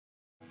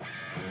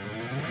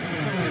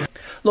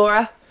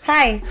Laura.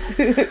 Hi.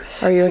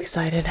 Are you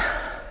excited?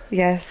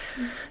 Yes.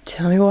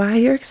 Tell me why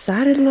you're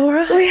excited,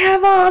 Laura. We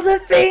have all the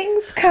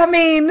things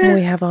coming.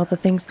 We have all the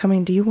things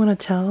coming. Do you want to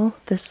tell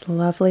this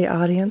lovely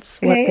audience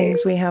what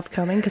things we have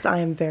coming? Because I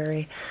am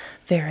very,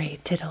 very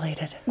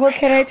titillated. Well,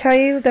 can I tell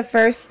you the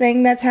first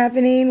thing that's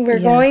happening? We're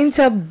going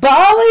to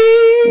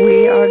Bali.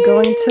 We are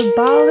going to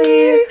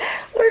Bali.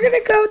 We're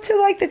going to go to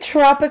like the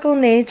tropical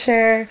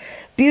nature.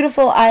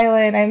 Beautiful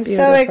island. I'm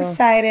so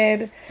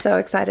excited. So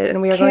excited.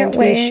 And we are going to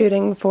be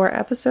shooting 4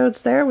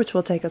 episodes there, which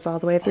will take us all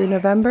the way through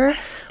November.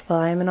 While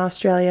I am in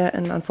Australia,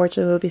 and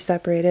unfortunately we'll be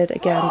separated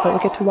again, but we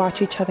get to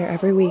watch each other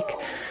every week.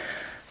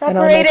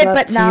 Separated,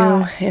 but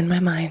not in my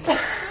mind.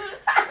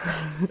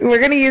 We're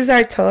going to use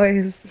our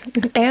toys.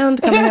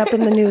 And coming up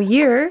in the new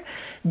year,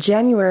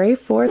 January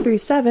 4 through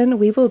 7,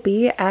 we will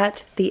be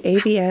at the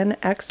AVN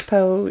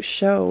Expo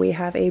show. We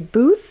have a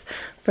booth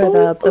for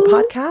the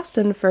podcast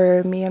and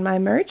for me and my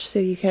merch, so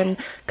you can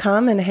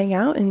come and hang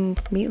out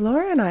and meet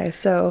Laura and I.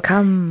 So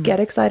come get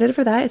excited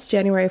for that. It's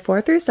January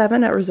 4 through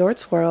 7 at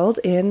Resorts World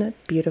in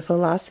beautiful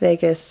Las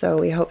Vegas. So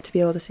we hope to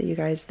be able to see you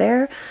guys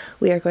there.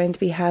 We are going to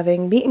be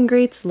having meet and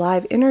greets,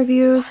 live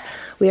interviews.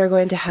 We are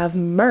going to have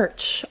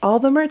merch. All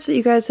the merch that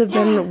you guys have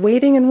been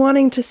waiting and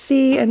wanting to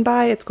see and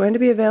buy, it's going to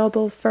be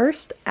available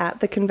first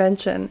at the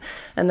convention.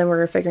 And then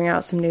we're figuring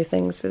out some new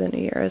things for the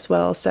new year as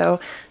well. So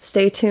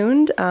stay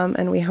tuned,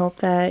 and we hope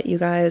that you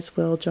guys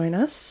will join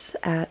us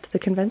at the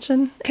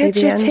convention. Get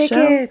your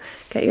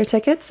tickets. Get your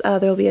tickets. There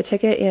will be a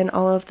ticket in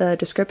all of the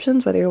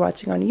descriptions, whether you're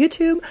watching on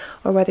YouTube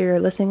or whether you're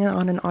listening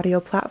on an audio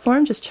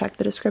platform. Just check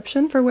the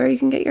description for where you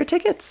can get your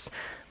tickets.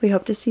 We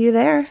hope to see you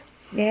there.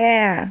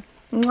 Yeah.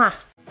 Mwah.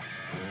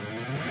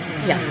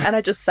 Yeah, and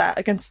I just sat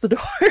against the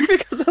door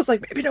because I was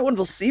like, maybe no one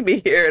will see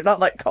me here and not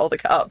like call the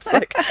cops.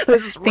 Like,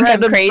 there's this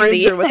random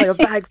stranger with like a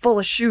bag full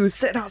of shoes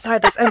sitting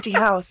outside this empty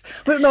house.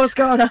 We don't know what's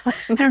going on.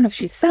 I don't know if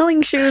she's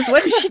selling shoes.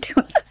 What is she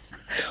doing?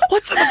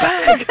 What's in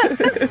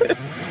the bag?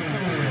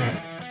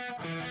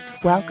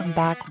 Welcome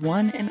back,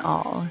 one and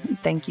all.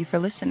 Thank you for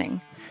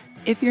listening.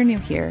 If you're new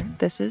here,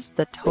 this is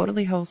the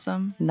Totally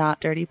Wholesome,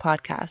 Not Dirty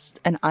podcast,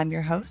 and I'm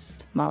your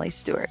host, Molly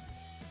Stewart.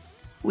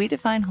 We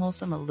define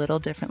wholesome a little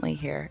differently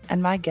here,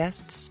 and my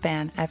guests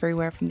span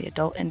everywhere from the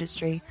adult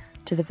industry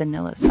to the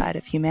vanilla side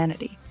of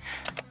humanity.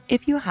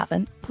 If you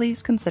haven't,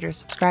 please consider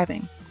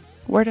subscribing.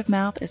 Word of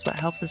mouth is what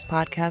helps this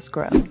podcast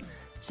grow.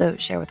 So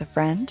share with a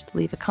friend,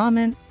 leave a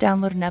comment,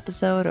 download an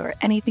episode, or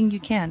anything you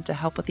can to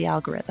help with the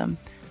algorithm.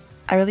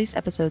 I release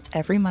episodes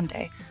every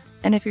Monday,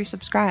 and if you're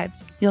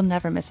subscribed, you'll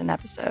never miss an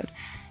episode.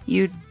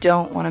 You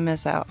don't want to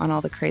miss out on all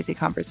the crazy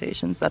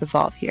conversations that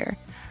evolve here.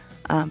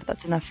 But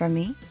that's enough from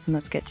me, and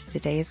let's get to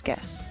today's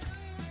guest.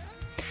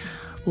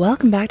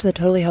 Welcome back to the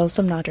Totally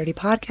Wholesome, Not Dirty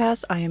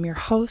podcast. I am your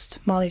host,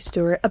 Molly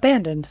Stewart,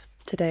 abandoned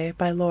today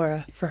by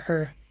Laura for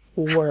her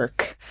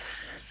work.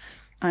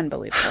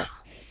 Unbelievable.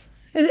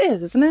 It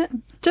is, isn't it?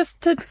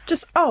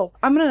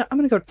 I'm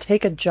gonna go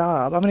take a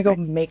job. I'm gonna go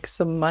make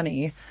some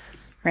money.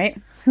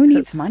 Right? Who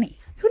needs money?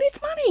 Who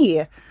needs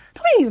money?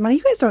 Nobody needs money.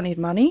 You guys don't need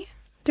money,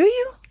 do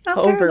you?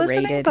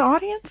 Overrated. The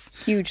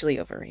audience? Hugely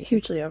overrated.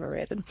 Hugely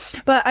overrated.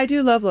 But I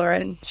do love Laura,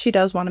 and she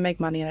does want to make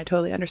money, and I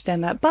totally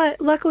understand that.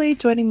 But luckily,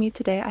 joining me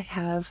today, I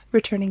have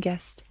returning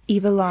guest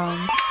Eva Long,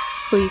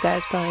 who you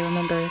guys probably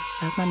remember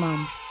as my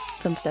mom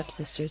from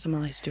Stepsisters and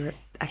Molly Stewart,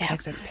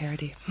 XXX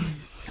parody.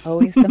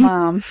 Always the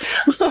mom.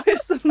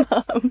 Always the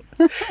mom.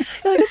 You're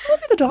like, I just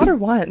want to be the daughter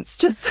once.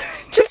 Just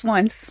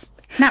once.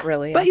 Not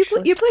really, but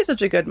you play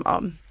such a good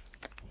mom.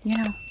 You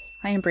know,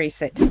 I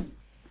embrace it.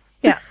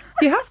 Yeah.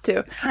 You have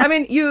to. I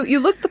mean, you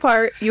look the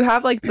part. You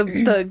have like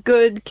the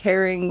good,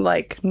 caring,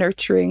 like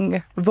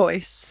nurturing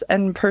voice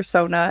and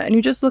persona, and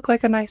you just look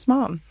like a nice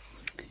mom.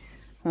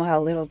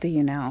 Well, little do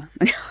you know.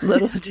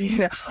 Little do you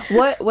know.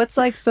 What's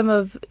like some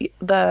of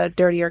the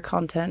dirtier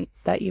content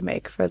that you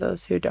make for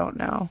those who don't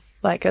know?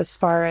 Like as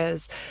far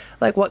as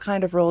like what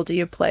kind of role do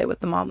you play with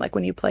the mom? Like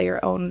when you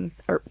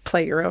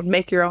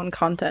make your own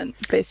content,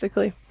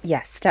 basically.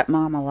 Yes,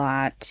 stepmom a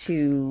lot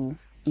to,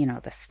 you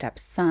know, the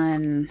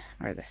stepson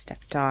or the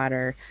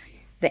stepdaughter,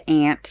 the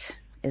aunt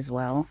as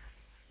well.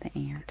 The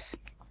aunt.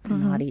 The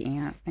naughty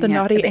aunt. The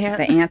naughty aunt.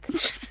 The aunt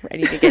that's just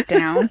ready to get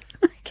down,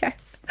 I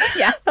guess.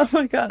 Yeah. Oh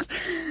my gosh.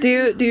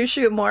 Do you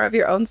shoot more of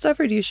your own stuff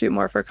or do you shoot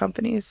more for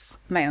companies?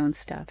 My own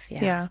stuff,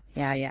 yeah.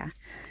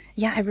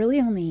 Yeah, I really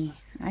only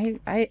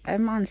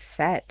I'm on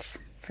set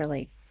for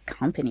like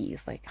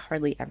companies, like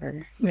hardly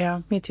ever.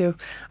 Yeah, me too.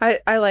 I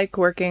like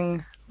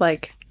working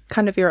like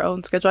kind of your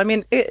own schedule. I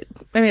mean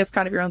it's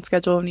kind of your own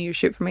schedule when you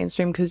shoot for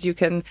mainstream because you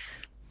can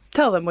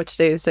tell them which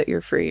days that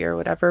you're free or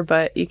whatever,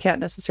 but you can't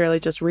necessarily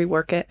just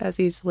rework it as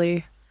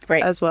easily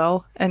as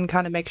well and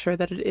kind of make sure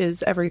that it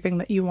is everything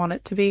that you want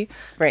it to be.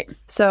 Right.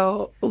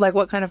 So, like,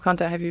 what kind of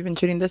content have you been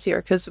shooting this year?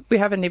 Because we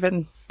haven't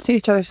even seen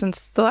each other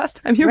since the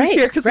last time you were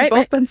here because we've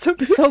both been so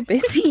busy. So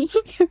busy,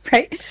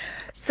 right?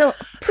 So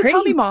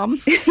call me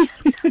Mom.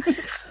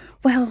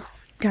 Well,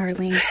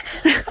 darling.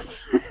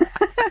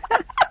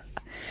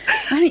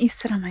 Why don't you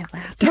sit on my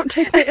lap? Don't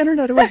take my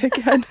internet away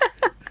again.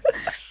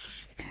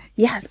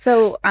 Yeah,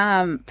 so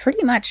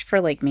pretty much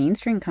for like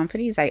mainstream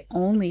companies, I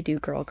only do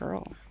girl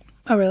girl.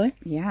 Oh, really?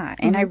 Yeah,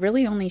 and I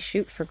really only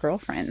shoot for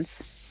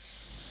girlfriends.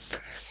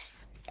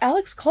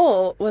 Alex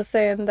Cole was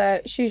saying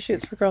that she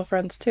shoots for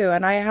girlfriends too,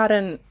 and I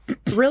hadn't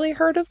really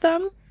heard of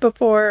them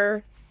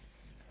before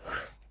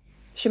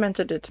she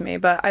mentioned it to me,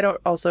 but I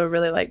don't also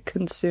really like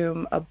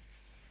consume a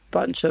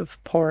bunch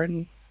of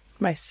porn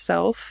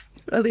myself.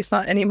 At least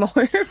not anymore,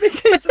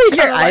 because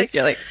Your eyes,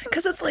 you're like,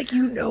 because it's like,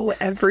 you know,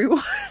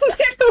 everyone.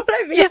 You know what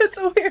I mean? Yeah. It's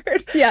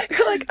weird. Yeah,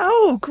 you're like,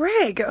 oh,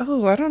 Greg.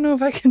 Oh, I don't know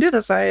if I can do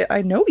this.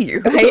 I know you.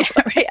 Right.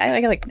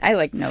 I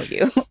like know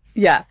you.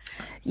 Yeah.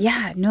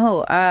 Yeah.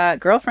 No.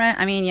 Girlfriend.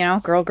 I mean, you know,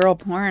 girl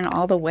porn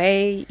all the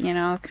way. You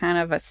know, kind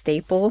of a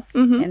staple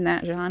in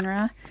that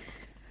genre.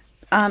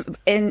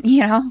 And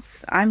you know,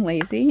 I'm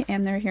lazy,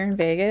 and they're here in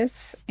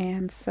Vegas,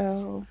 and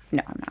so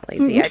no, I'm not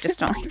lazy. I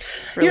just don't like to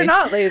really, You're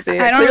not lazy.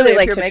 I don't really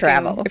like to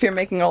travel. If you're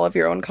making all of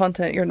your own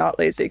content, you're not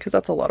lazy, because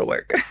that's a lot of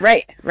work.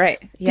 Right.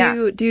 Yeah.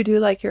 Do you do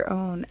like your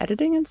own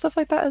editing and stuff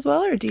like that as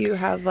well, or do you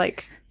have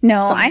like? No,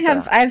 I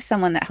have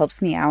someone that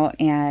helps me out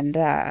and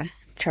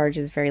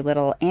charges very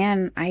little,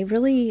 and I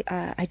really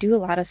I do a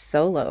lot of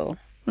solo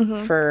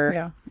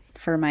for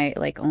my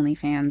like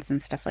OnlyFans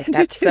and stuff like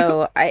that.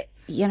 So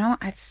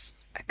it's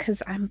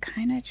because I'm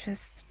kind of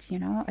just, you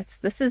know,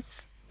 this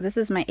is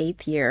my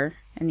 8th year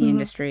in the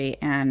industry,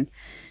 and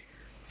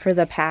for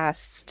the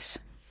past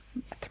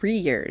 3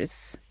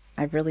 years,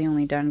 I've really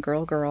only done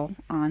girl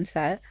on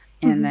set,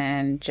 and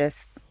then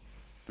just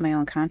my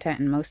own content,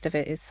 and most of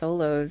it is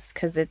solos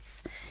because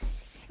it's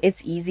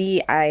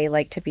easy. I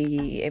like to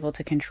be able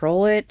to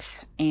control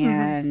it,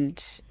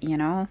 and you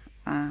know,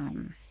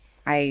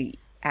 I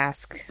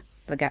ask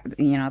the guy,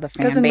 you know, the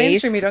fan base. Because in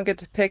mainstream, you don't get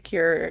to pick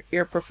your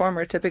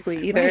performer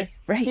typically either.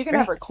 Right. You can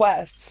have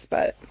requests,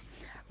 but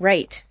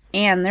right.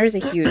 And there's a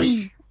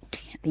huge,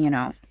 you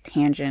know,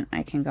 tangent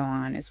I can go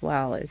on as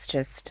well. It's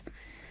just,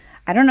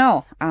 I don't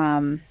know.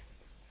 I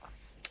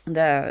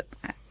don't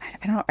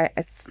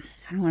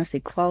want to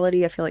say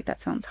quality. I feel like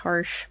that sounds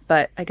harsh,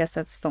 but I guess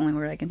that's the only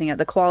word I can think of.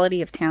 The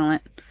quality of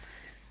talent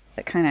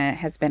that kind of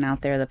has been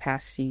out there the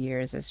past few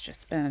years has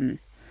just been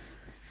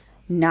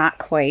not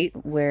quite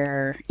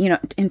where, you know,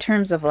 in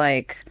terms of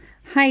like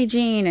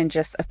hygiene and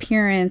just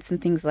appearance and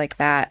things like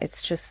that.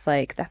 It's just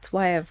like, that's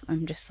why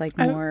I'm just like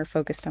more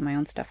focused on my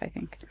own stuff, I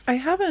think. I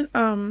haven't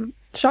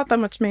shot that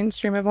much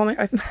mainstream.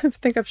 I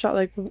think I've shot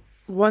like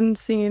one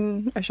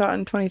scene I shot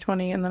in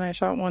 2020, and then I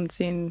shot one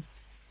scene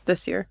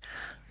this year.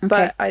 Okay.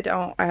 But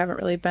I haven't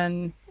really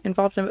been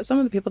involved in it. But some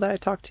of the people that I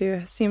talked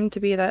to seem to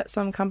be that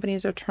some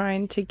companies are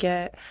trying to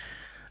get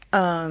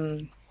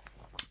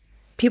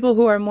people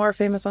who are more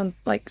famous on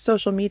like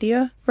social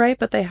media, right?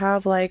 But they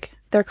have like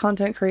their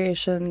content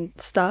creation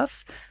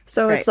stuff.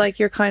 So It's like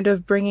you're kind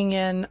of bringing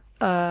in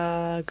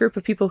a group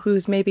of people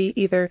who's maybe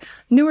either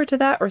newer to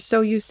that or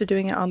so used to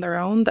doing it on their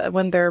own that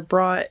when they're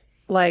brought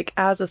like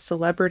as a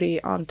celebrity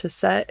onto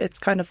set, it's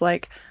kind of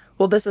like,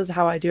 well, this is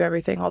how I do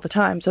everything all the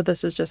time. So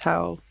this is just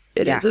how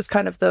it is. It's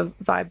kind of the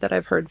vibe that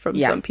I've heard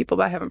from some people,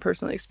 but I haven't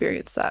personally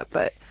experienced that.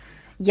 But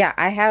yeah,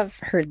 I have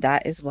heard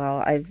that as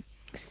well. I've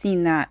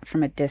seen that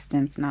from a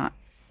distance, not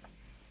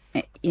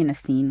in a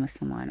scene with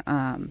someone.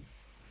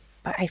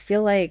 But I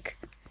feel like,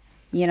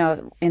 you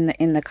know, in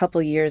the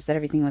couple years that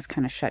everything was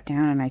kind of shut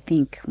down, and I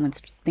think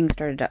once things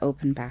started to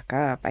open back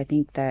up, I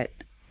think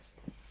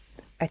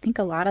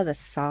a lot of the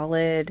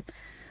solid,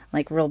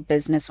 like real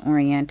business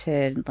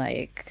oriented,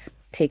 like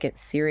take it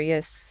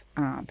serious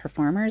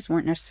performers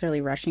weren't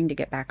necessarily rushing to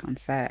get back on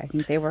set. I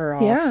think they were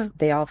all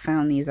they all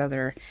found these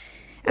other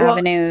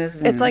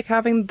avenues. It's like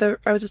having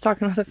I was just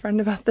talking with a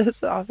friend about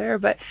this off air,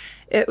 but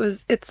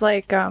it's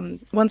like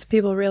once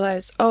people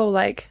realize, oh,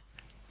 like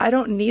I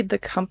don't need the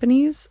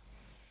companies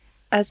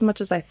as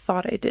much as I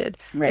thought I did.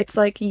 Right. It's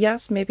like,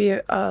 yes, maybe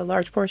a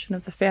large portion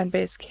of the fan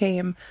base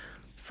came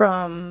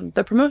from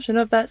the promotion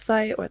of that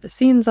site or the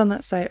scenes on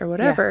that site or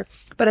whatever.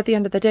 Yeah. But at the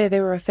end of the day,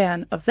 they were a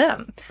fan of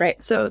them.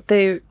 Right. So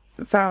they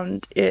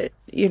found it,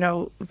 you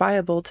know,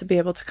 viable to be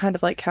able to kind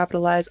of like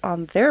capitalize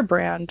on their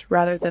brand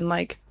rather than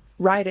like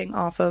riding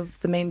off of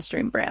the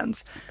mainstream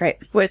brands. Right.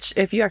 Which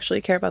if you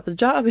actually care about the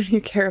job and you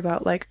care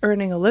about like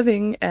earning a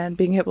living and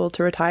being able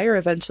to retire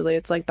eventually,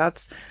 it's like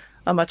that's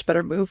a much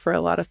better move for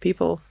a lot of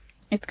people.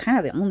 It's kind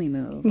of the only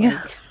move.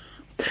 Yeah.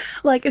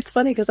 Like, it's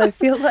funny because I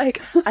feel like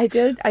I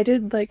did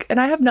like, and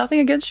I have nothing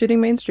against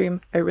shooting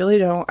mainstream. I really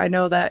don't. I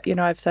know that, you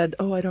know, I've said,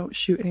 oh, I don't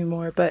shoot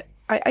anymore, but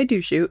I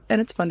do shoot, and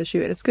it's fun to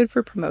shoot, and it's good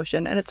for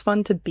promotion, and it's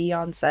fun to be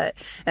on set,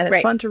 and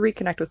it's fun to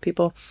reconnect with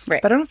people.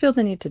 Right. But I don't feel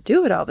the need to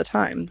do it all the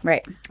time.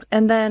 Right.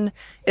 And then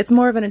it's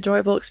more of an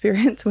enjoyable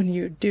experience when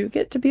you do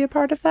get to be a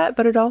part of that,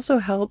 but it also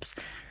helps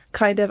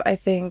kind of, I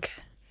think,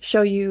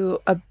 show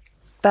you a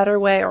better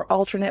way or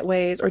alternate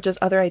ways or just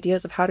other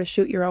ideas of how to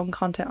shoot your own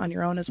content on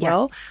your own as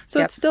well.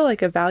 So it's still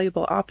like a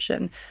valuable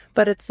option,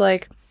 but it's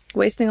like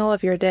wasting all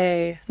of your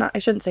day, I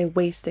shouldn't say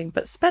wasting,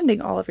 but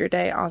spending all of your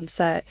day on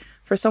set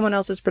for someone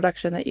else's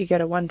production that you get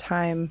a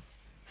one-time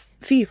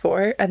fee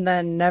for and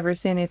then never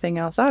see anything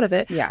else out of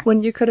it. Yeah.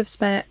 When you could have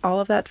spent all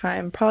of that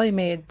time, probably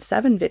made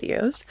 7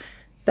 videos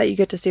that you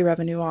get to see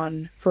revenue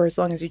on for as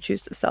long as you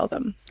choose to sell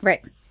them.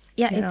 Right.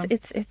 Yeah,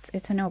 it's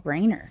a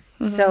no-brainer.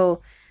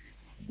 So,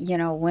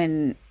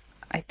 when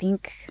I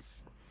think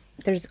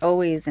there's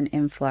always an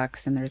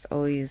influx and there's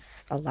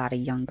always a lot of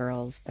young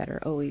girls that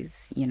are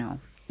always,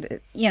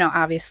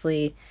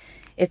 obviously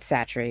it's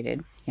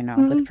saturated,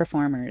 with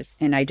performers.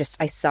 And I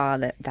saw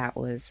that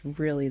was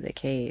really the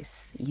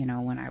case,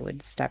 when I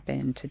would step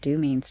in to do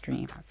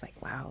mainstream. I was like,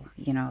 wow,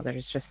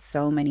 there's just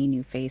so many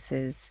new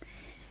faces,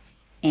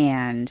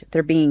 and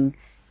they're being,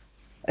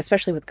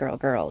 especially with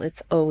girl,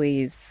 it's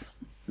always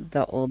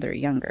the older,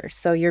 younger.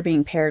 So you're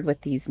being paired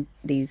with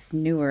these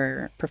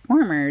newer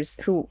performers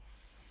who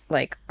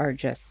like are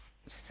just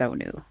so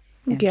new.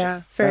 Yeah,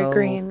 very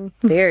green.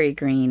 Very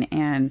green.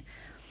 And,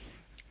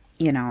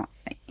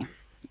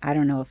 I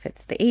don't know if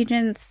it's the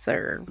agents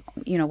or,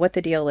 what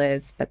the deal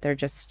is, but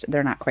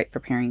they're not quite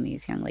preparing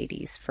these young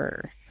ladies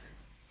for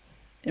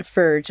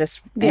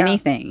just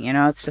anything,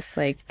 it's just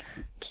like,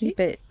 keep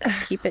it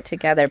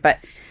together. But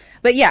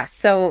yeah,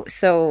 so,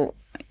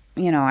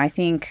 I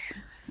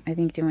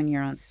think doing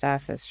your own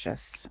stuff it's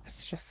just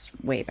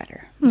way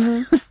better.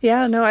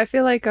 Yeah, no, I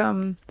feel like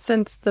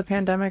since the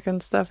pandemic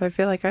and stuff, I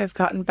feel like I've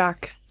gotten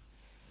back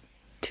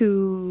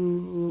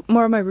to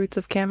more of my roots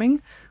of camming,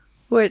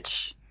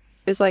 which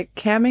is like,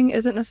 camming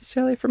isn't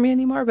necessarily for me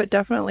anymore, but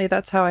definitely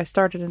that's how I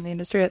started in the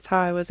industry. It's how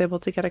I was able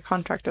to get a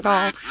contract at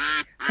all.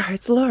 Sorry,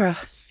 it's Laura.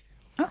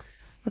 Oh,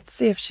 let's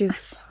see if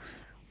she's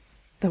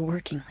the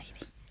working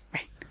lady.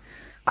 Right.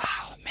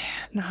 Oh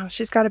man, no,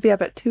 she's got to be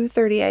up at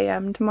 2:30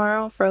 a.m.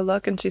 tomorrow for a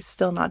look, and she's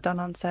still not done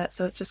on set,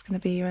 so it's just going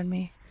to be you and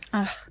me.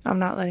 I'm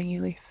not letting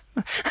you leave.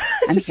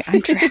 I'm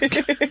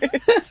trapped.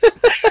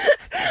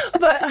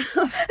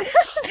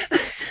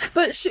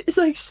 But she's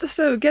like,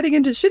 so getting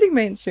into shooting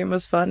mainstream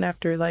was fun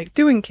after like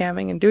doing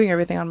camming and doing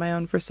everything on my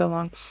own for so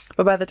long.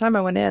 But by the time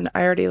I went in,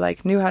 I already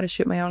like knew how to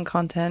shoot my own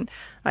content.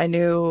 I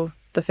knew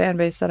the fan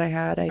base that I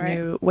had. I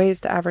knew ways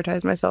to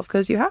advertise myself,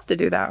 because you have to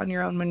do that on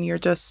your own when you're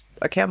just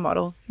a cam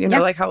model.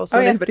 Like, how else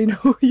would anybody know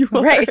who you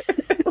are? Right.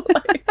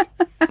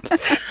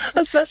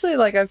 Especially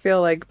like, I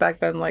feel like back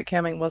then, like,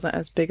 camming wasn't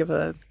as big of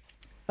a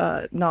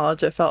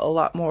knowledge. It felt a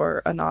lot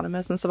more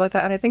anonymous and stuff like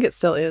that, and I think it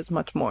still is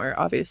much more,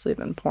 obviously,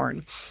 than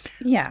porn.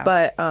 Yeah.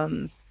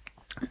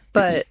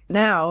 But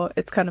now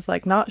it's kind of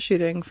like not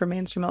shooting for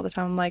mainstream all the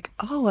time. I'm like,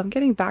 oh, I'm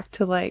getting back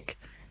to like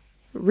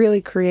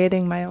really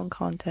creating my own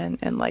content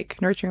and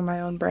like nurturing my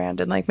own brand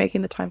and like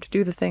making the time to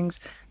do the things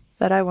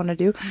that I want to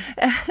do.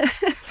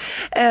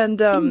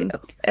 And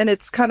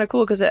it's kind of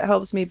cool because it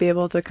helps me be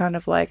able to kind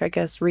of like, I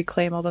guess,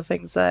 reclaim all the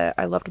things that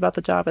I loved about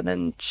the job and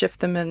then shift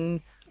them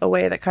in a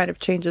way that kind of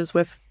changes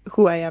with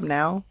who I am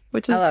now,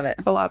 which is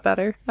a lot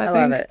better. I think.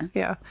 love it.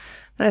 Yeah.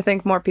 And I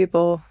think more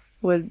people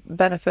would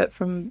benefit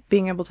from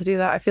being able to do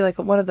that. I feel like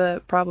one of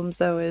the problems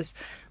though is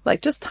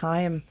like just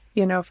time,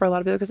 for a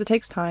lot of people, because it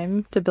takes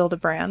time to build a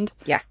brand.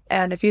 Yeah.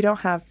 And if you don't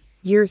have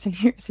years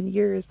and years and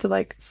years to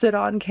like sit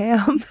on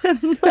cam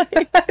and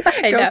like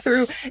go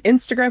through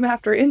Instagram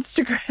after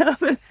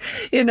Instagram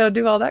and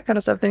do all that kind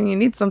of stuff, then you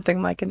need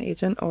something like an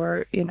agent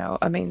or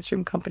a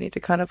mainstream company to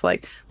kind of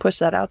like push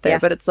that out there.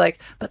 But it's like,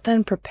 but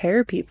then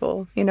prepare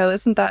people,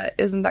 isn't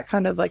that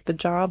kind of like the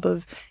job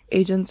of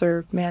agents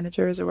or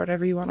managers or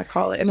whatever you want to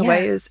call it in a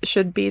way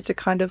should be to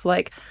kind of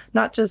like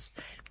not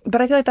just, but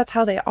I feel like that's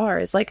how they are,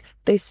 is like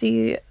they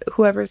see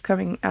whoever's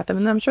coming at them.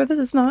 And I'm sure this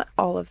is not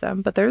all of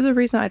them, but there's a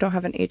reason I don't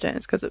have an agent.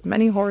 It's because of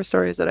many horror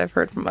stories that I've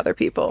heard from other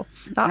people.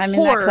 Not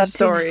horror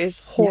stories,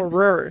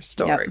 horror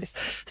stories.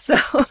 So,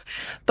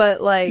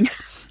 but like,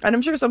 and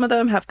I'm sure some of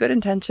them have good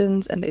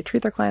intentions and they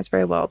treat their clients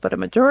very well. But a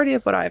majority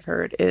of what I've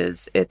heard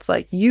is it's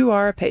like, you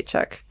are a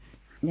paycheck.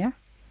 Yeah.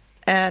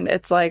 And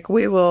it's like,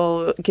 we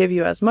will give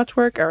you as much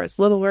work or as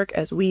little work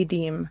as we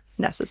deem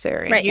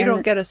necessary. Right. You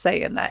don't get a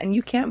say in that. And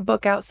you can't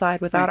book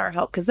outside without our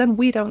help, because then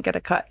we don't get a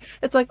cut.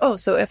 It's like, oh,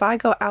 so if I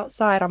go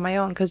outside on my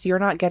own because you're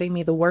not getting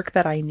me the work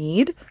that I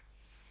need,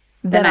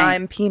 then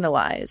I'm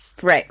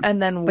penalized. Right.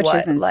 And then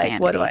what?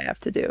 Like, what do I have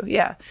to do?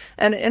 Yeah.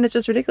 And it's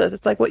just ridiculous.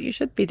 It's like, what you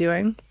should be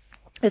doing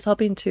is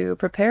helping to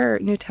prepare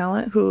new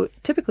talent who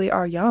typically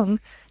are young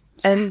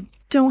and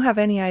don't have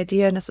any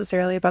idea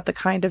necessarily about the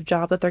kind of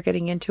job that they're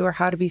getting into or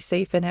how to be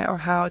safe in it or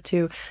how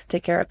to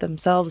take care of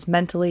themselves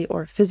mentally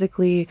or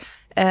physically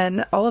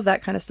and all of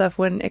that kind of stuff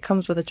when it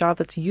comes with a job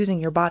that's using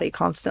your body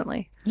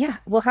constantly. Yeah.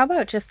 Well, how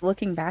about just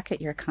looking back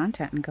at your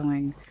content and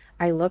going,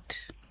 I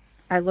looked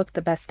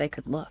the best I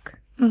could look.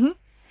 Mm-hmm.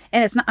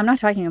 And I'm not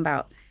talking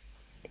about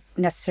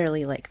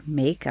necessarily like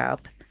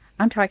makeup.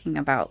 I'm talking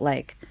about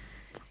like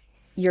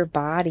your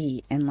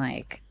body and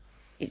like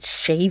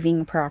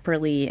shaving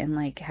properly and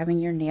like having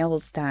your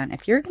nails done.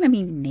 If you're going to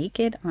be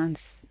naked on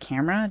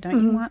camera,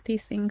 don't you want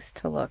these things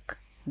to look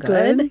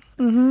good?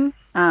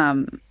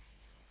 Mm-hmm.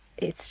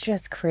 It's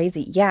just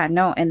crazy. Yeah,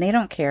 no, and they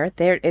don't care.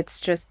 It's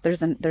just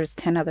there's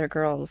 10 other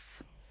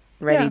girls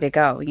ready to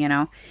go,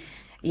 Yeah,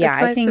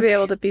 it's nice to be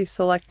able to be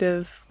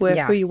selective with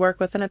who you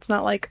work with, and it's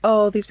not like,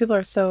 oh, these people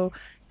are so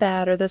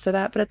bad or this or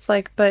that, but it's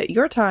like, but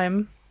your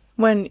time,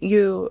 when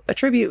you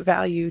attribute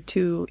value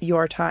to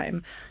your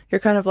time, you're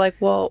kind of like,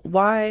 well,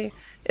 why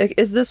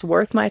is this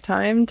worth my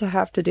time to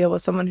have to deal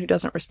with someone who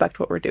doesn't respect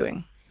what we're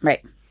doing?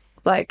 Right.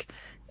 Like,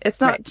 it's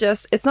not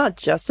just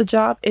a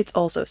job, it's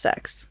also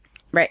sex.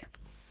 Right.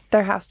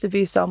 There has to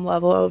be some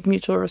level of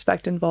mutual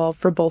respect involved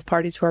for both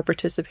parties who are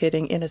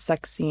participating in a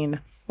sex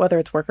scene, whether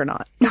it's work or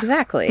not.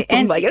 Exactly.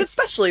 And like,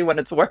 especially when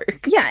it's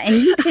work. Yeah, and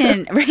you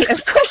can, right,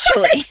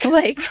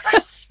 especially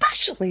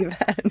especially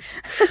then.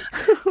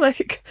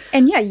 Like,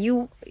 and yeah,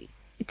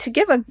 to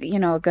give a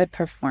good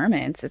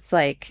performance, it's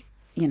like,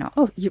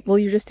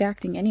 you're just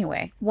acting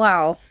anyway.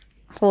 Well,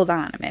 hold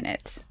on a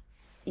minute.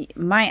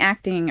 My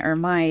acting or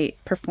my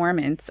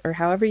performance, or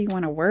however you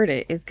want to word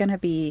it, is going to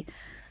be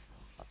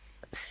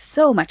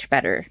so much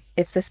better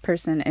if this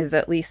person is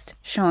at least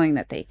showing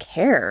that they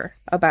care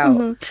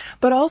about.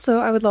 But also,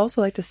 I would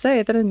also like to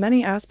say that in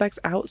many aspects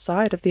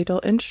outside of the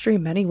adult industry,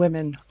 many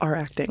women are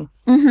acting.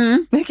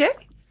 Okay?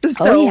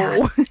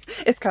 So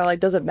it's kind of like,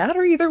 does it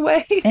matter either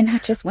way? And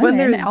not just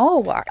women,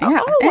 all walks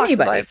of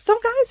life. Some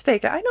guys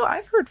fake it. I know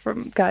I've heard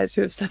from guys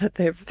who have said that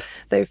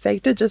they've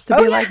faked it just to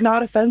be like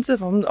not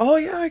offensive.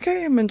 I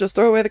came, and just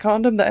throw away the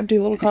condom, the empty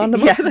little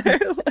condom over there.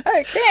 Like,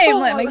 I came.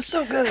 That was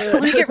so good.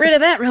 Let me get rid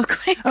of that real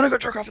quick. I'm gonna go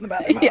jerk off in the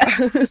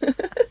bathroom.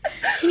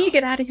 Can you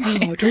get out of here?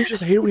 Oh, don't you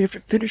just hate it when you have to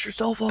finish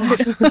yourself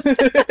off?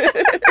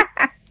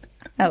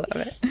 I love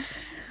it.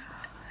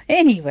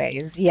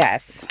 Anyways,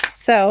 yes.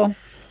 So,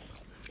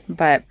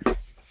 but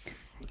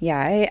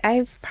yeah,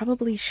 I've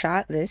probably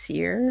shot this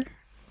year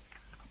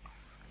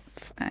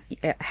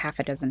half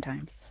a dozen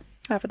times.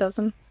 Half a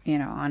dozen?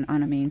 On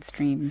a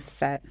mainstream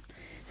set.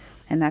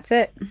 And that's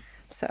it.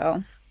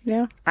 So,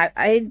 yeah.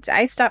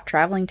 I stopped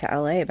traveling to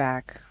LA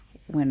back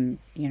when,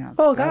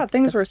 Oh, God,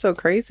 things were so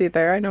crazy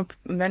there. I know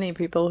many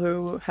people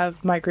who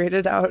have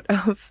migrated out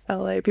of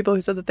LA, people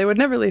who said that they would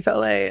never leave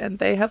LA, and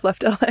they have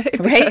left LA.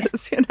 Right.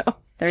 Because,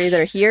 they're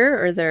either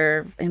here or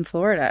they're in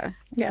Florida.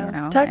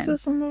 Yeah.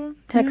 Texas, some of them.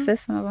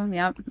 Texas, some of them.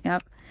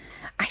 Yep.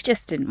 I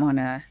just didn't want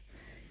to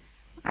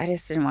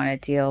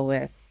deal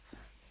with,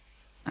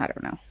 I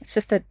don't know.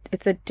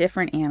 It's a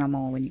different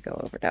animal when you go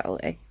over to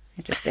LA.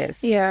 It just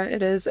is. Yeah,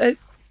 it is.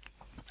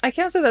 I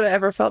can't say that I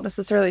ever felt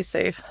necessarily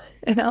safe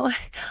in LA.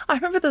 I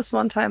remember this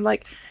one time,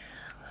 like,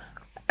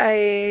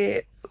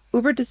 I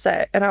Ubered to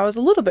set, and I was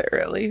a little bit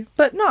early,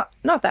 but not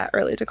that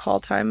early to call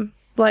time.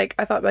 Like,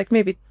 I thought, like,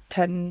 maybe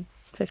 10,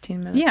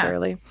 15 minutes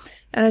early.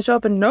 And I show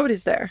up and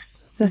nobody's there.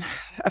 Then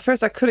at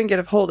first I couldn't get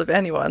a hold of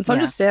anyone. So I'm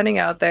just standing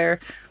out there,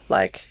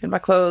 like, in my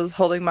clothes,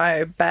 holding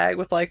my bag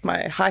with, like,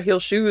 my high heel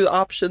shoe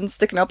options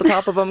sticking out the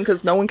top of them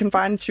because no one can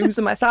find shoes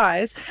in my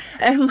size.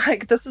 And,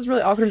 like, this is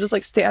really awkward. I'm just,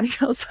 like, standing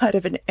outside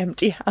of an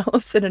empty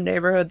house in a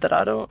neighborhood that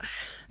I don't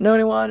know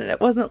anyone. And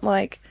it wasn't,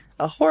 like,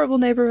 a horrible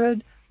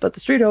neighborhood, but the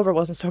street over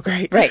wasn't so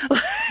great. Right.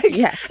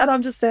 Yeah. And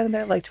I'm just standing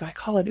there like, do I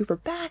call an Uber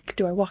back?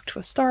 Do I walk to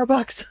a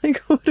Starbucks? Like,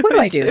 what do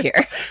I do here?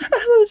 And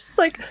I was just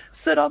like,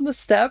 sit on the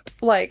step.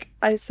 Like,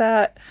 I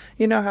sat,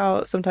 you know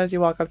how sometimes you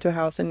walk up to a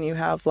house and you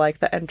have like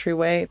the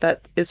entryway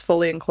that is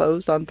fully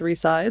enclosed on three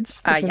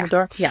sides between the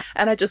door? Yeah.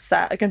 And I just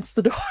sat against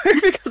the door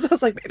because I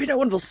was like, maybe no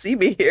one will see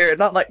me here and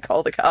not like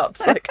call the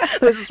cops. Like,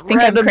 there's this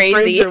random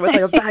stranger with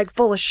like a bag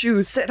full of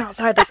shoes sitting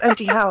outside this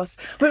empty house.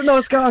 We don't know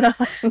what's going on.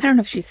 I don't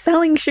know if she's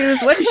selling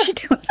shoes. What is she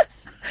doing?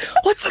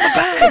 What's in the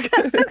bag?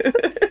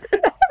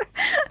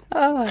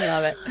 Oh, I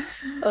love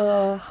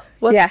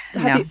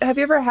it. Have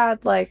you ever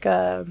had like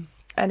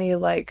any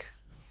like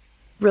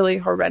really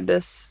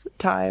horrendous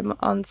time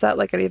on set?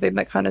 Like anything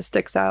that kind of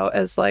sticks out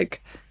as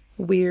like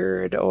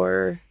weird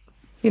or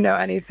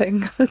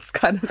anything that's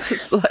kind of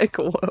just like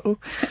whoa?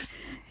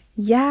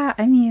 Yeah,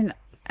 I mean,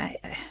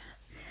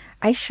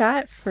 I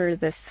shot for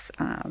this.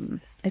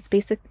 It's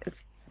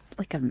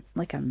like a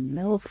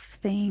MILF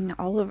thing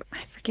all over.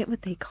 I forget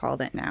what they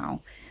called it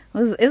now.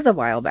 It was a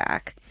while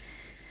back.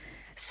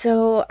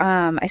 So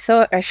I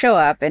show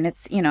up and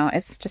it's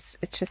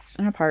just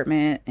an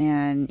apartment,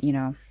 and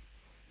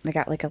they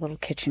got like a little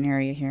kitchen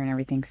area here and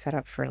everything set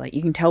up for like,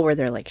 you can tell where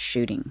they're like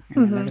shooting.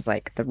 And then there's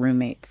like the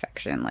roommate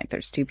section, like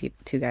there's two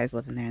guys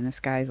living there, and this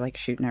guy's like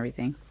shooting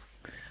everything.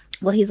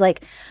 Well, he's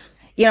like,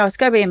 it's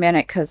gotta be a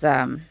minute because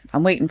I'm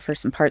waiting for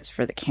some parts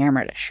for the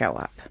camera to show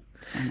up.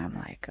 And I'm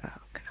like, oh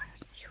god,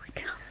 here we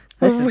go.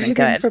 This isn't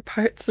good. For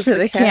parts of for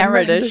the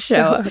camera to show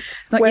up.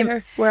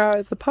 Where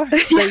are the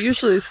parts? They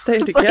usually stay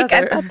together. Like,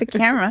 I thought the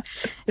camera.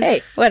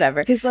 Hey,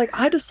 whatever. He's like,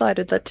 I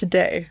decided that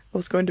today I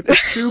was going to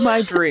pursue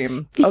my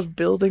dream of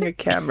building a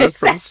camera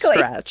from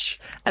scratch.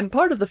 And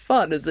part of the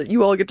fun is that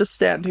you all get to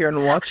stand here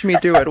and watch me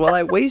do it while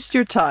I waste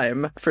your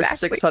time for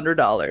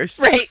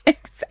 $600. Right,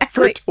 exactly.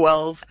 For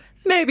 12,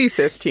 maybe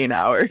 15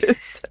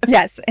 hours.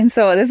 Yes. And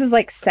so this is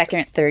like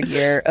second, third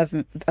year of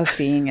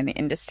being in the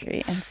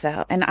industry.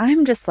 And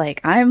I'm just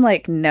like, I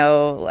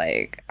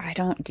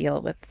don't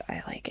deal with,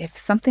 if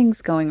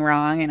something's going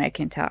wrong and I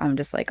can tell, I'm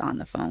just like on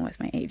the phone with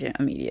my agent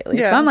immediately.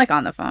 Yeah. So I'm like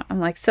on the phone. I'm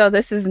like, so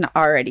this is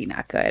already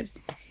not good.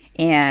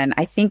 And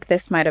I think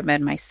this might have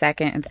been my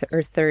second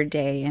or third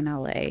day in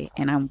LA.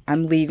 And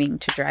I'm leaving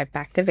to drive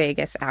back to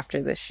Vegas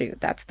after this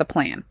shoot. That's the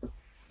plan.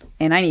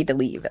 And I need to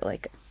leave at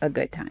like a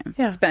good time.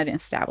 Yeah. It's been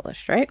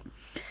established, right?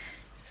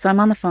 So I'm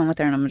on the phone with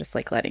her and I'm just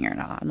like letting her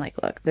know. I'm like,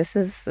 look, this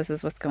is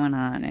what's going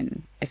on.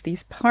 And if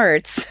these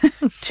parts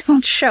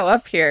don't show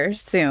up here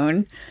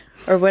soon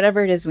or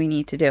whatever it is we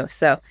need to do.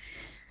 So,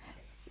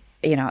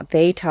 you know,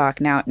 they talk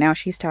now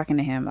she's talking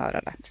to him. Blah,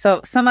 blah, blah.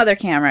 So some other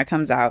camera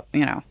comes out,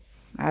 you know,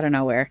 I don't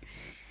know where.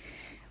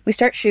 We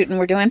start shooting.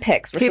 We're doing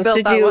pics. We're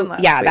supposed to do,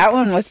 that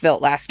one was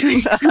built last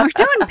week. So we're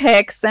doing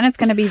pics. Then it's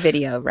going to be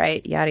video,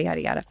 right? Yada,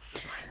 yada, yada.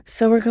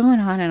 So we're going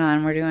on and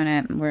on. We're doing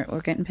it. And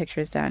we're getting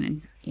pictures done.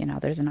 And, you know,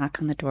 there's a knock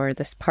on the door.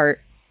 This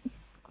part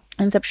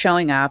ends up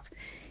showing up,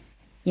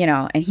 you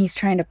know, and he's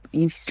trying to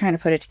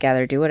put it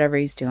together, do whatever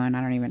he's doing.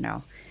 I don't even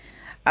know.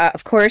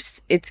 Of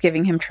course, it's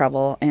giving him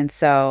trouble. And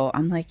so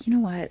I'm like, you know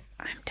what?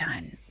 I'm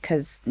done.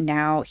 Because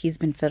now he's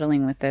been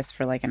fiddling with this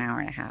for like an hour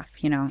and a half,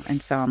 you know?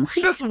 And so I'm like...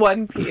 Just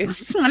one piece.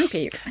 Just one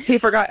piece. He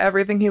forgot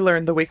everything he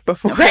learned the week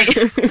before.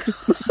 Right.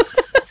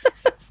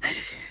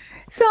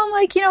 So I'm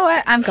like, you know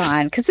what? I'm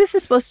gone. Because it's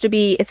supposed to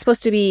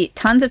be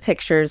tons of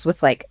pictures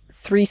with like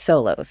 3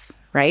 solos,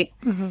 right?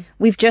 Mm-hmm.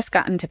 We've just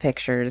gotten to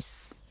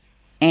pictures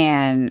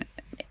and...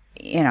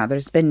 You know,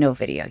 there's been no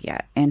video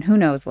yet, and who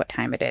knows what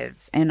time it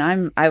is. And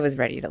I was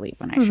ready to leave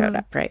when I showed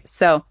up, right?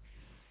 So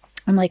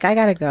I'm like, I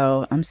gotta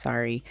go. I'm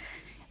sorry.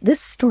 This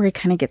story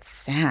kind of gets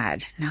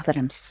sad now that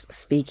I'm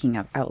speaking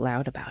out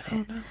loud about it.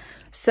 Oh, no.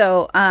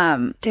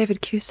 So,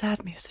 David, cue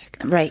sad music.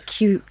 Right,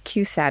 cue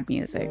sad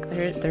music.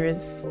 There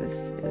is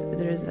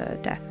a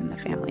death in the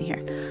family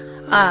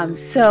here.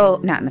 So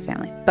not in the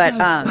family, but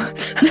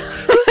whose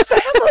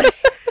family?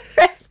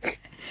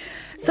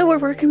 So we're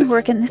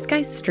working. This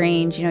guy's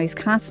strange. You know, he's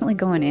constantly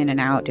going in and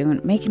out,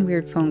 making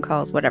weird phone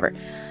calls, whatever.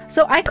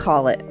 So I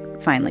call it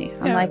finally.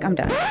 I'm like, I'm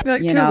done.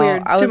 Like, too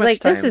weird. I was like,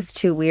 this is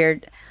too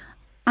weird.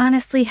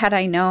 Honestly, had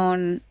I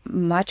known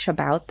much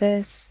about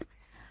this,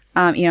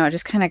 you know, it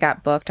just kind of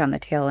got booked on the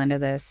tail end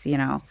of this, you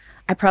know,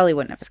 I probably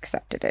wouldn't have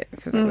accepted it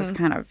because it was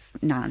kind of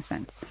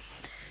nonsense.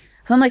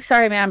 So I'm like,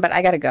 sorry, man, but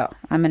I got to go.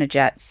 I'm in a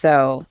jet.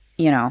 So,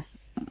 you know,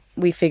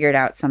 we figured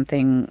out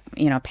something,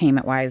 you know,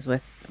 payment wise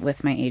with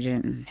my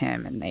agent and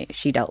him, and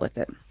she dealt with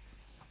it.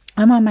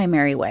 I'm on my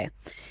merry way.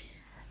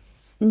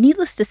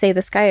 Needless to say,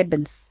 this guy had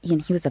been, you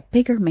know, he was a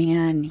bigger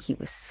man. He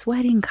was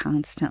sweating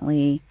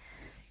constantly.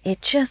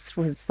 It just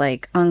was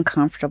like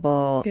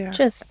uncomfortable,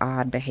 just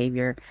odd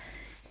behavior.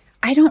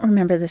 I don't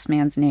remember this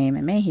man's name,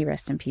 and may he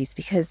rest in peace,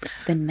 because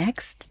the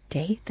next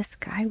day this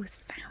guy was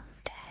found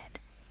dead.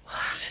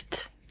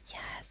 What?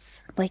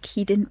 Yes. Like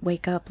he didn't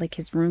wake up, like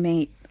his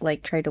roommate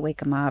like tried to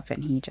wake him up,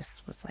 and he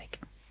just was like,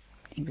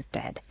 he was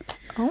dead.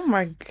 Oh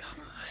my God.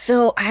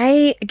 So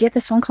I get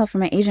this phone call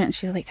from my agent and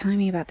she's like telling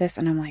me about this.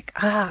 And I'm like,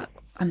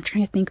 I'm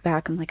trying to think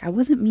back. I'm like, I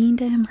wasn't mean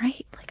to him,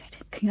 right? Like I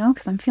did, you know,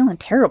 because I'm feeling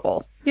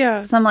terrible.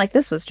 Yeah. So I'm like,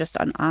 this was just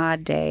an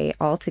odd day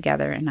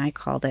altogether. And I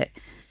called it.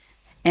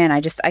 And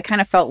I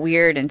kind of felt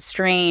weird and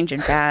strange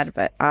and bad.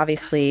 But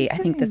obviously, I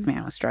think this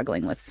man was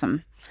struggling with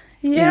some,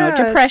 you know,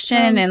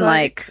 depression and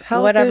like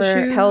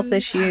health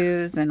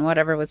issues and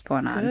whatever was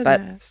going on.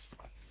 Goodness.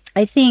 But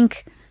I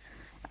think...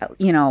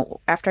 You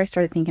know, after I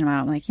started thinking about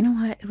it, I'm like, you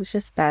know what? It was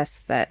just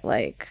best that,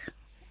 like,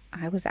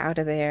 I was out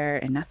of there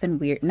and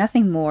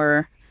nothing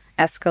more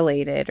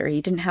escalated, or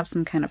he didn't have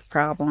some kind of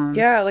problem.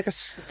 Yeah, like a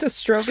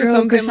stroke or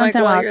something like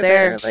while while you're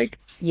there. Like,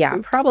 yeah,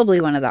 oops. Probably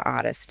one of the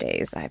oddest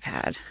days I've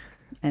had.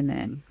 And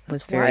then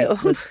was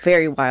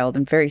very wild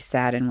and very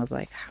sad, and was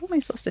like, how am I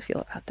supposed to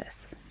feel about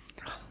this?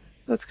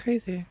 That's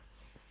crazy.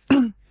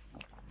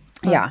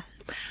 Yeah.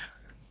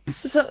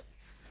 So...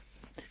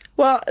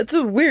 Well, it's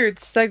a weird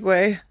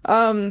segue.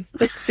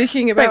 But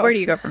speaking about... Wait, where do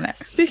you go from there?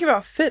 Speaking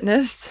about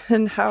fitness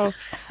and how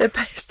it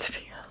pays to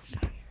be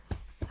healthy.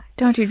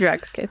 Don't do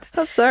drugs, kids.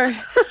 I'm sorry.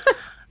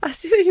 I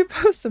see that you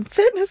post some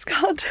fitness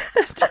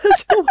content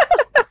as well.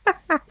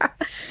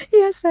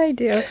 Yes, I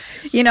do.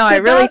 You know, I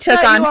really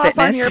took on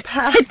fitness. On your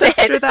path.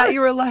 After that,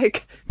 you were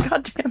like,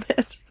 God damn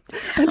it.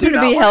 I do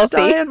not be want healthy.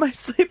 to die in my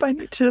sleep. I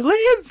need to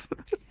live.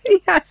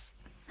 Yes.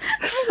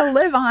 To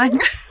live on.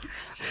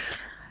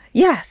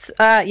 Yes.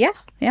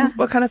 Yeah.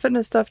 What kind of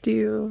fitness stuff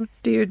do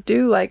you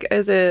do? Like,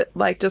 is it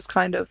like just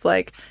kind of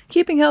like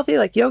keeping healthy,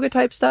 like yoga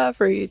type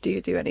stuff, or do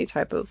you do any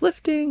type of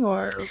lifting,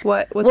 or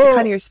what's kind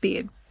of your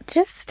speed?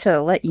 Just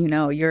to let you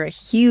know, you're a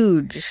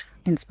huge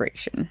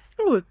inspiration.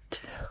 Oh,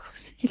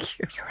 thank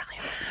you. You really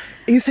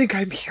are. You think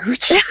I'm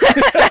huge?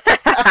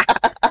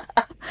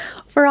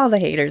 For all the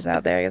haters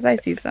out there, because I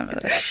see some of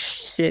the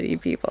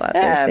shitty people out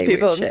there say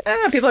weird shit.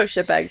 People are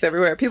shitbags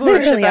everywhere. People were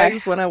really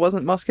shitbags when I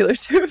wasn't muscular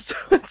too, so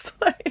it's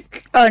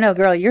like... Oh, no,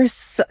 girl, you're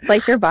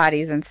like, your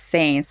body's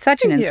insane.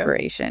 Such an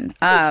inspiration.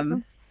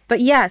 But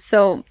yeah,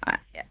 so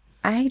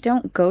I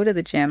don't go to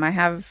the gym. I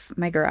have,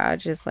 my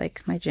garage is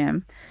like my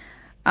gym.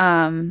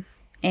 And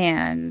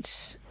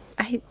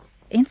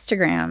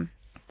Instagram,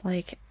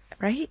 like,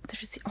 right?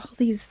 There's all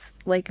these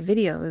like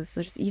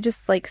videos. You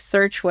just like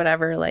search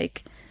whatever,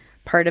 like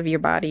part of your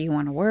body you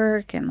want to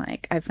work. And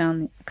like I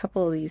found a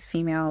couple of these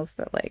females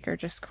that like are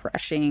just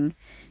crushing,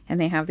 and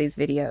they have these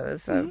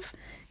videos of,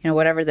 you know,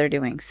 whatever they're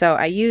doing. So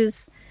I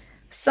use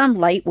some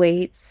light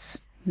weights,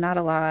 not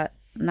a lot,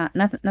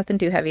 nothing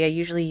too heavy. I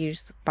usually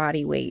use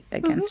body weight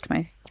against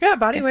my... Yeah,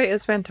 body weight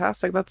is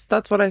fantastic.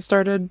 That's what I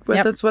started with.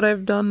 Yep. That's what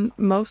I've done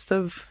most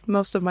of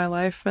my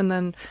life, and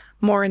then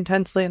more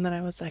intensely, and then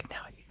I was like,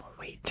 now I need more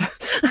weight.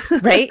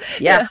 Right?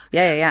 Yeah.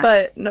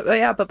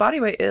 But body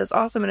weight is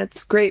awesome, and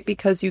it's great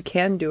because you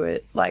can do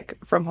it like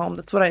from home.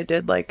 That's what I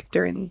did like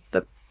during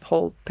the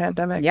whole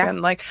pandemic. Yeah.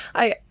 And like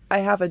I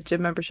have a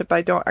gym membership, but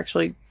I don't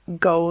actually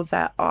go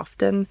that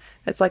often.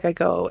 It's like I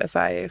go if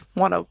I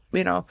want to,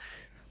 you know,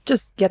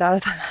 just get out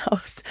of the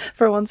house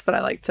for once, but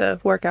I like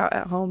to work out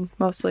at home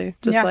mostly.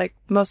 Just like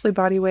mostly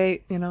body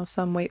weight, you know,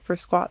 some weight for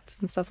squats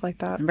and stuff like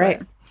that. Right.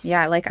 But...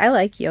 yeah, like I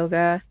like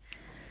yoga,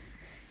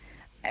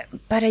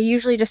 but I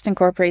usually just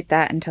incorporate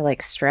that into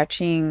like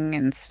stretching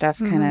and stuff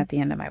kind of at the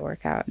end of my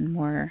workout and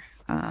more.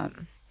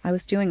 I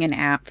was doing an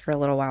app for a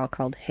little while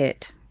called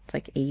HIIT. It's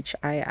like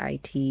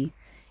HIIT,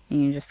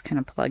 and you just kind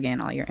of plug in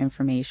all your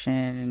information,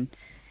 and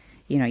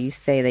you know, you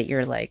say that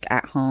you're like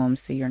at home,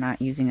 so you're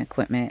not using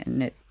equipment,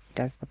 and it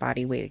does the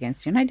body weight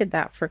against you. And I did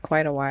that for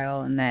quite a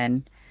while, and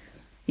then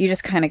you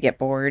just kind of get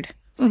bored,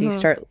 so you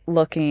start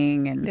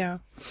looking, and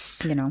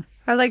you know,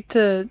 I like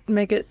to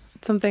make it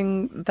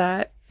something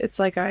that it's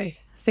like I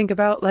think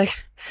about, like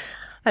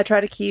I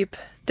try to keep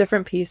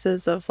different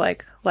pieces of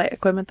like light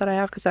equipment that I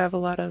have, because I have a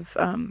lot of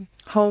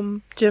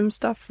home gym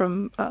stuff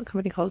from a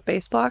company called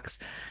Base Blocks,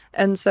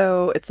 and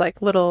so it's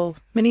like little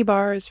mini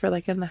bars for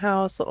like in the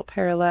house, little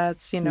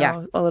parallettes, you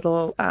know, a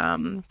little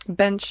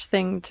bench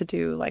thing to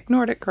do like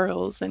Nordic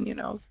curls and, you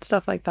know,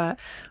 stuff like that.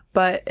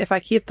 But if I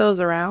keep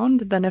those around,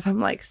 then if I'm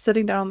like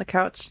sitting down on the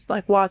couch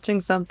like watching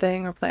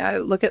something or playing, I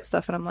look at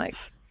stuff and I'm like,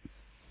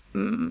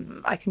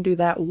 I can do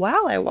that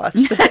while I watch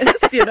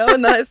this, you know,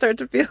 and then I start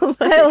to feel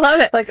like, I love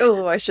it. Like,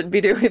 oh, I shouldn't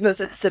be doing this.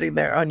 It's sitting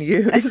there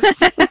unused.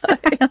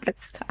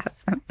 That's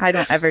awesome. I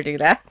don't ever do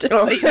that. Just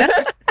so you know.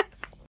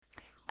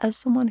 As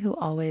someone who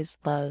always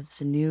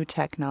loves new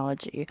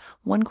technology,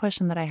 one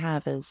question that I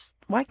have is,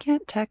 why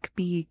can't tech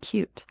be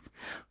cute?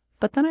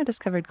 But then I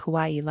discovered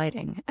kawaii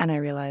lighting, and I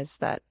realized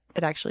that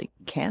it actually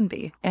can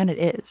be, and it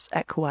is,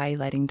 at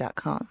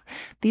kawaiilighting.com.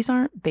 These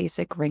aren't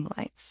basic ring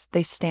lights.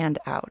 They stand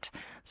out.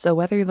 So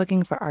whether you're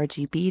looking for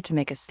RGB to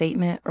make a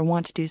statement or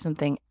want to do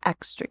something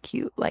extra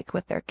cute, like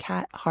with their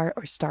cat, heart,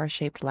 or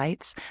star-shaped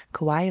lights,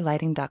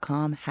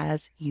 kawaiilighting.com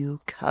has you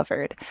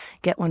covered.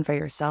 Get one for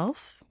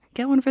yourself.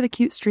 Get one for the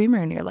cute streamer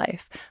in your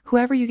life.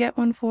 Whoever you get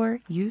one for,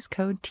 use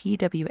code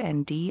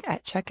TWND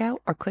at checkout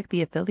or click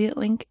the affiliate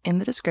link in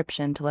the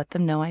description to let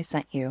them know I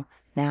sent you.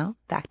 Now,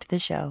 back to the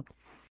show.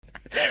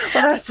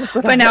 Well, that's just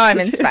what but now I'm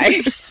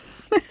inspired.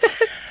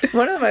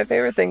 One of my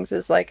favorite things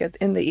is like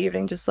in the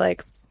evening, just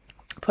like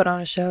put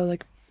on a show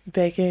like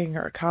baking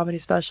or a comedy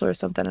special or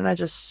something, and I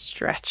just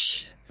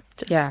stretch.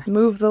 Just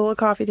move the little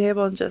coffee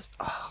table and just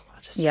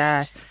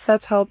yes.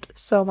 That's helped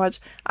so much.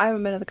 I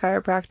haven't been to the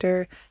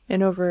chiropractor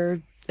in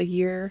over a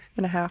year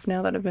and a half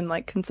now that I've been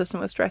like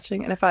consistent with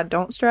stretching, and if I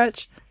don't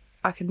stretch,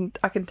 I can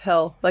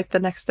tell like the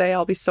next day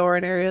I'll be sore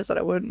in areas that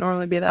I wouldn't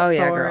normally be that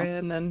sore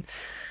in, and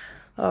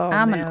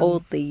I'm an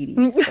old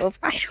lady, so if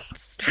I don't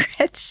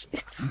stretch,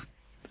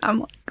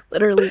 I'm like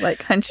literally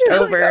like hunched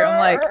over. Like, I'm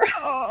like,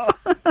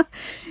 oh.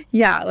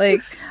 Yeah,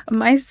 like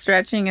my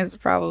stretching is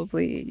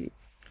probably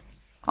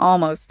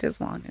almost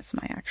as long as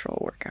my actual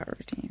workout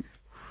routine.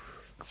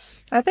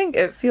 I think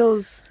it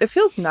feels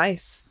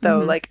nice though,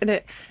 like, and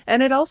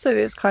it also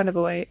is kind of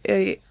a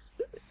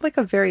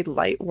very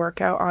light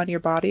workout on your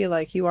body.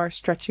 Like you are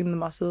stretching the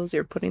muscles,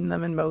 you're putting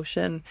them in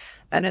motion,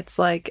 and it's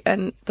like,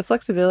 and the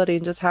flexibility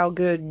and just how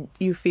good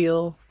you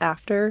feel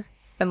after,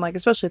 and like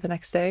especially the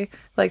next day,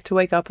 like to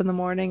wake up in the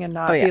morning and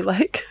not be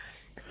like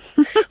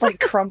like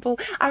crumpled.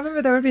 I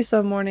remember there would be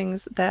some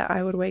mornings that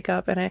I would wake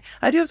up, and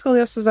I do have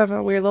scoliosis. I have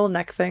a weird little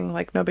neck thing,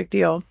 like no big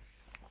deal.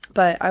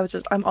 But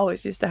I'm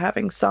always used to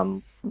having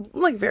some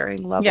like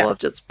varying level of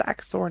just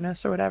back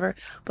soreness or whatever.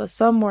 But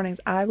some mornings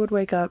I would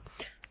wake up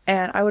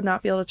and I would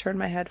not be able to turn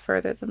my head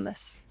further than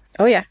this.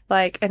 Oh yeah.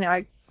 Like, and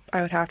I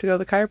would have to go to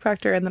the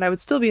chiropractor, and then I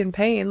would still be in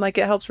pain. Like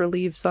it helps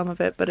relieve some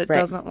of it, but it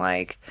doesn't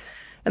like,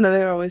 and then they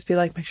would always be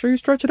like, make sure you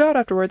stretch it out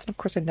afterwards. And of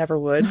course I never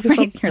would.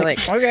 Right. You're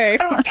like, okay. I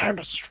don't have time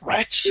to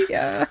stretch.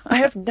 Yeah. I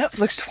have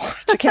Netflix to watch.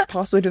 I can't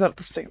possibly do that at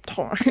the same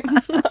time.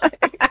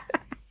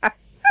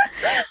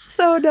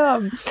 So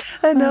dumb.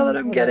 And now that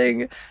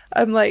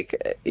I'm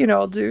like, you know,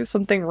 I'll do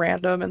something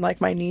random and like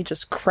my knee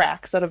just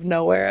cracks out of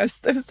nowhere. I was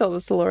telling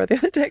this to Laura the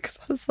other day, because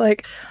I was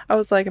like,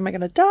 am I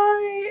gonna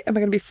die? Am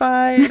I gonna be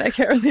fine? I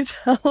can't really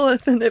tell. And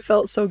then it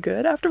felt so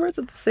good afterwards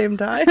at the same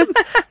time.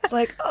 It's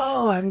like,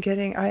 oh, I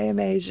am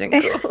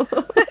aging. Cool.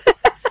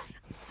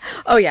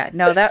 Oh yeah,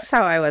 no, that's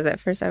how I was at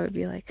first. I would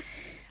be like,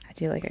 I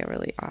do like a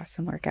really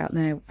awesome workout, and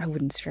then I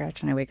wouldn't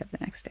stretch, and I wake up the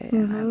next day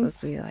and I was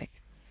be like,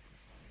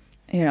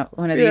 you know,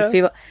 one of these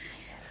people.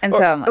 And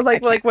so I'm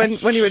like when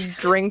you would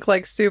drink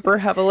like super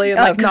heavily and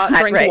like not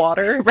drink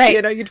water, right?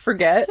 You know, you'd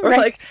forget, or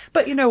like,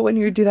 but you know, when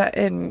you do that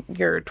and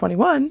you're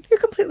 21, you're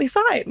completely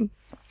fine.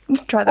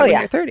 Try that when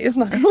you're 30. It's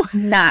not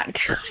not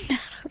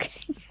okay.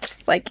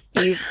 Just like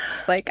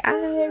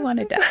I want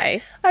to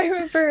die. I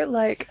remember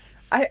like.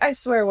 I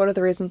swear one of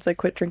the reasons I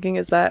quit drinking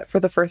is that for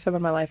the first time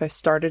in my life I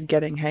started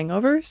getting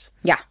hangovers.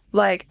 Yeah.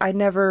 Like I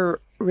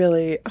never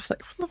really, I was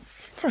like,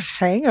 what's a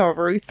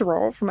hangover? You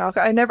throw up from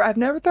alcohol. I've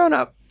never thrown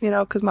up, you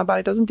know, because my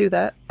body doesn't do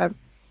that.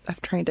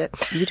 I've trained it.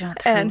 You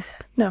don't And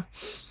no.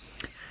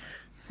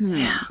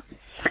 Yeah.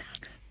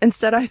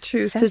 Instead I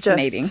choose to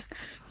just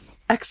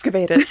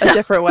excavate it a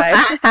different way.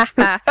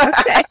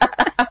 Okay.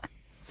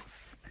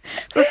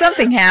 So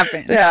something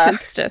happens. Yeah.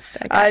 It's just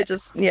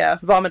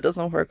vomit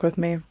doesn't work with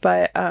me.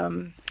 But I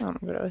don't know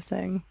what I was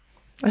saying.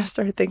 I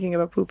started thinking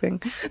about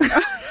pooping.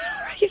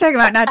 You're talking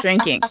about not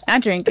drinking.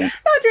 Not drinking.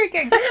 Not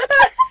drinking. But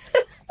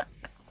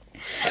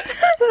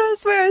I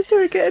swear I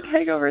started getting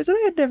hangovers and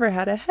I had never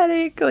had a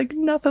headache, like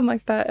nothing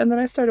like that. And then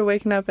I started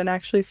waking up and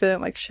actually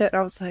feeling like shit. And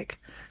I was like,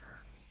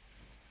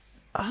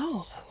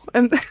 oh.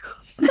 And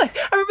like,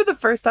 I remember the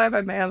first time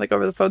my man like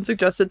over the phone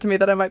suggested to me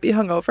that I might be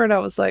hungover, and I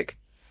was like,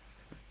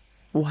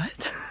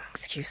 what?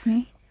 Excuse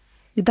me?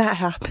 That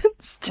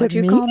happens to What'd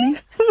you me? call me?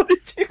 What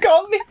did you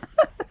call me?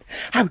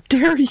 How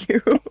dare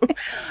you?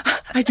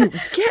 I do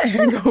get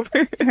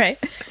hangovers. Right.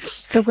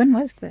 So when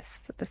was this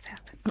that this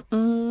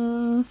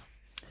happened?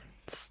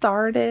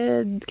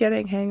 Started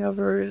getting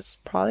hangovers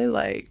probably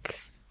like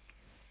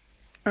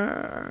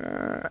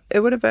it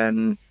would have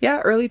been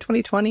early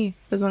 2020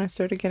 is when I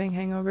started getting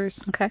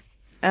hangovers. Okay.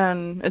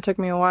 And it took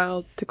me a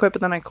while to quit,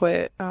 but then I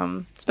quit.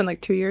 It's been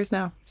like 2 years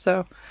now,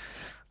 so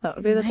that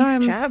would be the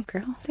time. Nice job,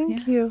 girl.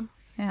 Thank you.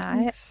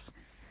 Yeah,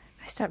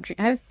 I stopped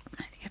drinking.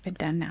 I think I've been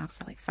done now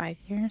for like 5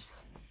 years.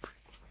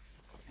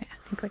 Yeah,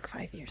 I think like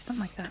 5 years,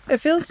 something like that. It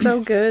feels so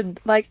good.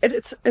 Like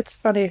it's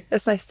funny.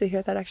 It's nice to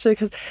hear that actually,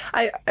 because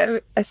I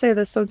say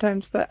this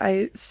sometimes, but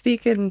I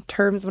speak in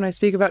terms when I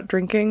speak about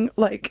drinking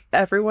like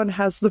everyone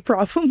has the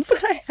problems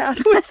that I had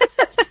with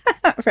it.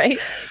 Right?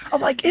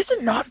 I'm like,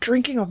 isn't not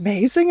drinking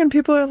amazing? And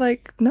people are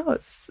like, no,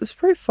 it's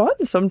pretty fun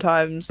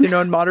sometimes, you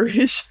know, in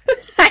moderation.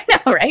 I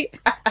know, right?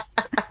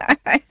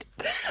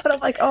 And I'm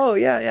like, oh,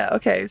 yeah,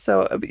 okay.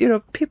 So, you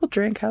know, people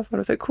drink, have fun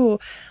with it.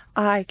 Cool.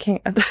 I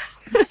can't.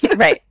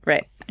 Right.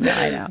 No,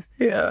 I know.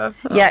 Yeah.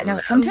 Yeah, no,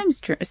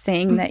 sometimes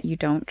saying that you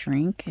don't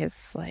drink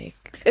is like...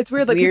 It's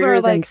weird. Like, people are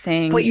like,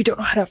 saying, well, you don't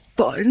know how to have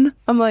fun?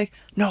 I'm like,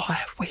 no, I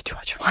have way too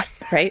much fun.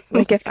 Right?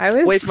 Like, if I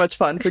was... way too much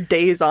fun for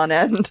days on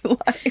end.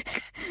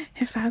 Like,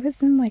 if I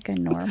was in, like, a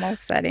normal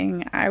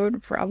setting, I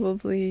would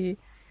probably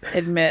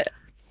admit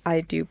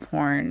I do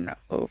porn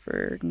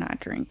over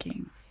not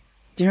drinking.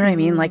 Do you know what I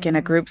mean? Like in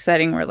a group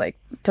setting where like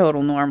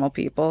total normal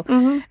people.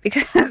 Mm-hmm.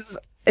 Because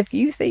if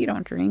you say you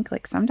don't drink,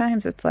 like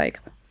sometimes it's like,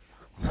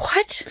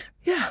 what?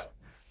 Yeah.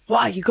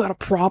 Why? You got a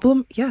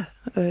problem? Yeah,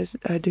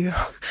 I do.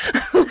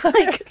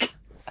 Like,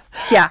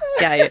 yeah.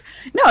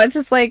 No, it's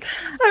just like...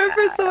 I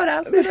remember someone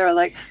asked me, they were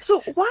like,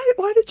 so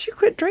why did you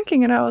quit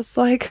drinking? And I was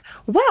like,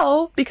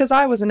 well, because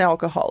I was an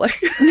alcoholic.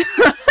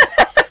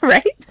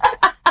 Right?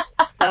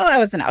 Oh, I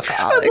was an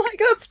alcoholic. I'm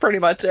like, that's pretty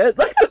much it.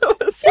 Like, that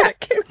was what it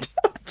came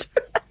down to.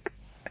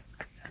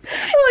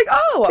 I'm like,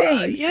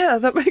 oh, yeah,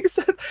 that makes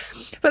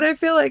sense. But I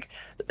feel like,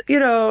 you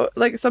know,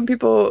 like some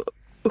people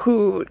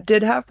who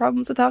did have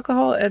problems with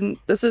alcohol, and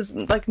this is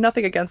like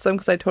nothing against them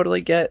because I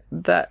totally get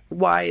that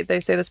why they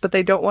say this, but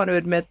they don't want to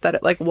admit that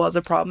it like was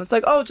a problem. It's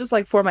like, oh, just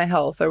like for my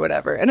health or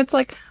whatever. And it's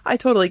like, I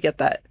totally get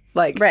that.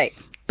 Like, right.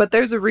 But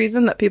there's a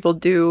reason that people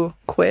do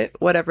quit,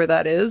 whatever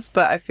that is.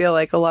 But I feel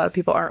like a lot of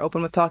people aren't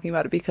open with talking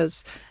about it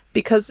because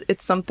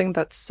it's something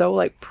that's so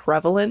like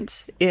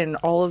prevalent in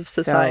all of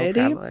society.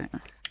 So prevalent.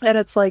 And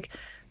it's like,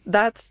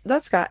 that's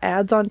got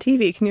ads on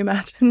TV. Can you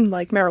imagine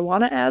like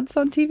marijuana ads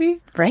on TV?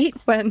 Right.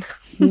 When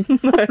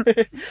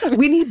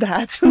we need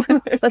that.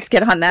 Let's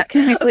get on that,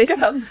 can we please?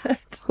 Get on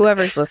that.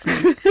 Whoever's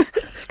listening.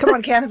 Come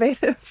on,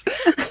 Cannovative.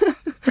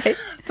 Right.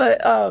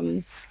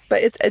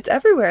 But it's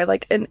everywhere.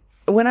 Like, and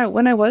when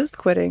I was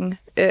quitting,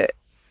 it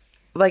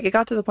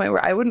got to the point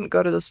where I wouldn't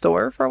go to the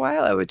store for a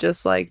while. I would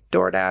just like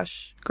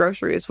DoorDash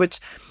groceries, which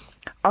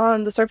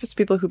on the surface to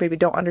people who maybe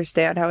don't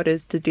understand how it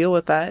is to deal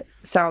with that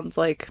sounds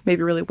like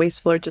maybe really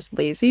wasteful or just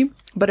lazy,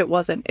 but it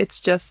wasn't. It's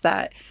just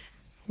that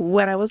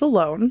when I was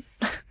alone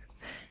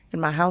in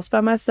my house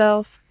by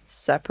myself,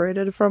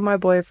 separated from my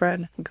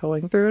boyfriend,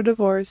 going through a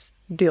divorce,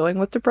 dealing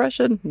with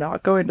depression,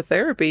 not going to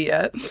therapy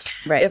yet.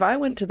 Right. If I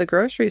went to the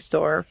grocery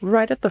store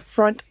right at the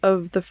front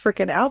of the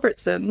frickin'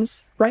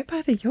 Albertsons, right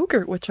by the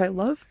yogurt, which I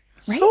love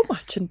so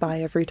much and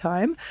buy every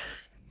time,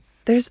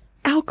 there's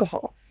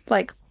alcohol.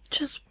 Like,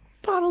 just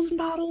bottles and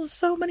bottles,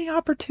 so many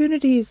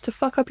opportunities to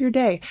fuck up your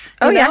day.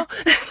 You know?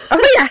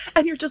 Oh yeah.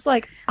 And you're just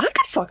like, I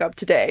could fuck up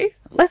today.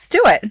 Let's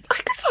do it. I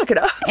could fuck it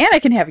up. And I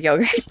can have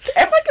yogurt.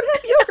 And I can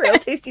have yogurt. It'll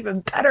taste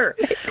even better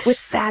with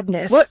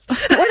sadness.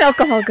 What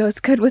alcohol goes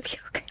good with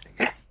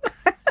yogurt?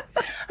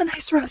 A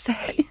nice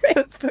rosé.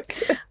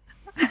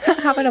 Right.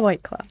 How about a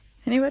White Claw?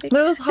 Anybody? But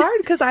it was hard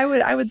because I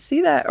would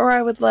see that, or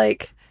I would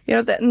like,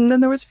 and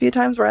then there was a few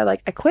times where I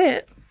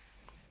quit,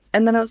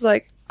 and then I was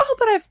like, oh,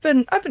 but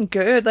I've been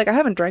good. Like, I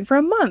haven't drank for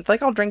a month.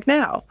 Like, I'll drink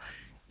now.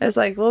 It's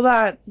like, well,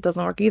 that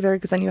doesn't work either,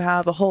 because then you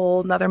have a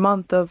whole another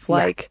month of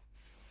like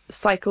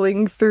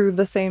cycling through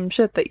the same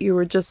shit that you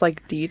were just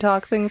like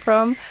detoxing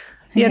from,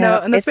 you know,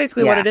 and that's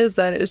basically what it is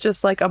then. It's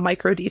just like a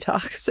micro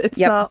detox. It's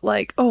not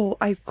like, oh,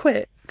 I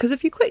quit. Because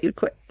if you quit, you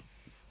quit.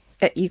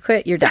 You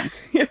quit, you're done.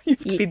 You have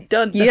to be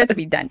done. You have to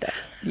be done.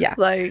 Yeah.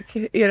 Like,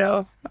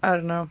 I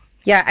don't know.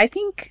 Yeah, I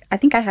think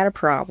I had a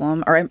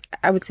problem, or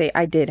I would say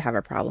I did have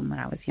a problem when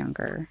I was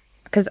younger.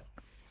 Because,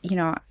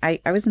 I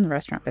was in the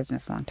restaurant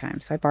business a long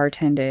time. So I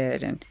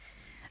bartended, and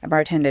I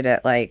bartended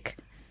at like,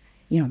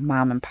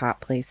 mom and pop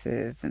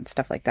places and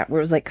stuff like that, where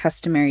it was like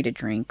customary to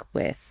drink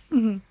with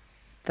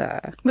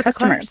the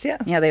customers.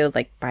 Yeah, they would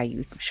like buy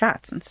you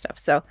shots and stuff.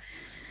 So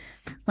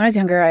when I was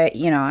younger,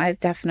 I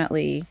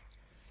definitely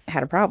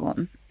had a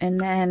problem. And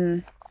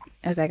then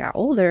as I got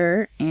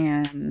older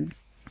and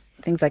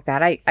things like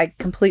that, I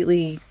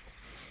completely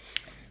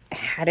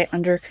had it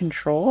under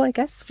control, I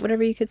guess,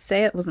 whatever you could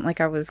say. It wasn't like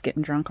I was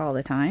getting drunk all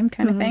the time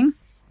kind of thing.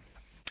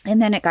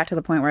 And then it got to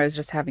the point where I was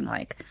just having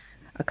like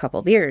a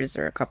couple beers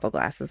or a couple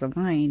glasses of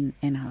wine,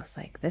 and I was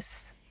like,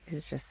 this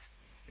is just,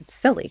 it's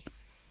silly.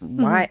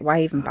 Why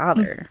even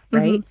bother?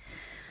 Right.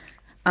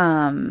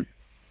 And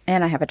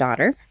I have a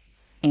daughter,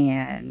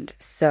 and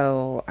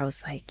so I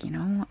was like,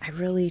 I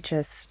really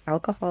just,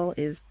 alcohol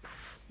is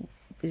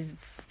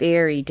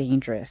very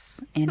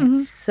dangerous, and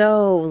it's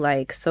so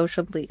like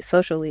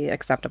socially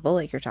acceptable,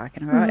 like you're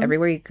talking about.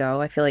 Everywhere you go,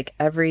 I feel like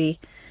every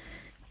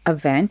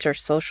event or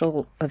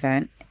social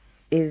event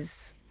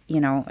is,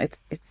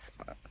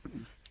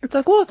 it's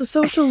like, well, it's a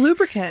social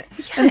lubricant.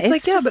 And it's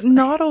like, yeah, but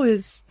not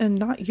always, and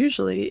not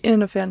usually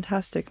in a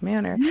fantastic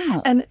manner.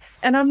 No. And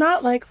I'm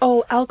not like,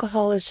 oh,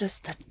 alcohol is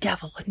just the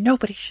devil and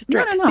nobody should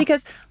drink. No.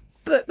 Because,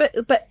 but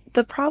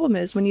the problem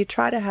is when you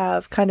try to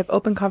have kind of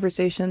open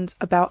conversations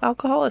about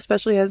alcohol,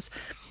 especially as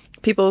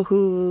people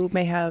who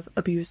may have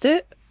abused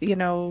it,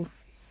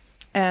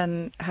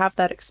 and have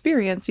that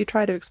experience, you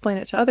try to explain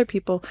it to other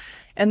people,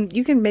 and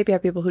you can maybe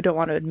have people who don't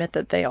want to admit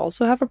that they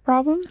also have a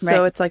problem. Right.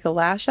 So it's like a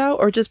lash out,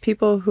 or just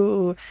people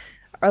who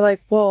are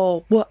like,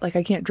 well, what, like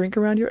I can't drink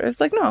around you?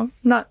 It's like, no,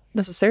 not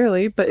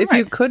necessarily, but if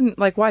you couldn't,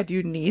 like, why do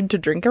you need to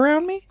drink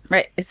around me?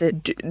 Right. Is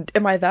it,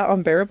 am I that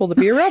unbearable to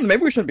be around?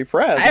 Maybe we shouldn't be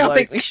friends. I don't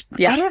think we should.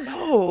 Yeah. I don't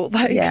know.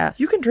 Like,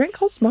 you can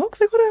drink, I'll smoke,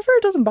 like whatever.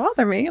 It doesn't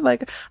bother me.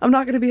 Like, I'm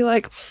not going to be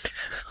like,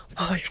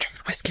 oh, you're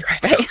drinking whiskey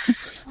right now.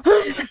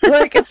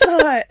 Like, it's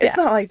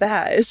not like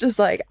that. It's just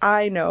like,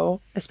 I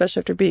know, especially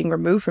after being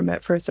removed from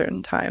it for a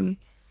certain time,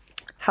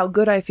 how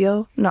good I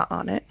feel not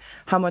on it,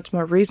 how much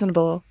more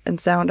reasonable and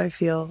sound I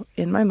feel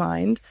in my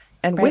mind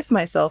and with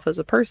myself as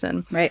a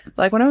person. Right.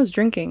 Like when I was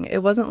drinking, it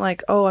wasn't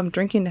like, oh, I'm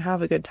drinking to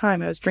have a good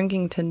time. I was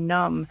drinking to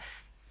numb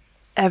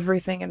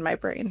everything in my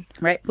brain.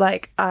 Right.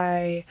 Like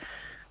I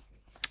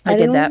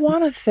didn't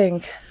want to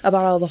think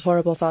about all the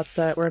horrible thoughts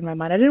that were in my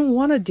mind. I didn't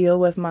want to deal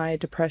with my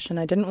depression.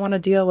 I didn't want to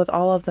deal with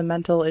all of the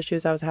mental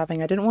issues I was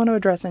having. I didn't want to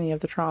address any of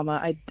the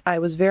trauma. I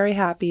was very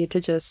happy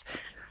to just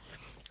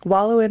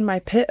wallow in my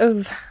pit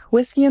of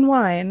whiskey and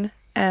wine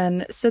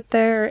and sit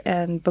there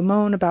and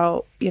bemoan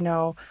about,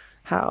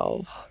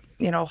 how,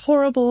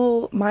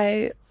 horrible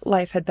my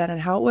life had been and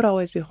how it would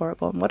always be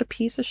horrible and what a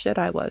piece of shit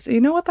I was. And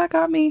you know what that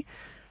got me?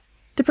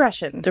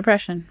 Depression.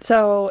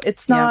 So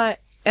it's not,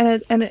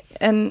 and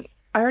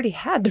I already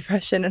had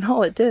depression, and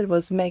all it did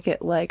was make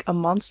it like a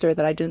monster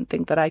that I didn't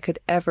think that I could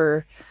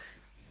ever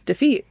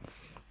defeat.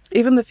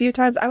 Even the few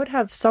times I would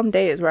have some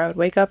days where I would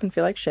wake up and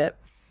feel like shit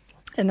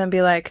and then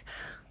be like,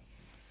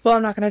 well,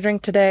 I'm not going to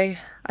drink today.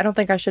 I don't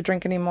think I should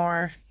drink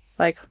anymore.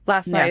 Like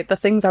last night, the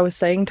things I was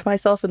saying to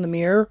myself in the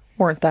mirror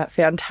weren't that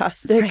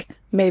fantastic. Right.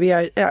 Maybe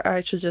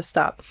I should just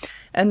stop.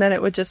 And then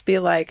it would just be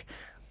like,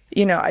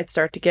 I'd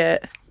start to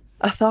get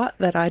a thought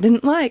that I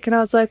didn't like. And I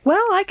was like,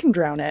 well, I can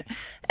drown it.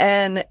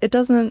 And it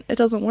doesn't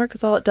work,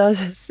 because all it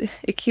does is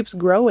it keeps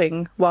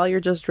growing while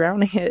you're just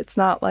drowning it. It's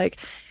not like,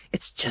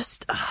 it's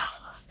just,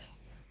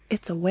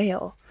 it's a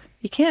whale.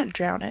 You can't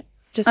drown it.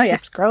 Just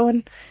keeps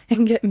growing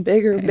and getting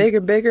bigger and bigger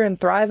and bigger and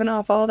thriving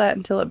off all that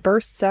until it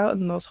bursts out in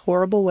the most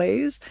horrible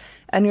ways.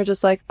 And you're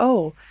just like,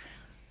 oh,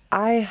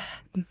 I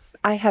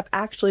have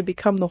actually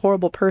become the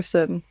horrible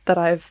person that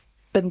I've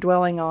been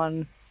dwelling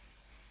on,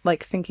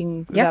 like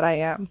thinking that I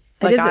am.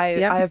 Like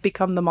I have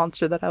become the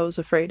monster that I was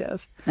afraid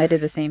of. I did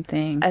the same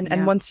thing.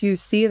 And once you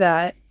see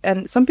that,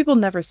 and some people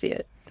never see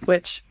it,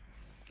 which,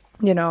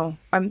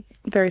 I'm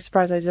very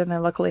surprised I did. And I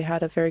luckily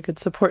had a very good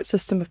support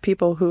system of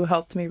people who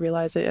helped me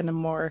realize it in a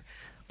more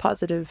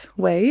positive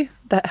way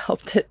that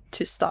helped it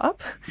to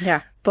stop.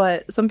 Yeah.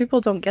 But some people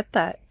don't get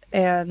that.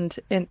 And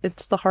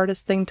it's the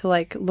hardest thing to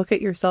like look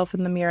at yourself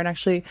in the mirror and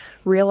actually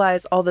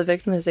realize all the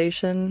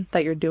victimization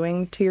that you're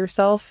doing to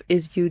yourself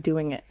is you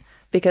doing it.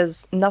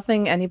 Because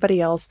nothing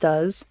anybody else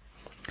does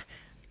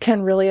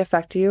can really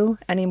affect you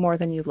any more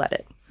than you let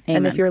it. Amen.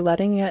 And if you're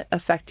letting it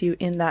affect you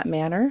in that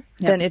manner,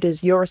 then it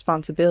is your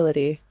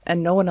responsibility,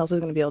 and no one else is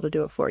going to be able to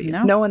do it for you.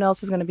 No one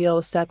else is going to be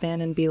able to step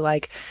in and be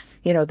like,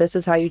 you know, this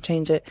is how you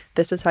change it.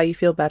 This is how you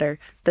feel better.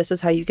 This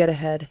is how you get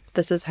ahead.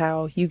 This is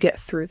how you get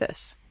through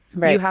this.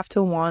 Right. You have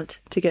to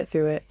want to get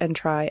through it and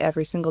try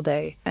every single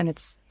day. And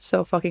it's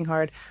so fucking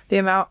hard. The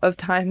amount of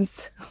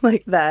times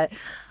like that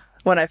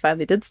when I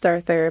finally did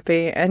start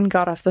therapy and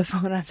got off the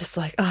phone, I'm just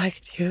like, oh, I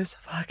could use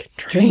a fucking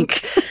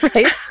drink.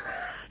 Right?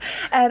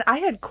 And I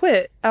had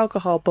quit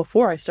alcohol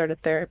before I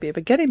started therapy,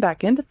 but getting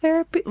back into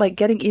therapy, like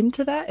getting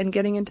into that and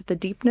getting into the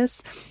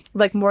deepness,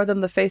 like more than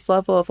the face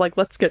level of like,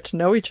 let's get to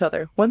know each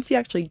other. Once you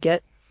actually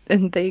get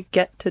and they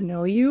get to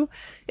know you,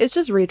 it's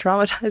just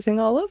re-traumatizing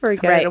all over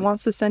again. Right. It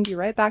wants to send you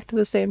right back to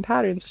the same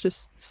patterns, which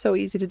is so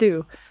easy to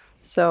do.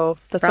 So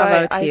that's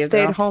why I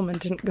stayed home and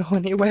didn't go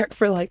anywhere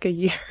for like a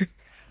year.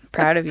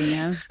 Proud of you,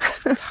 man.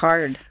 It's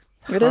hard.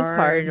 It is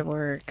hard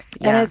work.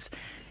 Yeah.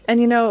 And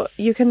you know,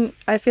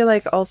 I feel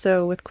like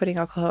also with quitting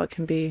alcohol, it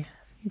can be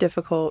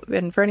difficult.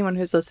 And for anyone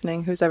who's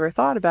listening, who's ever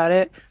thought about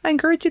it, I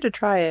encourage you to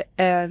try it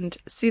and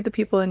see the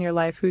people in your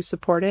life who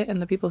support it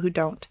and the people who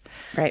don't.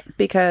 Right.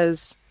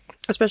 Because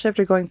especially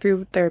after going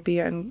through therapy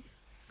and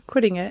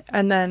quitting it,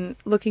 and then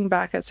looking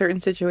back at certain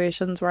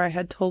situations where I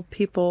had told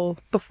people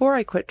before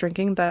I quit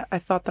drinking that I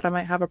thought that I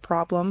might have a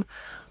problem,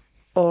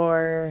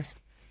 or,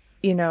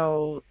 you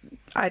know,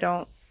 I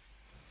don't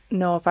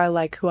know if I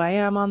like who I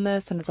am on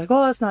this, and it's like,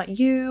 oh, that's not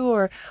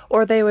you,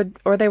 or they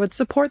would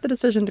support the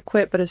decision to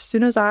quit, but as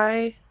soon as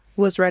I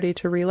was ready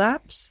to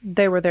relapse,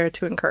 they were there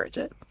to encourage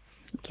it.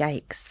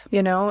 Yikes.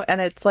 You know,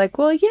 and it's like,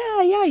 well,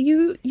 yeah,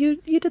 you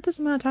did this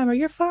amount of time, or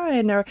you're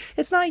fine, or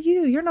it's not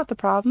you, you're not the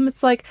problem.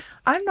 It's like,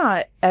 I'm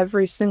not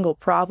every single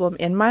problem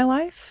in my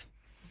life,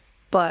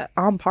 but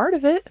I'm part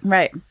of it.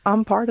 Right.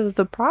 I'm part of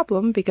the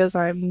problem because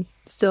I'm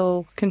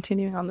still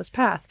continuing on this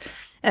path.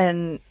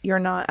 And you're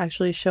not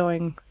actually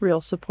showing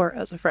real support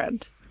as a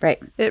friend. Right.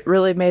 It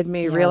really made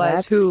me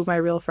realize who my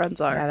real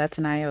friends are. Yeah, that's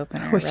an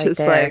eye-opener. Which is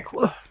there. Like,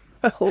 whoa,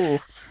 oh,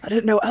 I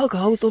didn't know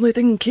alcohol was the only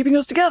thing keeping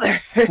us together.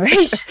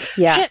 Right.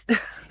 Yeah.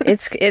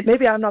 It's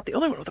maybe I'm not the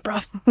only one with a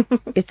problem.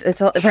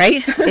 it's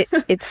right.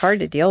 It's hard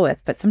to deal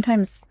with, but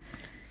sometimes,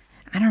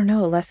 I don't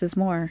know, less is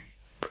more.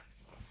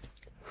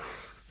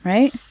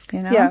 Right?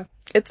 You know? Yeah.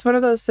 It's one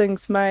of those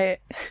things. I've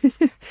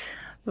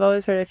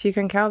always heard, if you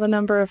can count the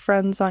number of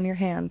friends on your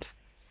hand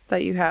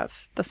that you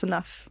have, that's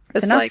enough.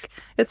 It's enough.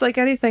 It's like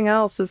anything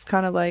else is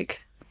kind of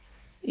like,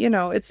 you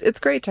know, it's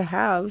great to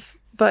have,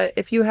 but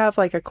if you have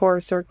like a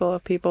core circle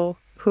of people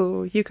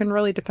who you can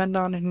really depend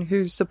on and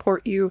who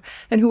support you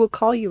and who will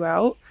call you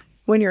out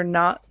when you're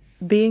not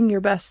being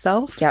your best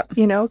self,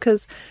 you know,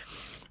 because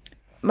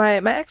my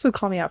ex would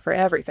call me out for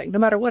everything, no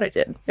matter what I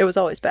did. It was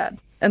always bad.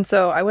 And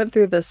so I went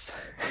through this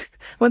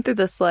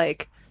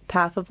like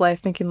path of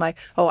life thinking like,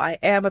 oh, I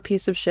am a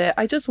piece of shit,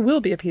 I just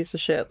will be a piece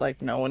of shit,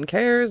 like no one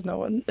cares, no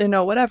one, you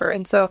know, whatever.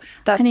 And so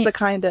that's Honey, the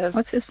kind of,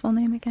 what's his full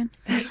name again?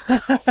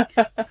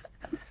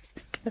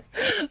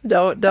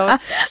 don't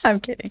I'm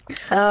kidding.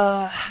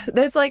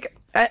 There's like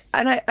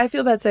I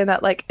feel bad saying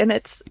that, like, and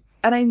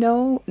I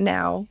know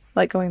now,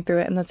 like, going through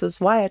it, and this is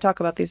why I talk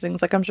about these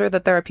things. Like, I'm sure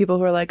that there are people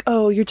who are like,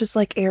 oh, you're just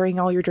like airing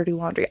all your dirty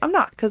laundry. I'm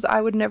not, because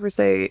I would never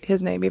say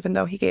his name, even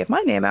though he gave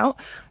my name out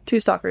to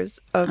stalkers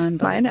of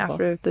mine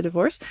after the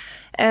divorce.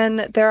 And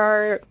there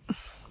are,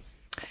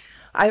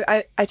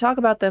 I talk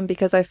about them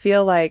because I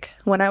feel like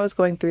when I was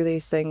going through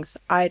these things,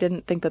 I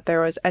didn't think that there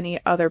was any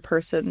other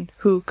person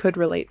who could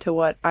relate to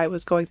what I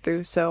was going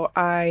through. So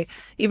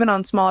even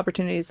on small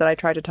opportunities that I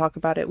tried to talk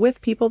about it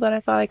with people that I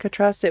thought I could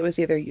trust, it was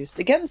either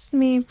used against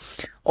me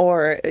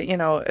or, you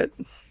know,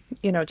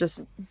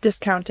 just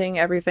discounting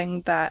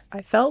everything that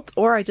I felt,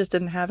 or I just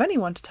didn't have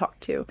anyone to talk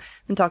to.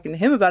 And talking to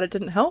him about it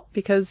didn't help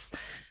because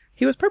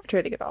he was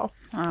perpetrating it all.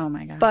 Oh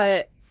my God.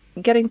 But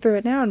getting through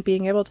it now and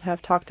being able to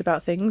have talked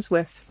about things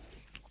with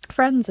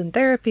friends and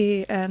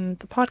therapy and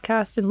the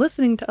podcast and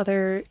listening to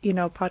other, you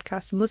know,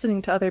 podcasts and listening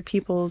to other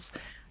people's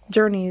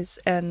journeys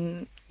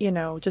and, you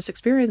know, just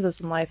experiences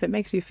in life, it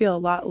makes you feel a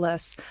lot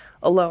less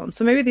alone.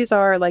 So maybe these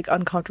are like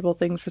uncomfortable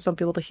things for some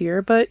people to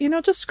hear, but, you know,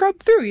 just scrub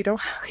through. You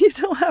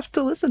don't have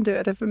to listen to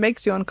it if it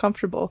makes you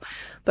uncomfortable.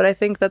 But I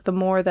think that the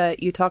more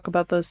that you talk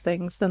about those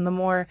things, then the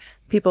more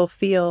people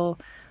feel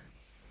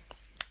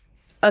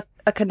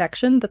a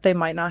connection that they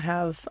might not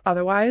have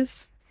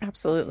otherwise.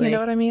 Absolutely. You know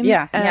what I mean?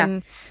 Yeah.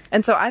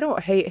 And so I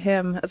don't hate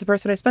him as a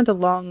person. I spent a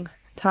long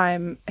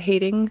time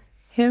hating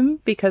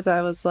him because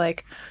I was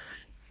like,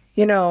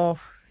 you know,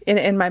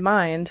 in my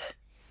mind,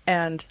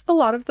 and a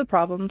lot of the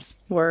problems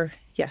were,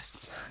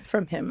 yes,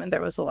 from him. And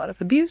there was a lot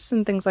of abuse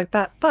and things like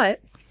that.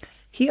 But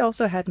he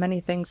also had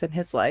many things in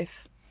his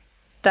life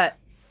that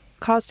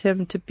caused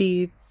him to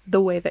be the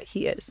way that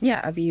he is.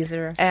 Yeah,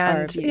 abusers and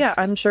are abused. Yeah,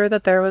 I'm sure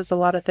that there was a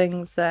lot of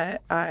things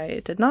that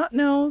I did not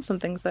know, some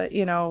things that,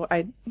 you know,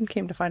 I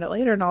came to find out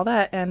later and all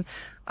that, and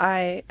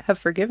I have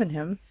forgiven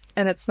him.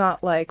 And it's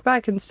not like, but I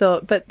can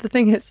still, but the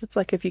thing is, it's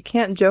like, if you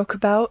can't joke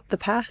about the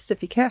past,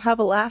 if you can't have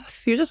a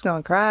laugh, you're just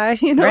gonna cry,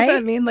 you know what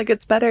I mean? Like,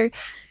 it's better.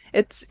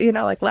 it's, you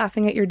know, like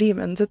laughing at your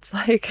demons. It's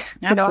like,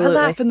 you know, I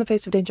laugh in the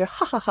face of danger.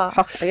 Ha ha ha.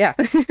 Oh, yeah.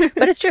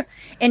 But it's true.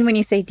 And when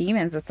you say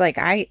demons, it's like,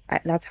 I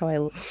that's how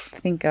I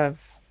think of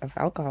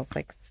alcohol. It's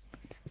like,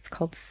 it's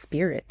called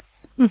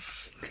spirits.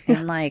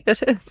 And like,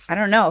 it is. I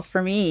don't know,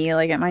 for me,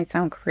 like, it might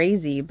sound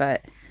crazy,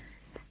 but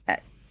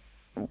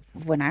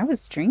when I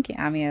was drinking,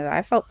 I mean,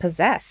 I felt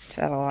possessed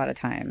at a lot of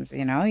times,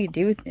 you know.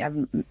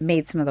 I've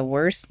made some of the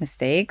worst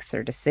mistakes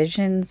or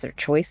decisions or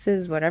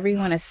choices, whatever you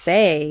want to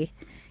say,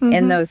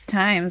 in those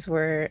times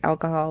where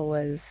alcohol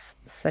was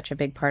such a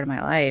big part of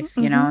my life,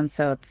 you know. And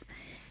so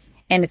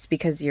it's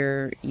because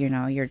you're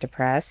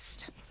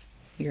depressed,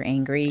 you're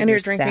angry, and you're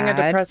drinking sad,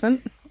 a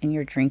depressant. And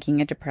you're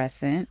drinking a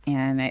depressant,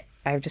 and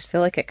I just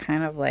feel like it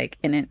kind of like,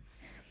 it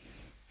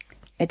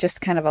just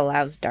kind of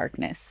allows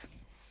darkness.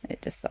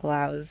 It just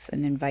allows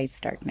and invites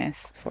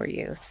darkness for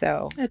you.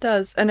 So it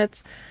does. And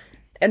it's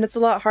a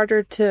lot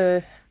harder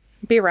to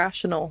be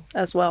rational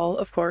as well,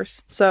 of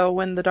course. So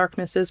when the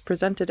darkness is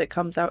presented, it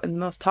comes out in the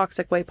most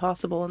toxic way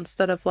possible,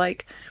 instead of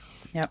like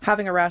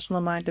having a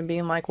rational mind and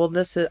being like, well,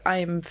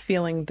 I'm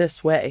feeling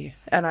this way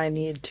and I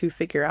need to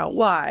figure out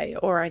why,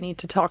 or I need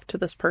to talk to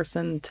this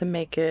person to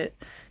make it,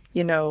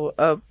 you know,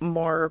 a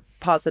more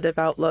positive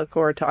outlook,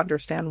 or to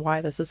understand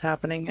why this is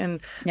happening. And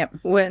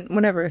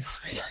whenever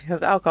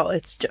with alcohol,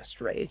 it's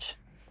just rage.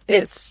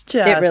 It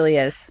really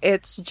is.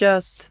 It's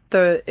just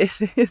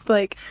it's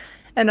like,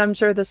 and I'm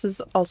sure this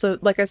is also,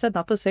 like I said,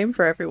 not the same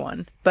for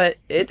everyone, but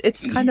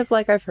it's kind of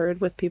like I've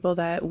heard with people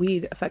that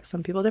weed affects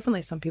some people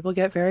differently. Some people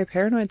get very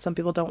paranoid. Some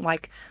people don't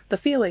like the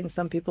feeling.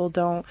 Some people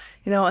don't,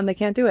 you know, and they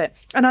can't do it.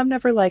 And I'm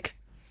never like,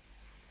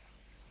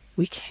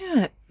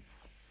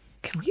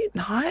 can we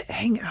not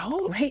hang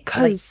out? Right.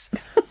 Because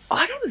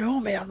I don't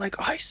know, man. Like,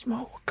 I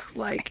smoke.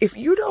 Like, if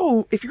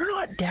you're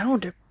not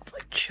down to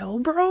like chill,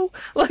 bro.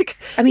 Like,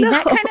 I mean,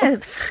 that kind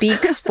of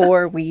speaks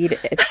for weed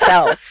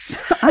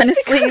itself,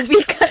 honestly.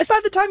 Because by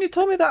the time you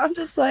told me that, I'm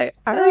just like,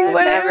 all right,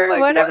 whatever, man, like,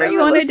 whatever you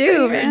want to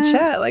do, man.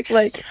 Chat.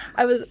 Like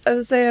I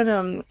was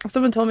saying,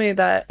 someone told me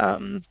that,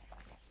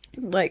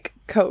 like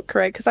coke,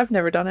 right? Because I've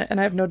never done it and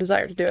I have no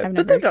desire to do it,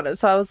 but they've done it.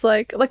 So I was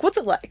like, what's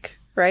it like?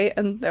 Right?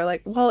 And they're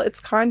like, well, it's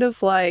kind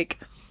of like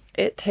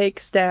it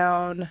takes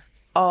down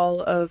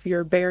all of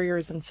your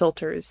barriers and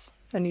filters,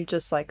 and you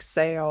just like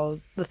say all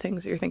the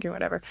things that you're thinking,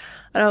 whatever.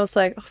 And I was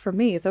like, oh, for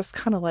me, that's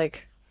kind of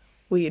like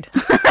weed.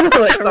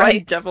 Like, so I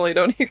definitely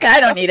don't need I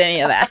don't need any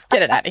of that.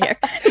 Get it out of here.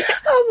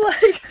 I'm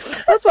like,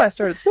 that's why I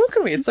started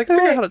smoking weed. It's like I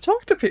figured out how to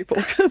talk to people,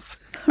 because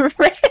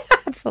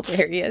that's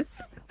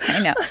hilarious.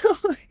 I know.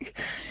 Like,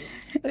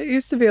 I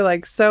used to be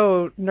like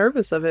so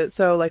nervous of it.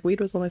 So like weed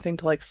was the only thing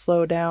to like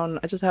slow down.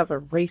 I just have a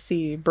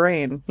racy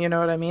brain, you know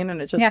what I mean?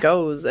 And it just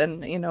goes.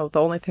 And, you know,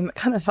 the only thing that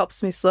kind of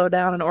helps me slow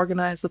down and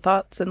organize the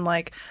thoughts and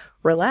like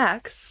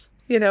relax,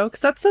 you know,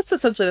 because that's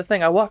essentially the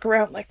thing. I walk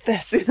around like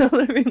this, you know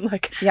what I mean?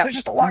 Like, there's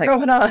just a lot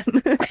going on.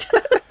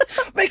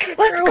 Make it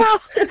Let's go.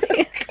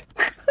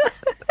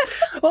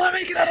 Well, I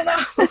make it, I don't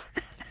know.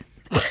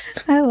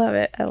 I love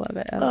it. I love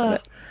it. I love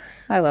it.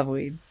 I love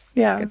weed.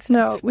 Yeah,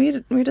 no,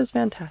 weed is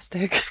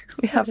fantastic.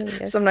 We have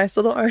some nice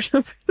little art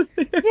over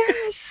there.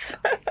 Yes.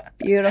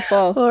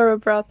 Beautiful. Laura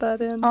brought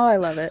that in. Oh, I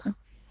love it.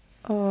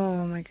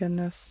 Oh my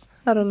goodness.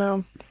 I don't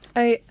know.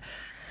 I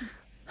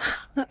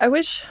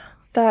wish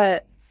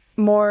that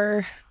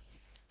more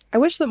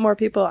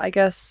people, I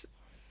guess,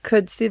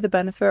 could see the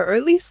benefit, or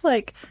at least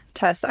like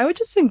test. I would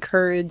just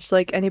encourage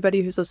like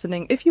anybody who's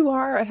listening, if you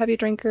are a heavy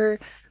drinker,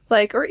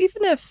 like, or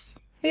even if,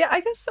 yeah,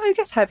 I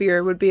guess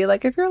heavier would be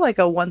like if you're like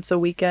a once a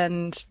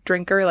weekend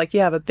drinker, like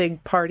you have a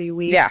big party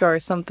week or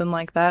something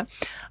like that.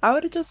 I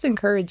would just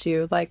encourage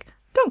you, like,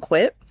 don't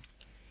quit.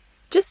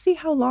 Just see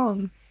how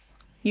long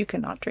you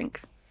cannot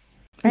drink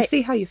and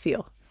see how you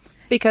feel.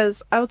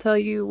 Because I will tell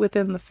you,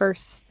 within the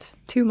first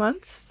 2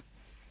 months,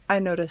 I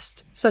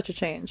noticed such a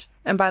change.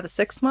 And by the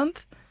 6th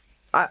month,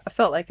 I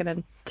felt like an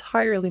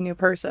entirely new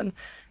person.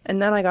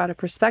 And then I got a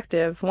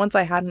perspective, once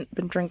I hadn't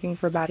been drinking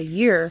for about a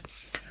year,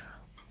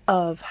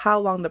 of how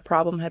long the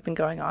problem had been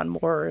going on,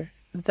 more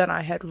than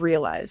I had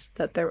realized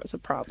that there was a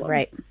problem.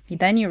 Right.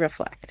 Then you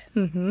reflect.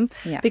 Mm-hmm.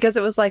 Yeah. Because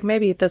it was like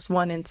maybe this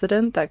one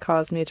incident that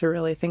caused me to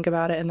really think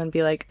about it and then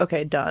be like,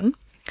 okay, done.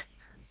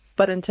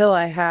 But until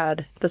I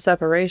had the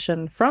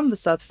separation from the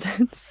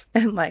substance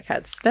and like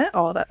had spent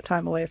all that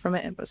time away from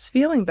it and was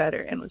feeling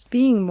better and was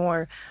being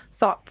more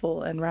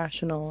thoughtful and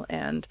rational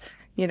and,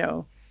 you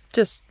know,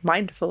 just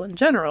mindful in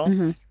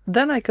general,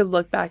 then I could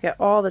look back at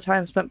all the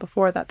time spent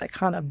before that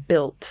kind of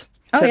built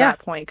to that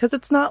point. Because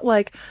it's not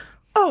like,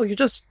 oh, you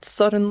just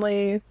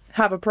suddenly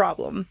have a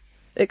problem.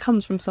 It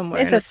comes from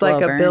somewhere. It's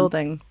like a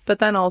building. But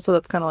then also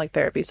that's kind of like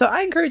therapy. So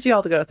I encourage you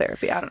all to go to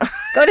therapy. I don't know.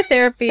 Go to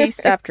therapy.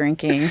 Stop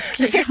drinking.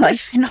 Get your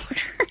life in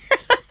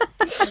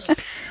order.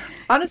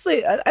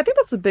 Honestly, I think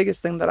that's the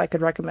biggest thing that I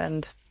could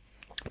recommend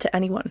to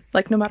anyone.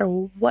 Like, no matter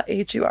what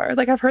age you are.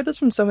 Like, I've heard this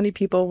from so many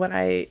people when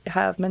I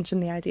have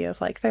mentioned the idea of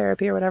like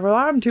therapy or whatever. Well,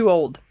 I'm too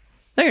old.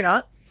 No, you're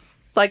not.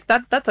 Like,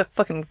 that's a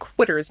fucking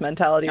quitter's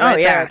mentality right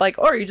there. Like,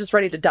 or are you just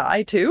ready to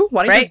die, too?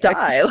 Why don't you just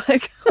die?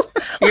 Like,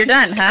 you're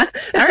done, huh?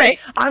 All right.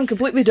 I'm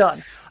completely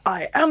done.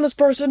 I am this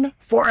person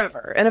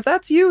forever. And if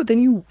that's you,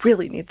 then you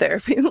really need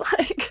therapy.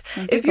 Like,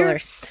 if people are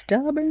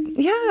stubborn.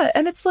 Yeah.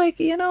 And it's like,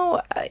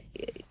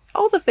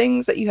 all the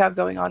things that you have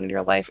going on in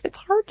your life, it's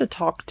hard to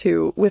talk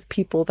to with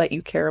people that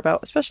you care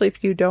about, especially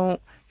if you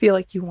don't feel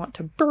like you want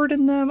to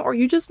burden them, or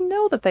you just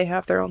know that they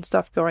have their own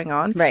stuff going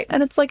on. Right.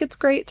 And it's like, it's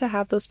great to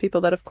have those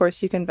people that, of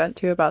course, you can vent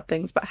to about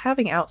things, but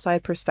having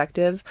outside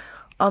perspective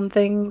on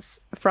things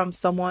from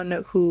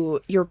someone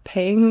who you're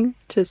paying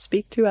to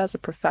speak to as a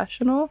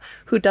professional,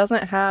 who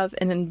doesn't have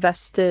an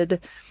invested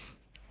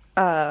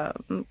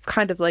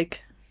kind of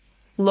like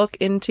look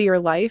into your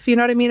life. You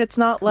know what I mean? It's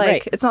not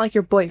like It's not like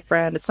your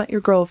boyfriend, it's not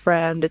your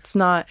girlfriend, it's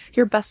not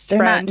your best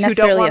friend who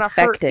don't want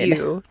to hurt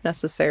you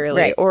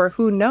necessarily, or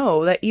who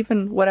know that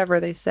even whatever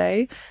they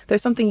say,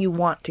 there's something you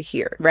want to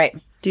hear. Right.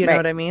 Do you know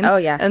what I mean? Oh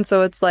yeah. And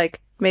so it's like,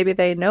 maybe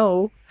they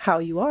know how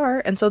you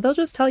are, and so they'll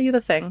just tell you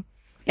the thing.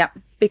 Yeah.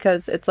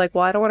 Because it's like,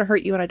 well, I don't want to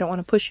hurt you and I don't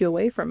want to push you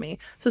away from me.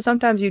 So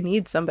sometimes you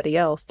need somebody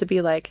else to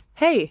be like,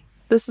 hey,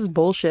 this is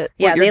bullshit.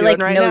 Yeah, they like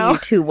right know now. you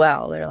too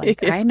well. They're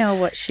like, I know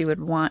what she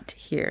would want to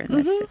hear in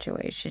this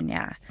situation.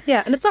 Yeah.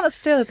 Yeah, and it's not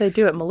necessarily that they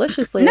do it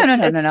maliciously. No.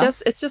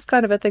 It's just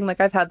kind of a thing.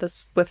 Like, I've had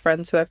this with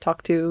friends who I've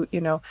talked to,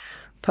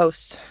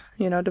 post,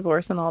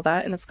 divorce and all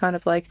that. And it's kind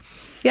of like,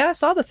 yeah, I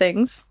saw the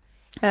things.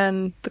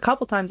 And the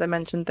couple times I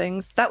mentioned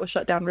things, that was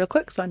shut down real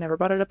quick. So I never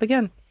brought it up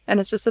again. And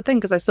it's just a thing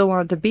because I still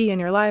wanted to be in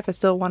your life. I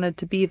still wanted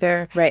to be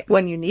there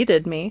when you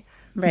needed me.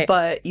 Right.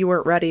 But you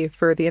weren't ready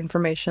for the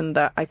information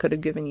that I could have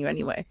given you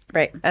anyway.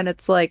 Right. And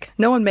it's like,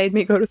 no one made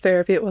me go to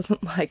therapy. It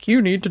wasn't like,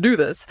 you need to do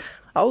this.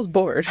 I was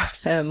bored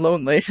and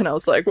lonely. And I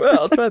was like, well,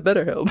 I'll try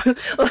BetterHelp.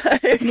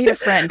 Like, need a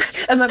friend.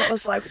 And then it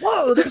was like,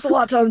 whoa, there's a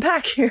lot to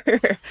unpack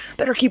here.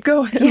 Better keep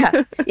going.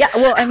 Yeah. Yeah.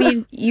 Well, I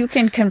mean, you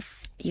can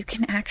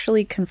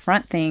actually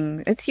confront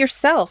things. It's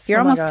yourself. You're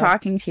almost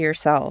talking to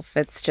yourself.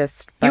 It's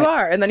just... You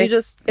are. And then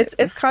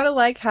it's kind of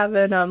like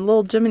having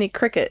little Jiminy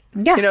Cricket,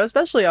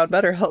 especially on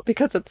BetterHelp,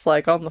 because it's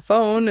like on the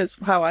phone is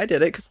how I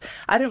did it. Because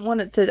I didn't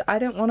want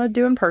to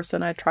do in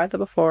person. I tried that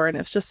before and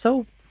it's just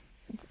so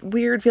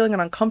weird feeling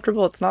and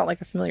uncomfortable. It's not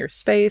like a familiar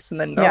space. And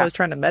then they're always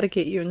trying to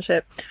medicate you and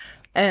shit.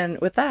 And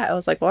with that, I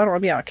was like, well, I don't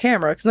want to be on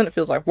camera because then it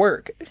feels like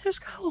work. I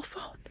just got a little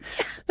phone.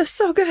 It's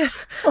so good.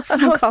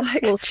 And I was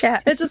like, little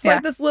chat. It's just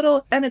like this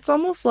little, and it's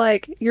almost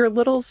like your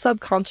little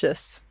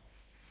subconscious,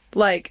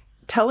 like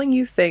telling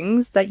you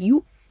things that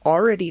you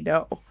already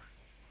know,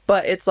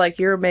 but it's like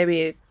you're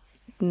maybe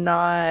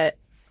not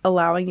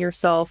allowing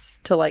yourself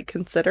to like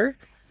consider.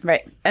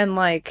 Right. And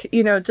like,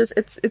 just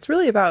it's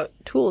really about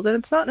tools, and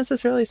it's not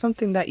necessarily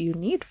something that you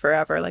need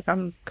forever. Like,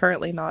 I'm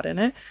currently not in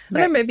it. And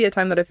there may be a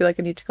time that I feel like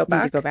I need to go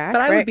back. But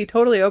I would be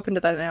totally open to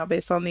that now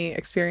based on the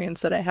experience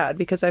that I had,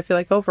 because I feel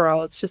like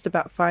overall it's just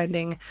about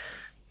finding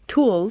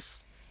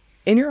tools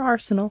in your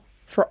arsenal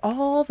for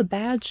all the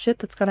bad shit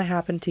that's going to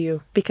happen to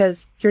you,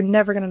 because you're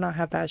never going to not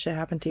have bad shit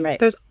happen to you. Right.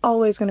 There's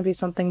always going to be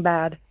something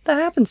bad that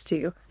happens to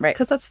you. Right.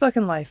 Because that's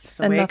fucking life.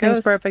 And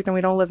nothing's perfect, and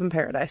we don't live in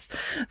paradise.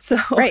 So.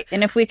 Right.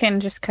 And if we can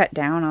just cut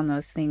down on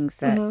those things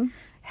that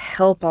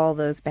help all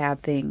those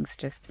bad things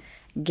just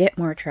get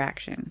more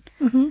traction.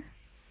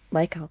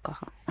 Like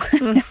alcohol.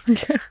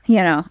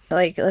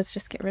 Like, let's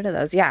just get rid of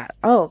those. Yeah.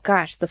 Oh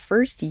gosh, the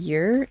first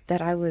year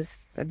that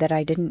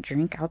I didn't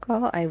drink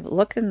alcohol, I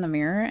looked in the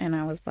mirror and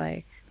I was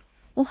like,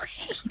 well,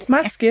 hey,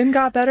 my skin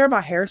got better.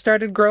 My hair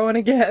started growing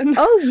again.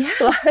 Oh,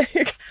 yeah.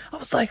 Like, I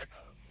was like,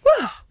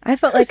 wow. I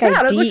felt like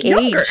I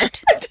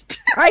de-aged.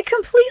 I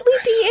completely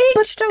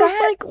de-aged. I was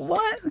like,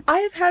 what?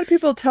 I've had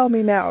people tell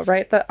me now,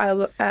 right, that I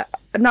look at,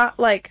 not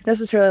like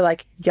necessarily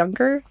like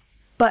younger,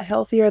 but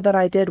healthier than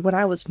I did when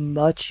I was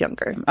much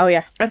younger. Oh,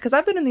 yeah. And because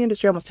I've been in the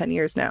industry almost 10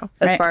 years now,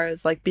 as far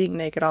as like being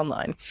naked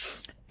online.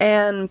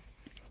 And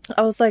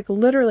I was like,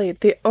 literally,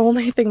 the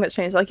only thing that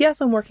changed, like, yes,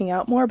 I'm working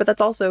out more, but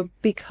that's also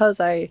because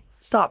I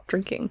stopped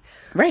drinking.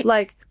 Right.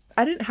 Like,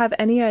 I didn't have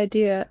any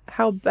idea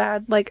how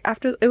bad, like,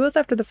 after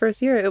the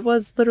first year, it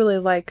was literally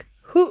like,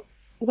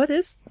 what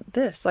is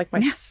this? Like,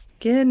 my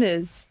skin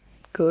is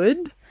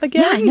good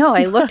again? Yeah, I know.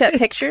 I looked at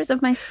pictures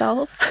of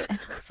myself and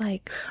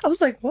I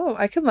was like, whoa,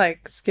 I can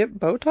like skip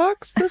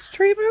Botox this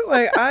treatment?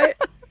 Like,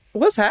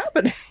 what's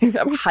happening?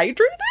 I'm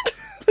hydrated?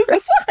 Is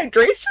this what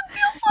hydration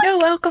feels like?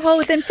 No alcohol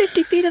within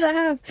 50 feet of the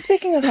house.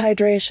 Speaking of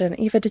hydration,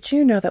 Eva, did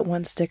you know that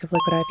one stick of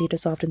liquid IV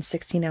dissolved in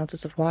 16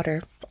 ounces of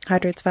water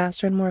hydrates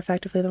faster and more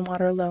effectively than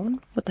water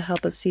alone with the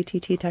help of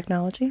CTT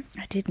technology?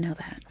 I did know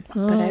that,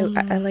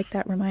 but I like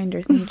that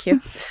reminder. Thank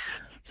you.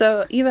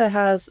 So Eva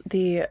has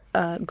the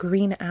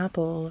green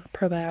apple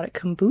probiotic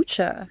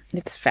kombucha.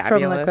 It's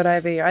fabulous. From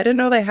Liquid IV. I didn't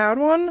know they had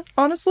one,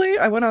 honestly.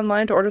 I went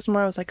online to order some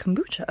more. I was like,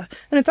 kombucha.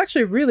 And it's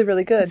actually really,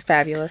 really good. It's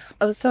fabulous.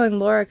 I was telling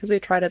Laura, because we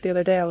tried it the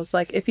other day, I was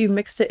like, if you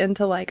mixed it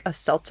into like a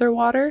seltzer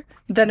water,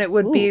 then it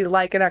would be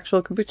like an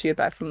actual kombucha you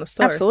buy from the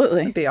store.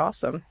 Absolutely. It'd be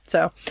awesome.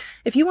 So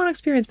if you want to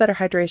experience better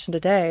hydration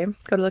today,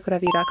 go to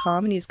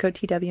liquidiv.com and use code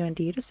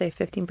TWND to save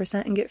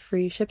 15% and get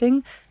free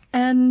shipping.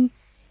 And,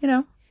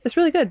 it's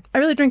really good. I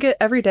really drink it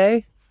every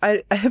day.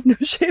 I have no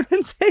shame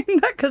in saying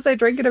that because I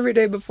drink it every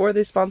day before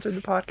they sponsored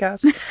the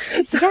podcast.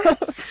 So,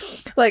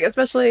 yes. Like,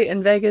 especially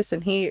in Vegas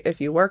and heat, if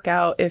you work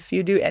out, if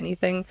you do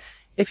anything,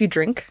 if you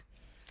drink,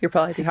 you're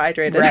probably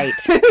dehydrated. Right.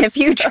 If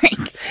you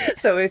drink.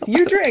 So if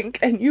you drink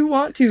and you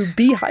want to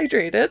be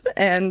hydrated,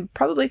 and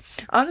probably,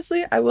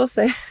 honestly, I will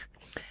say,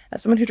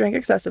 as someone who drank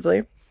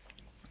excessively,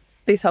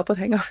 these help with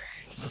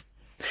hangovers.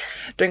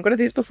 Drink one of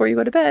these before you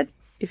go to bed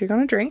if you're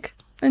going to drink,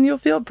 and you'll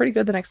feel pretty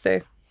good the next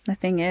day. The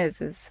thing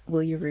is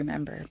will you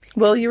remember?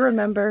 Will you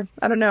remember?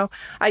 I don't know.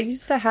 I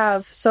used to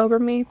have sober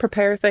me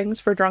prepare things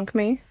for drunk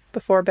me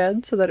before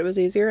bed so that it was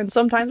easier, and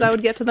sometimes I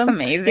would get to them. That's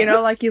amazing. You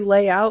know, like you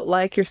lay out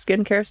like your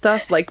skincare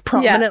stuff like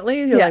prominently.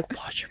 You're like,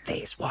 wash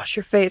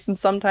your face, and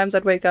sometimes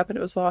I'd wake up and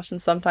it was washed,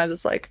 and sometimes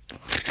it's like,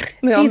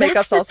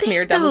 makeup's all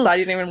smeared down the side,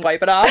 you didn't even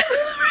wipe it off.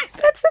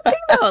 That's the thing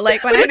though,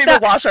 like when I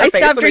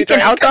stopped drinking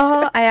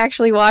alcohol, I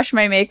actually wash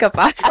my makeup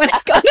off when I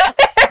go to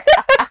bed.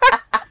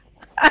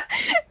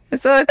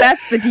 So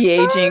that's the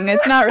de-aging.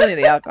 It's not really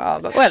the alcohol,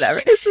 but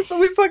whatever. It's just that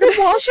we fucking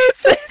wash it.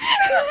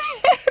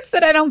 It's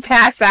that I don't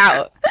pass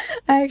out.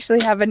 I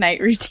actually have a night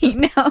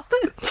routine now.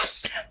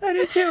 I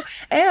do too.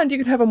 And you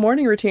can have a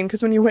morning routine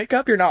because when you wake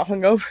up, you're not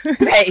hungover.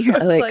 Right. You're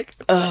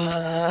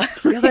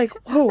you're like,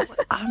 whoa,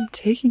 I'm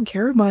taking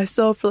care of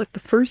myself for like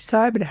the first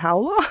time in how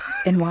long?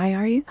 And why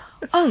are you?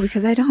 Oh,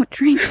 because I don't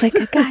drink like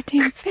a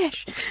goddamn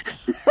fish.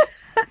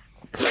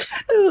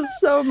 It was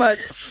so much.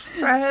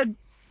 I had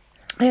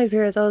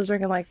periods I was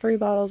drinking like 3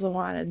 bottles of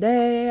wine a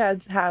day.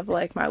 I'd have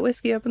like my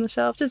whiskey up on the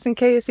shelf just in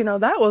case, you know,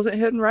 that wasn't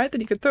hitting right.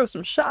 Then you could throw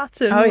some shots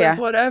in with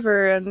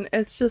whatever. And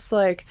it's just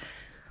like,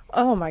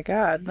 oh my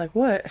God, like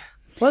what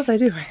was I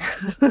doing?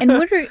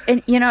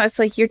 And you know, it's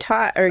like you're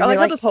taught, or I like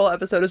how this whole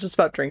episode is just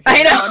about drinking.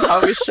 I know. And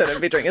how we shouldn't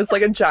be drinking. It's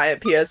like a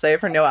giant PSA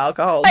for no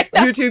alcohol.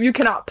 YouTube, you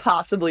cannot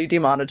possibly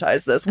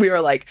demonetize this. We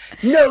are like,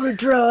 no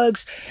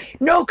drugs,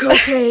 no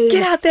cocaine.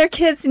 Get out there,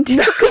 kids, and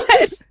do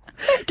good.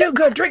 Do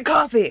good. Drink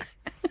coffee.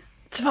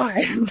 It's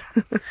fine.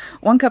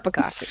 1 cup of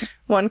coffee.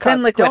 1 cup.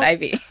 Then liquid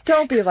IV.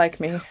 Don't be like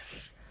me.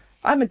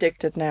 I'm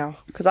addicted now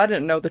because I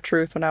didn't know the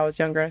truth when I was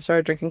younger. I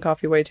started drinking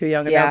coffee way too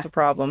young, and now it's a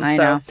problem. I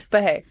know.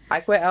 But hey, I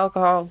quit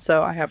alcohol,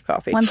 so I have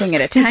coffee. 1 thing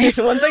at a time.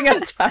 1 thing at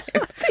a time.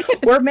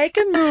 We're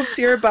making moves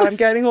here, but I'm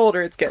getting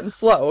older. It's getting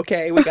slow.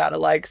 Okay, we gotta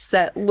like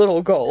set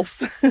little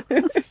goals.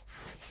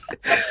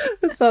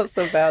 It's not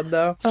so bad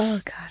though.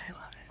 Oh God, I love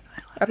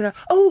it. I don't know.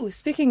 Oh,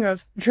 speaking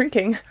of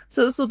drinking,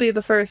 so this will be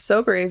the first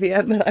sober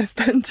AVN that I've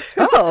been to.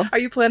 Oh. Are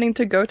you planning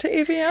to go to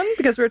AVN?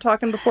 Because we were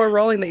talking before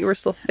rolling that you were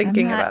still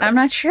thinking about it. I'm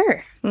not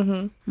sure.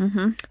 Mm-hmm.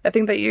 Mm-hmm. I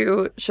think that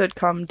you should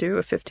come do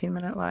a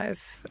 15-minute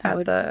live at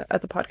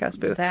the podcast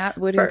booth. That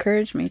would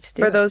encourage me to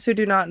do For those who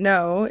do not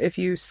know, if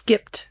you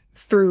skipped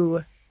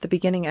through the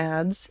beginning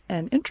ads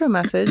and intro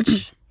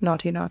message,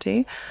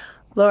 naughty,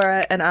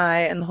 Laura and I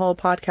and the whole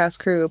podcast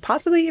crew,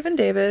 possibly even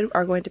David,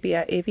 are going to be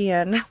at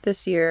AVN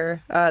this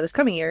year, this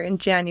coming year in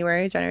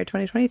January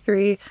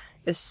 2023.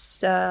 Is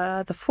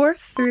the 4th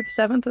through the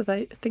 7th,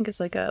 I think it's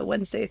like a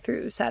Wednesday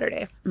through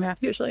Saturday,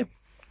 usually.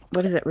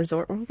 What is it,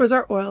 Resort World?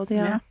 Resort World,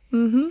 yeah.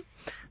 Mm-hmm.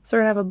 So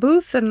we're going to have a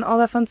booth and all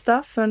that fun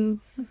stuff,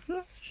 and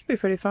it should be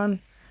pretty fun.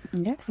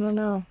 Yes. I don't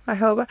know. I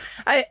hope.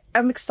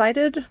 I'm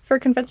excited for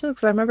conventions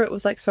because I remember it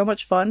was like so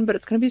much fun, but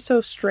it's going to be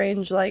so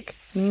strange, like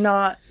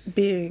not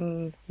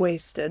being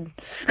wasted.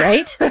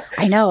 Right?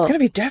 I know. It's going to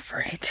be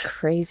different. It's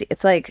crazy.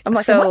 It's like, I'm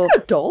like, am I an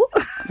adult?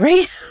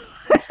 Right?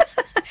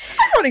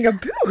 I'm running a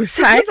booth.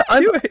 So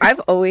I've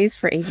always,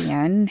 for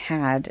AVN,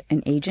 had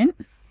an agent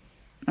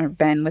or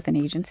been with an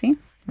agency,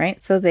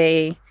 right? So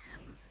they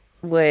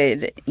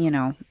would, you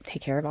know,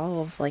 take care of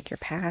all of like your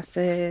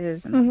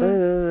passes and the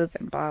booth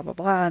and blah, blah,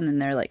 blah. And then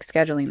they're like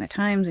scheduling the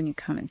times and you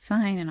come and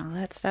sign and all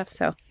that stuff.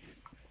 So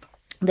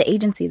the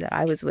agency that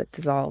I was with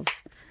dissolved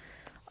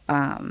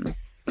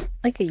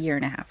like a year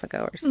and a half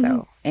ago or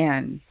so.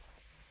 And,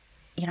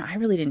 you know, I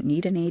really didn't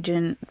need an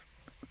agent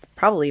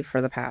probably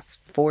for the past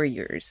 4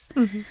 years.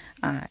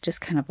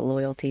 Just kind of a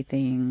loyalty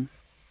thing.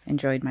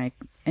 Enjoyed my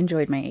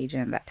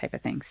agent, that type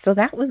of thing. So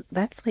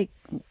that's like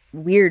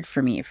weird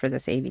for me for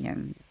this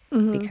AVN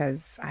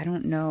because I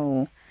don't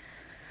know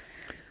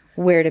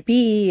where to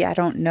be. I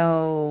don't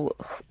know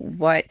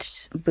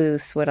what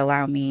booths would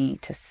allow me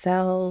to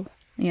sell,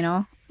 you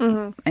know,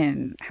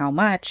 and how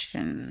much,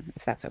 and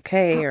if that's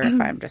okay, or if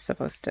I'm just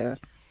supposed to,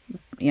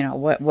 you know,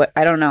 what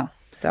I don't know.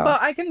 So, well,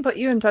 I can put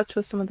you in touch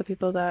with some of the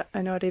people that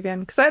I know at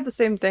AVN because I had the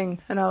same thing,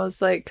 and I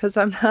was like, because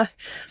I'm not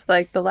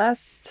like the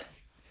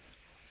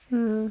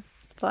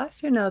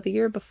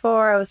year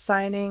before I was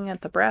signing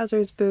at the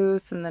Brazzers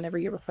booth, and then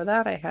every year before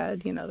that I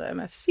had, you know, the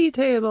MFC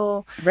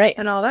table, right,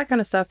 and all that kind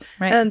of stuff.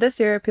 Right. And this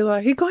year people are,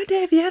 "Are you going to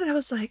AVN?" And I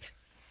was like,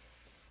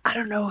 I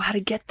don't know how to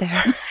get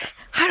there.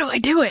 How do I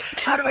do it?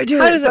 How does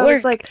it work? I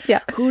was like,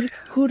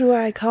 who do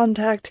I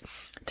contact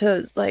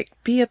to like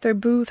be at their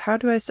booth? How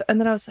do I? And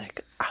then I was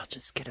like, I'll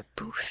just get a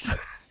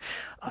booth.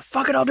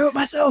 Fuck it, I'll do it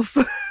myself.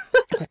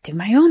 I'll do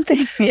my own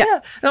thing. Yeah.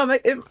 No,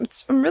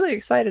 I'm really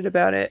excited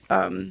about it.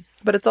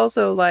 But it's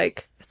also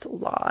like, it's a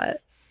lot.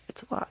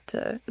 it's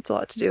a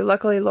lot to do.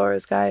 Luckily,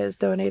 Laura's guy is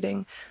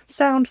donating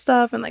sound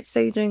stuff and like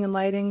staging and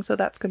lighting, so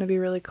that's going to be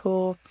really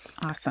cool.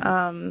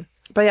 Awesome.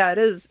 But yeah,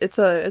 it's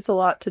a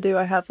lot to do.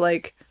 I have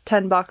like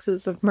 10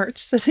 boxes of merch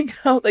sitting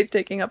out, like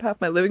taking up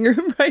half my living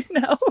room right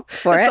now.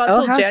 For it?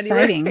 Oh, how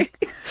exciting.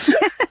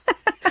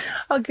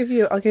 I'll give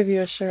you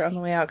a shirt on the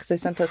way out because they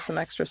sent us some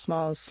extra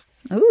smalls.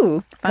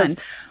 Ooh, fun.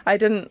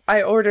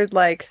 I ordered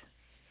like,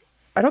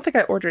 I don't think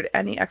I ordered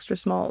any extra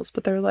smalls,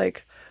 but they're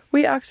like,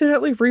 we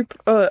accidentally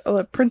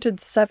printed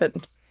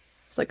 7.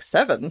 It's like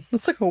 7.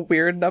 That's like a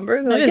weird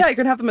number. They're like, yeah, you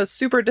can have them as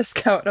super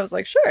discount. And I was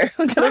like, sure.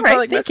 I'll get them for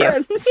like my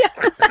friends.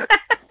 Yeah.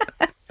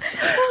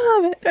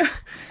 I love it.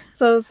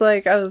 So it's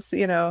like, I was,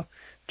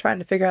 trying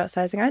to figure out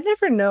sizing. I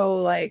never know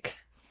like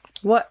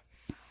what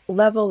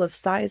level of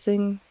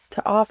sizing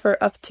to offer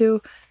up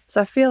to.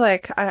 So I feel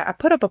like I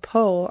put up a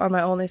poll on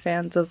my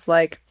OnlyFans of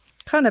like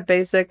kind of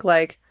basic,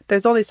 like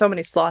there's only so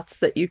many slots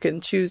that you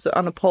can choose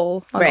on a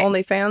poll on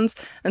OnlyFans.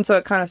 And so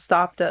it kind of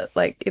stopped at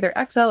like either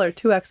XL or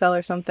 2XL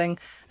or something.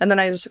 And then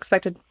I just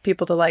expected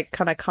people to like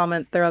kind of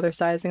comment their other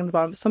sizing on the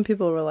bottom. Some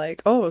people were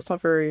like, oh, it's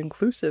not very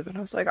inclusive. And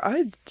I was like,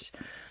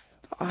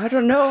 I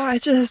don't know.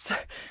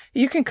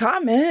 You can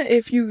comment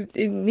if you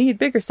need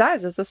bigger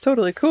sizes. That's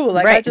totally cool.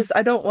 Like,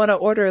 I don't want to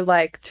order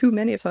like too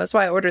many of something. That's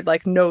why I ordered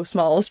like no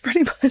smalls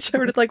pretty much. I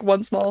ordered like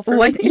one small for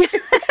me. Yeah.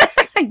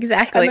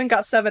 Exactly. And then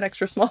got 7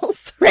 extra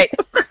smalls. Right.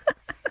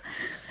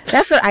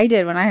 That's what I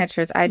did when I had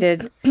shirts. I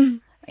did,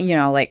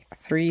 like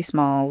 3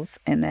 smalls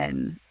and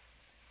then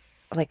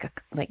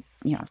like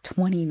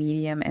 20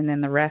 medium and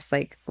then the rest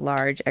like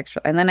large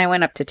extra. And then I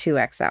went up to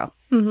 2XL.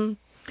 Mm-hmm.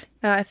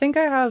 I think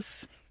I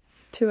have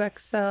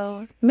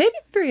 2XL, maybe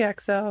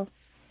 3XL.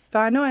 But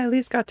I know I at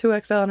least got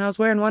 2XL, and I was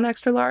wearing 1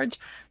 extra large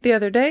the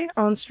other day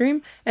on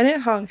stream, and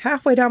it hung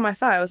halfway down my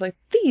thigh. I was like,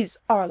 these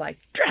are like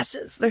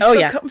dresses. They're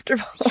so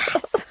comfortable.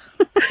 Yes.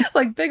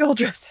 Like big old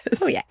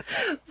dresses. Oh yeah.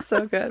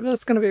 So good. But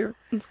it's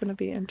gonna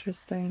be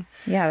interesting.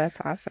 Yeah,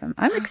 that's awesome.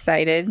 I'm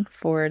excited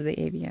for the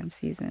AVN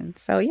season.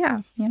 So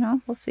yeah,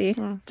 we'll see.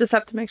 Just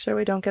have to make sure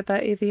we don't get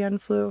that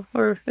AVN flu,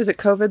 or is it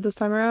COVID this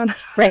time around?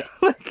 Right.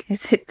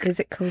 Is it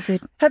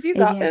COVID? Have you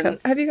gotten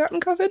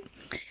COVID?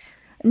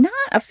 Not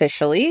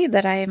officially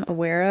that I am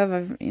aware of.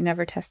 I've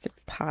never tested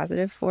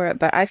positive for it,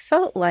 but I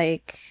felt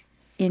like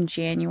in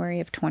January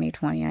of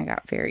 2020 I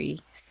got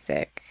very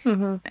sick,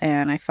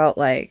 and I felt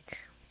like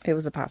it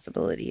was a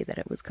possibility that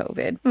it was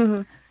COVID.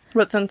 Mm-hmm.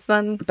 But since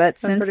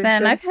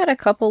then, I've had a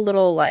couple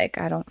little like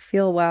I don't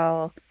feel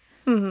well,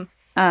 and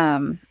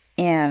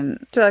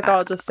so like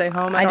I'll just stay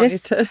home. I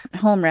just need to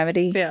home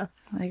remedy. Yeah.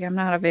 Like, I'm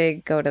not a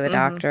big go to the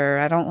doctor.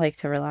 I don't like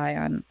to rely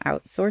on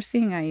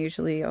outsourcing. I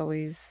usually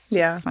always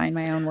just find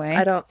my own way.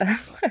 I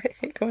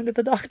hate going to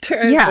the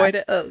doctor. I avoid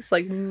it as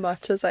like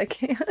much as I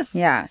can.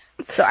 Yeah.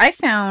 So I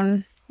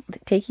found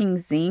taking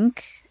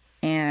zinc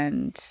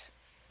and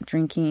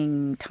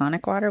drinking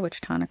tonic water, which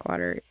tonic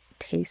water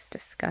tastes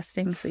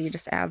disgusting. So you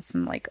just add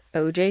some like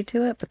OJ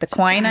to it. But the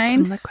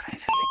quinine.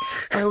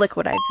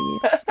 Liquid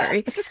IV.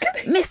 Sorry. Just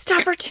kidding. Missed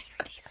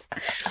opportunities.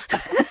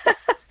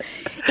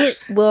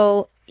 It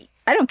will...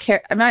 I don't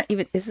care.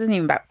 This isn't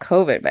even about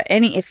COVID, but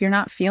if you're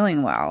not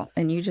feeling well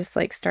and you just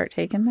like start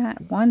taking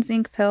that 1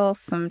 zinc pill,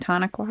 some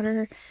tonic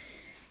water,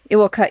 it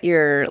will cut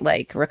your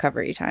like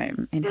recovery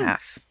time in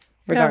half,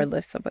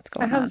 regardless of what's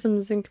going on. I have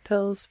some zinc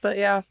pills, but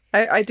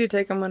I do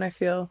take them when I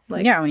feel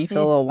like... Yeah, when you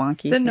feel a little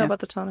wonky. Didn't know about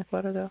the tonic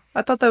water though.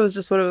 I thought that was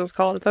just what it was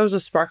called. That was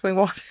just sparkling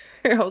water.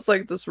 I was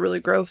like, this is really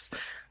gross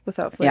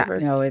without flavor.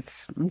 Yeah, no,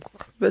 it's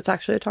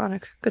actually a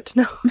tonic. Good to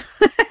know.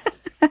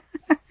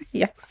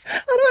 Yes. How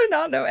do I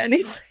not know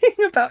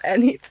anything about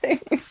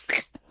anything?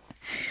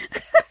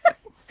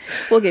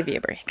 We'll give you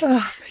a break.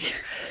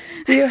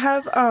 Do you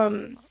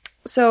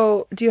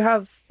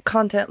have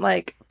content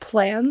like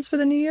plans for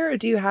the new year, or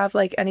do you have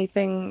like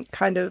anything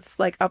kind of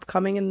like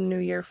upcoming in the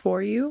new year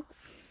for you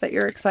that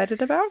you're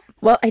excited about?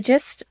 Well, I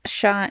just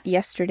shot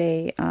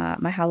yesterday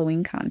my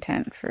Halloween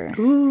content for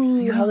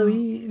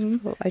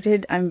Halloween. So I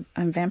did. I'm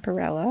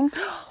Vampirella.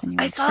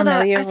 I saw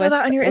that on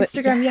your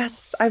Instagram.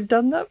 Yes, I've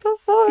done that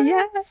before.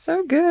 Yes,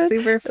 so good.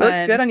 Super fun. It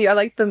looks good on you. I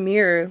like the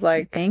mirror.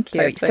 Like, thank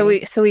you.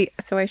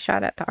 So I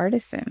shot at the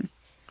Artisan.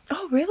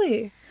 Oh,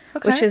 really?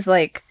 Okay. Which is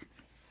like,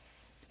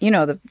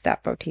 that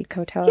boutique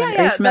hotel. Yeah,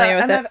 Are you familiar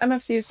with it?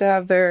 MFC used to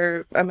have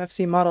their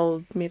MFC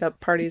model meetup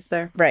parties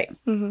there. Right.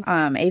 Mm-hmm.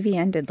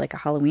 AVN did like a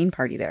Halloween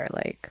party there,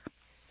 like,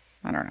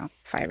 I don't know,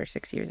 5 or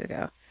 6 years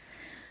ago.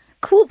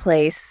 Cool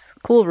place,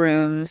 cool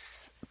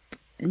rooms.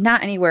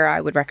 Not anywhere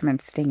I would recommend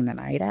staying the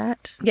night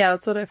at. Yeah,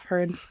 that's what I've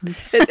heard.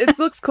 It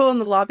looks cool in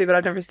the lobby, but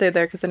I've never stayed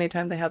there because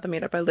anytime they had the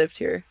meetup, I lived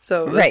here.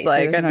 So it was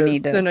like, so no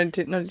need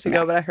to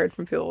go, but I heard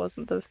from people it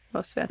wasn't the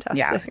most fantastic.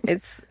 Yeah,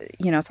 it's,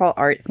 it's all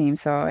art themed.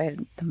 So I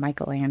had the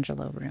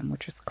Michelangelo room,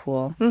 which was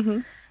cool. Mm-hmm.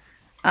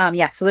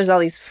 So there's all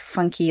these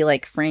funky,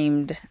 like,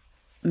 framed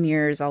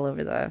mirrors all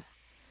over the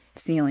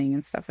ceiling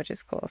and stuff, which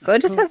is cool. So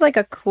it just has like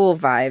a cool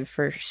vibe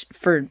for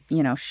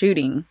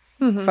shooting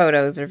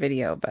photos or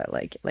video, but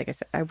like I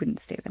said, I wouldn't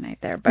stay the night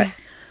there. But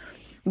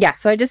Yeah,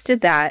 so I just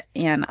did that,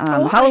 and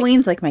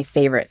Halloween's like my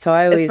favorite. So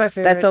I always,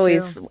 that's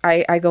always,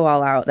 I go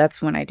all out. That's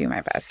when I do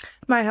my best.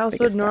 My house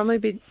would normally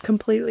be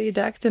completely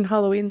decked in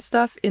Halloween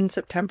stuff in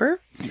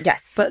September.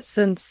 Yes. But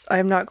since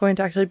I'm not going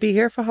to actually be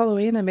here for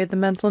Halloween, I made the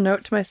mental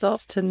note to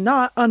myself to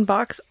not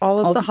unbox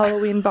all of the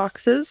Halloween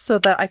boxes so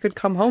that I could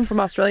come home from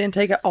Australia and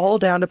take it all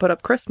down to put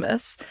up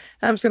Christmas.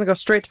 And I'm just going to go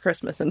straight to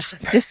Christmas in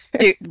December. Just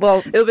do,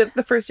 well. It'll be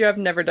the first year I've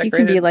never decorated.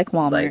 You can be like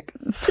Walmart.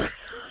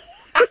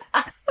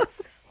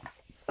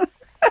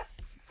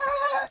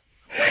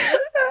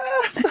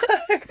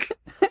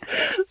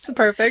 It's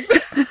perfect.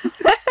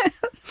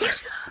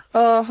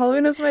 Oh,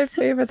 Halloween is my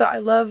favorite though. I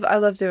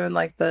love doing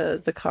like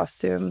the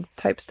costume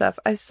type stuff.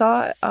 I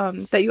saw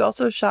that you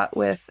also shot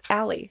with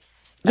Allie.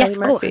 Yes.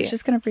 Allie Murphy. I was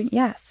just gonna bring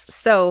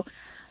So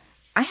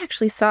I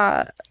actually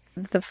saw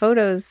the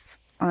photos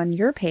on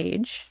your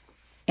page,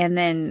 and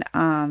then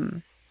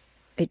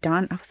it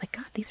dawned. I was like,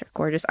 God, these are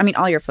gorgeous. I mean,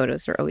 all your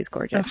photos are always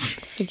gorgeous.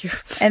 Oh, thank you.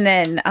 And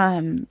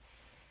then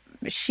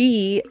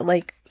she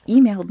like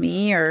emailed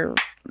me or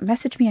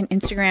messaged me on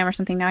Instagram or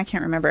something. Now I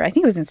can't remember. I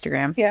think it was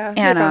Instagram. Yeah,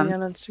 and found me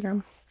on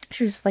Instagram.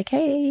 She was just like,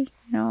 hey,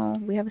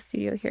 we have a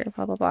studio here,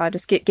 blah blah blah.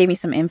 Just gave me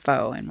some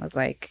info and was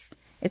like,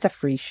 it's a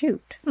free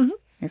shoot,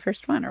 your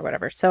first one or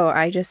whatever. So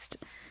I just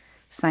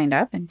signed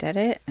up and did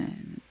it,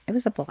 and it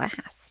was a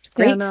blast.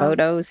 Great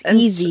photos, and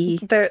easy.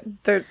 They're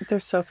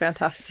so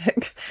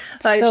fantastic.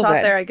 I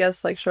shot there, I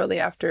guess, like shortly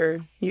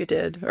after you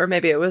did, or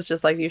maybe it was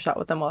just like you shot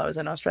with them while I was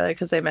in Australia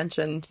because they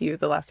mentioned you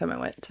the last time I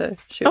went to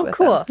shoot. Oh, with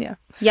cool. them.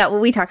 Yeah. Well,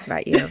 we talked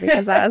about you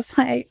because I was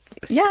like,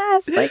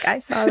 yes, like I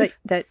saw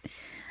that.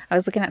 I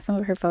was looking at some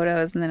of her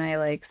photos, and then I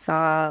like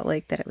saw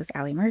like that it was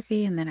Allie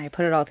Murphy, and then I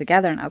put it all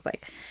together, and I was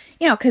like,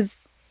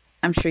 because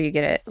I'm sure you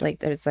get it. Like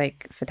there's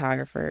like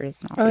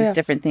photographers and all these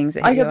different things.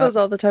 I get those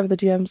all the time. The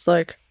DMs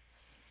like,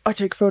 I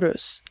take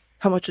photos.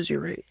 How much is your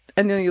rate?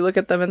 And then you look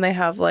at them, and they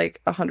have like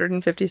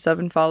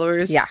 157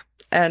 followers. Yeah.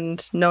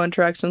 And no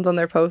interactions on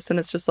their posts, and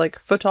it's just like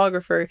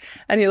photographer.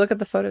 And you look at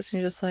the photos, and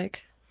you're just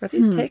like, are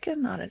these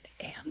taken on an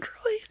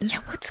Android? Yeah.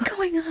 What's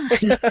going on?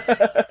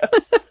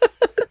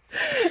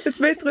 It's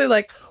basically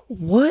like,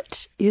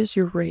 what is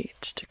your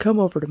rate to come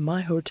over to my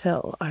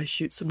hotel? I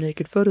shoot some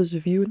naked photos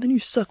of you, and then you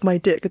suck my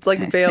dick. It's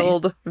like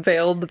veiled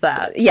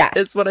that. Yeah.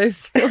 Is what I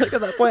feel like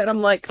at that point.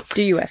 I'm like,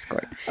 do you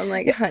escort? I'm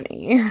like,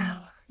 honey,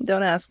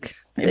 don't ask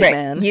big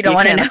man. You don't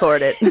want to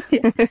afford it.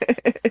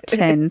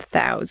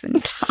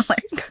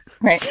 $10,000.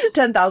 Right.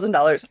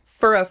 $10,000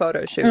 for a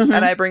photo shoot.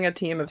 And I bring a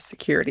team of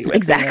security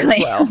with me as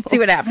well. See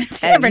what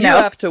happens. And you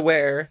have to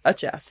wear a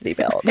chastity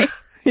belt.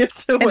 You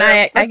have to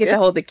wear I get to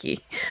hold the key.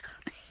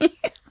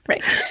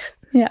 Right.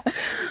 Yeah.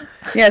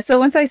 Yeah. So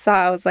once I saw,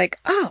 I was like,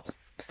 oh,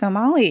 so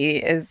Molly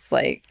is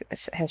like,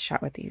 has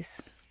shot with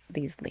these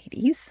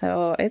ladies.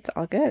 So it's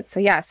all good. So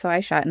yeah. So I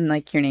shot, and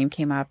like your name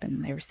came up,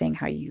 and they were saying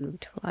how you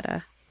do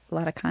a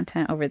lot of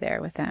content over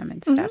there with them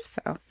and stuff.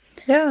 So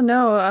yeah,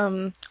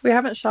 no, we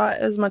haven't shot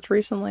as much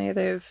recently.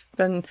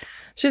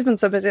 She's been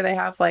so busy. They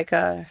have like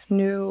a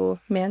new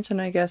mansion,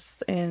 I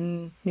guess,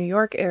 in New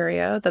York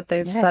area that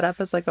they've set up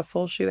as like a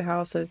full shoot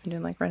house. They've been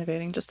doing like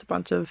renovating, just a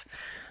bunch of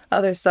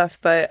other stuff,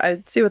 but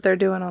I see what they're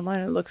doing online.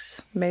 It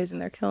looks amazing.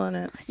 They're killing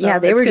it. So yeah,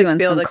 they were doing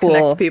some cool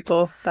connect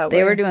people that way.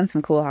 They were doing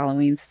some cool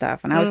Halloween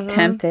stuff, and I was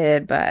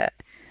tempted, but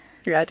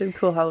yeah, I did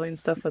cool Halloween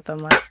stuff with them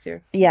last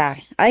year. Yeah,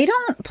 I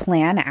don't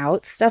plan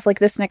out stuff like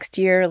this next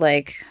year,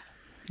 like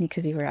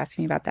because you were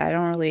asking me about that.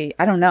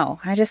 I don't know.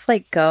 I just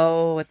like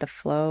go with the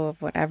flow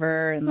of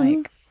whatever, and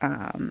like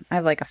I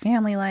have like a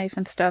family life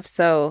and stuff,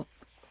 so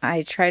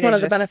I try to one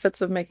of the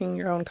benefits of making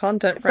your own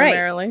content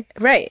primarily.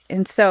 Right.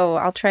 And so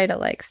I'll try to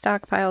like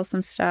stockpile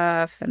some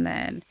stuff, and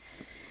then,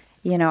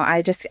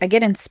 I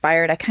get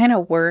inspired. I kind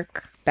of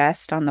work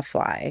best on the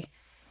fly.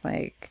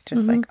 Like,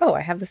 just like, oh,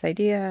 I have this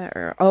idea,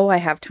 or, oh, I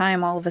have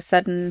time all of a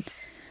sudden.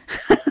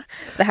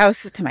 The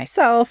house is to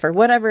myself, or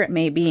whatever it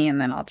may be. And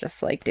then I'll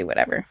just like do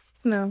whatever.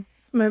 No,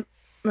 my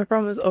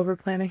problem is over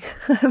planning.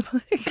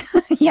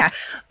 Yeah.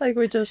 Like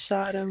we just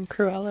shot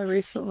Cruella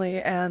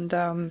recently,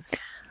 and,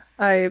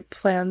 I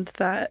planned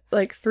that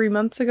like 3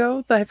 months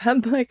ago. I've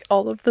had like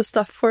all of the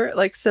stuff for it,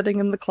 like sitting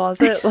in the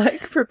closet,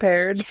 like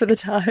prepared for the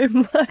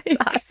time. Like,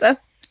 awesome.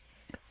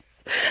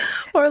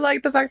 Or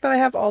like the fact that I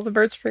have all the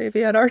birds for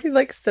Avian already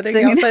like sitting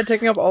outside,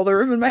 taking up all the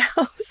room in my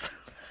house.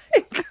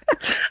 Like,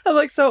 I'm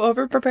like so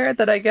over prepared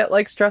that I get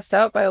like stressed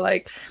out by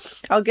like,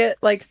 I'll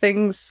get like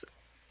things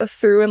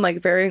through in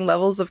like varying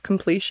levels of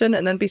completion,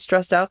 and then be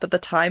stressed out that the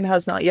time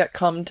has not yet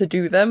come to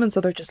do them, and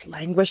so they're just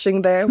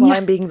languishing there while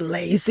I'm being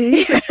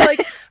lazy. It's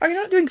like, are you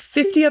not doing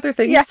 50 other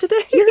things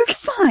today? You're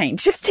fine.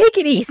 Just take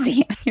it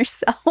easy on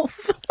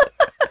yourself.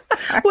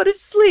 What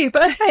is sleep?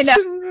 I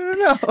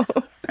know.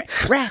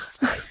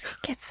 Rest.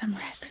 Get some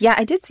rest. Yeah,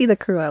 I did see the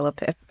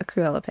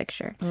Cruella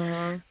picture.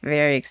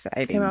 Very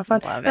exciting. Came out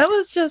fun. Love it. That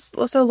was just,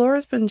 so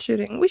Laura's been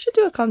shooting. We should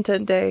do a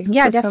content day.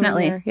 Yeah,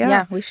 definitely.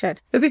 Yeah, we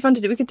should. It'd be fun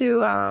to do. We could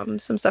do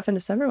some stuff in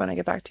December when I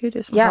get back to you.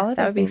 Do some holiday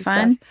that would be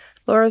fun. Stuff.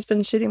 Laura's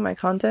been shooting my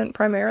content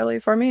primarily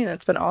for me, and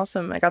it's been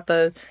awesome. I got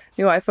the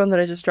new iPhone that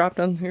I just dropped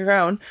on the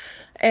ground,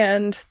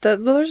 and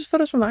those are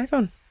photos from the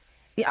iPhone.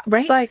 Yeah,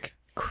 right? Like,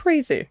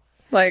 crazy.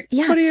 Like,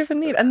 Yes. What do you even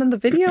need? And then the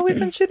video we've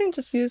been shooting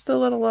just used a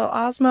little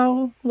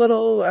Osmo,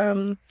 little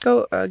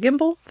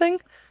gimbal thing,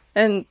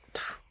 and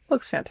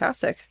looks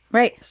fantastic.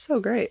 Right. So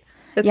great.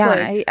 It's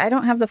I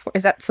don't have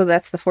the... So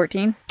that's the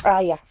 14?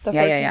 Yeah. The 14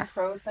 14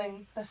 Pro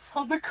thing that's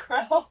on the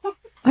ground.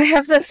 I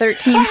have the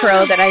 13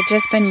 Pro that I've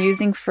just been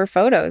using for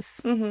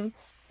photos. Mm-hmm.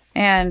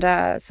 And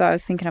so I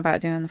was thinking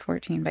about doing the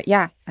 14. But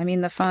yeah, I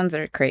mean, the phones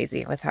are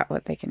crazy with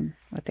what they can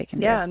do.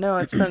 Yeah, no,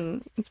 it's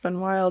been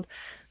wild.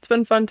 It's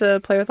been fun to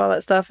play with all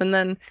that stuff. And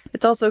then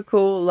it's also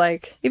cool,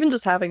 like, even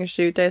just having a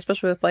shoot day,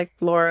 especially with, like,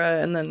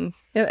 Laura and then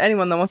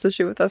anyone that wants to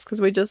shoot with us,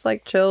 because we just,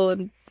 like, chill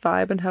and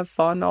vibe and have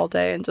fun all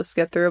day and just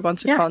get through a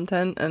bunch of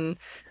content. And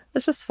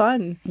it's just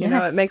fun. You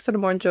know, it makes it a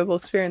more enjoyable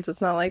experience.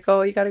 It's not like,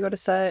 oh, you got to go to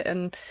set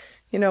and,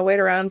 wait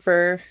around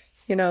for...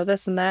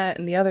 this and that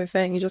and the other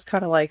thing. You just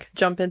kind of like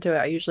jump into it.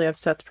 I usually have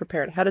sets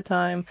prepared ahead of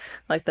time.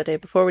 Like the day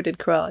before we did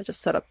Cruella, I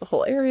just set up the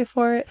whole area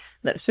for it.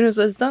 And then as soon as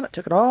it was done, I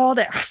took it all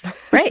down.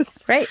 Right.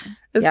 It's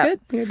good.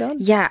 You're done.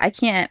 Yeah, I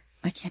can't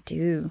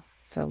do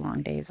so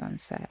long days on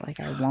set. Like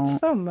I won't.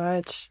 So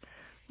much.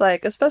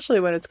 Like,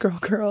 especially when it's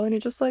girl and you're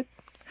just like,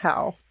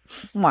 how?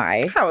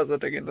 Why? How is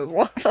it taking this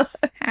long?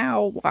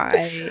 How?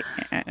 Why?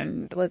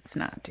 And let's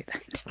not do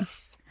that.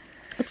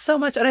 It's so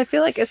much, and I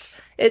feel like it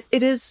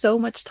is so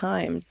much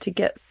time to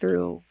get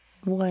through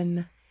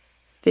one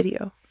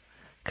video,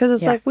 because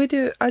it's like I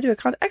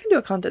can do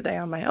a content day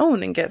on my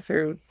own and get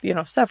through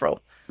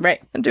several,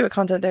 right, and do a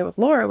content day with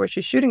Laura where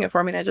she's shooting it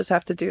for me and I just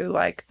have to do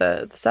like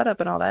the setup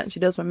and all that, and she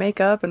does my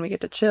makeup and we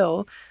get to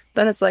chill.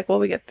 Then it's like, well,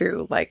 we get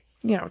through like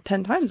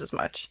 10 times as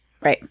much.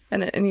 Right.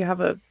 And you have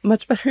a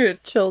much better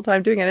chill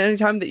time doing it. Any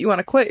time that you want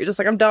to quit, you're just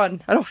like, I'm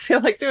done. I don't feel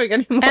like doing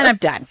anymore. And I'm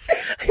done.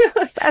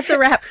 That's a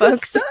wrap,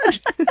 folks.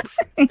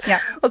 Yeah.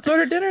 Let's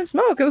order dinner and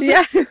smoke.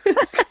 Yeah.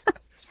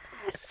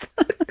 Yes.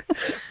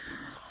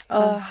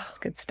 It's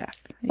good stuff.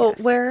 Yes. Well,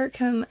 where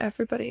can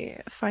everybody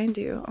find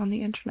you on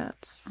the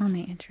internets? On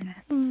the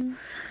internets.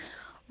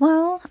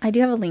 Well, I do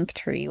have a link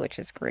tree, which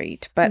is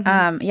great. But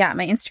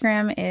my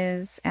Instagram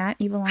is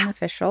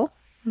 @EvaLongOfficial.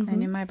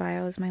 And in my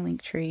bio is my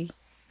link tree.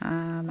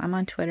 I'm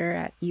on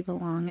Twitter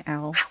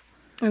 @EvaLongL.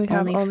 And we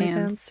have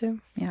OnlyFans too.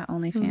 Yeah,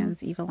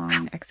 OnlyFans,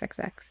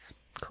 EvaLongXXX.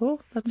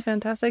 Cool. That's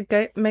fantastic.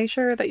 Make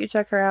sure that you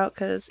check her out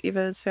because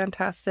Eva is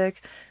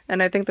fantastic.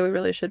 And I think that we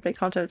really should make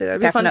content to do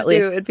that.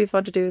 It'd be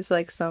fun to do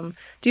like some...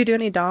 Do you do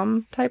any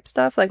Dom type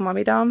stuff? Like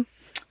mommy Dom?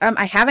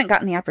 I haven't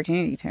gotten the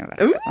opportunity to,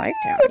 but I would like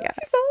to,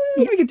 yes.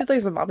 We can do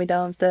like some mommy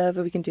Dom stuff,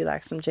 but we can do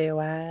like some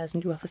JOIs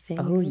and do all the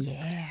things. Oh,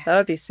 yeah. That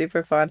would be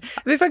super fun.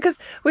 It'd be fun because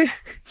we've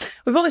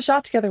only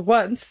shot together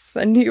once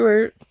and you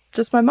were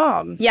just my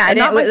mom. Yeah, and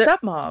not my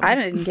stepmom. I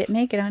didn't get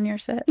naked on your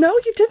set. No,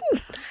 you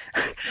didn't.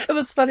 It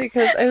was funny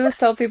because I always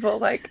tell people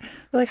like,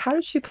 how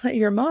did she play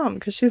your mom?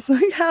 Because she's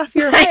like half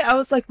your height. I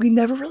was like, we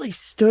never really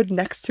stood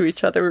next to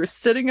each other. We were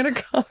sitting in a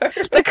car.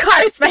 The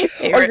car is my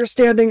favorite. Or you're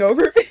standing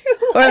over me.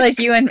 Or like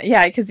you and,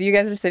 because you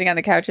guys are sitting on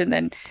the couch and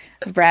then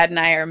Brad and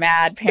I are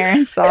mad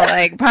parents all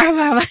like, bah,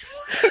 bah, bah.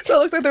 So it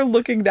looks like they're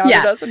looking down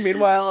at us. And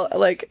meanwhile,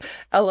 like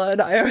Ella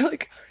and I are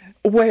like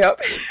way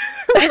up.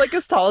 We're like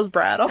as tall as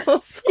Brad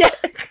almost. Yeah.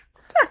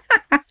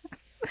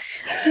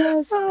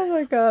 Yes. Oh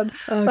my god.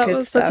 That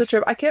was such a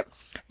trip.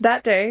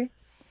 That day,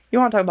 you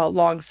want to talk about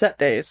long set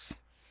days.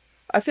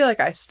 I feel like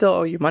I still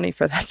owe you money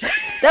for that day.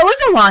 That was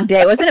a long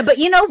day, wasn't it? But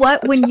you know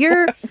what?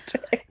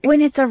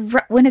 When it's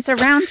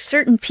around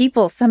certain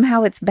people,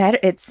 somehow it's better.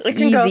 It's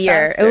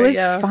easier. It was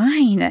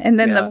fine. And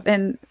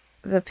then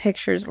the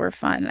pictures were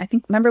fun. I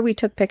think, remember we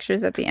took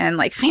pictures at the end,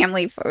 like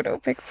family photo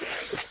pictures.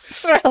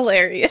 It's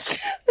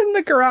hilarious. In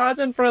the garage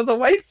in front of the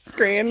white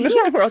screen.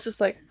 Yeah. We're all just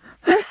like...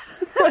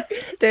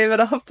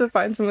 David, I'll have to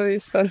find some of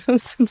these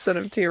photos and send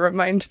them to you.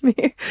 Remind me.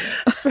 It's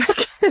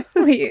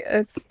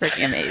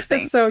freaking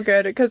amazing. It's so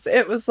good because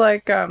it was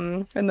like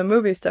in the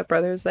movie Step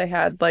Brothers, they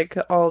had like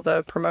all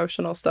the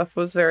promotional stuff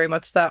was very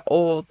much that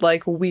old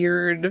like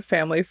weird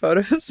family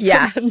photos.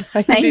 Yeah, from the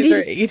 90s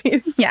or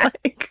 80s. Yeah.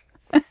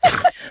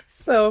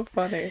 So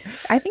funny.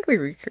 I think we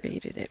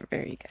recreated it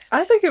very good.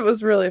 I think it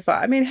was really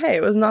fun. I mean, hey,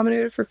 it was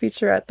nominated for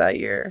featurette that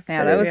year.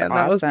 Yeah, that was awesome.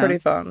 That was pretty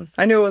fun.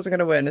 I knew it wasn't going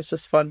to win. It's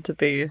just fun to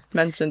be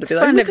mentioned.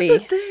 Look at the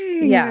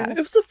thing. Yeah. It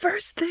was the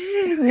first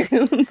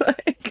thing.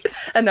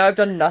 And now I've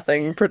done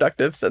nothing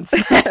productive since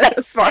then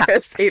as far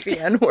as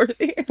AVN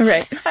worthy.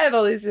 Right. I have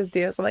all these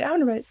ideas. I'm like, I want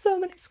to write so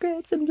many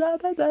scripts and blah,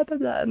 blah, blah, blah,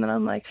 blah. And then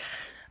I'm like,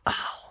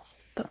 oh,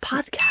 the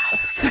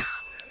podcast.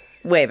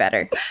 Way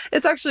better.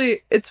 It's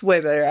way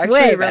better. Actually,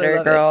 way really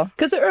better, girl.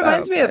 Because it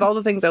reminds me of all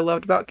the things I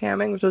loved about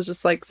camming, which was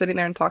just like sitting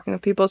there and talking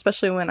with people,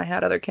 especially when I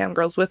had other cam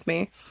girls with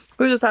me.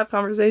 We would just have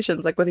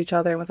conversations like with each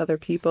other and with other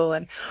people.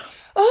 And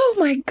oh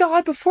my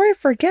god, before I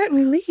forget and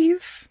we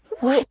leave,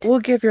 we'll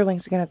give your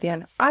links again at the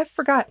end. I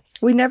forgot.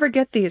 We never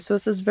get these, so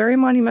this is very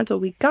monumental.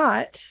 We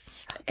got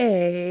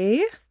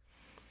a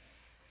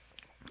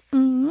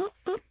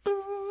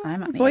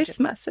voice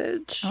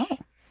message. Oh.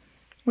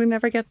 We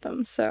never get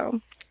them,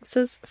 so this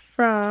is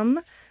from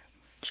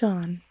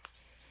John.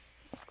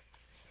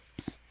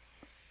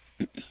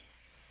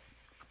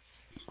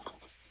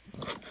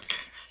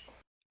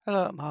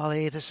 Hello,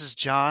 Molly. This is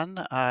John,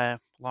 a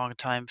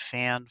longtime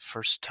fan,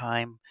 first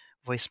time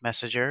voice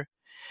messenger.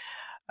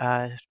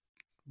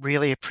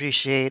 Really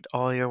appreciate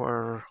all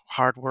your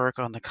hard work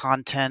on the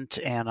content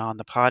and on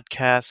the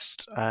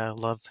podcast. I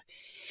love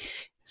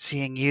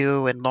seeing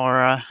you and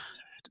Laura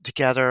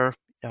together.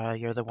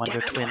 You're the Wonder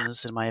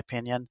Twins, in my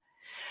opinion.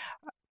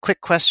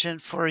 Quick question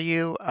for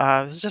you.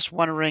 I was just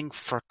wondering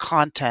for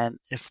content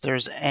if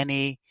there's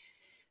any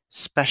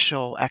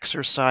special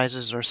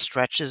exercises or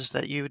stretches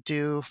that you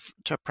do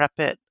to prep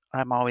it.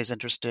 I'm always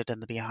interested in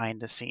the behind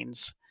the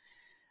scenes.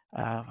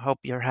 Hope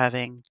you're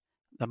having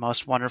the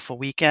most wonderful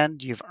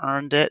weekend. You've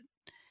earned it,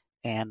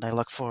 and I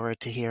look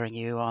forward to hearing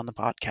you on the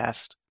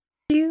podcast.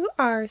 You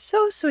are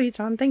so sweet,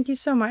 John. Thank you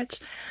so much.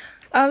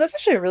 That's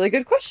actually a really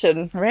good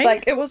question. Right?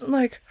 Like, it wasn't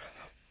like,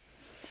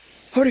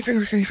 how many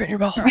fingers can you fit in your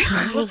mouth?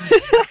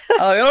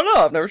 I don't know.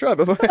 I've never tried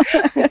before.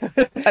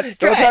 Let's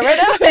try right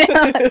now.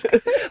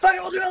 Fuck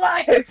it, we'll do it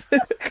live.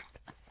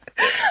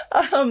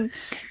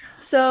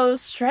 So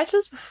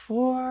stretches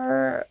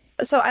before.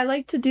 So I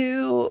like to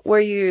do where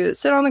you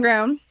sit on the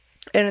ground,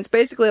 and it's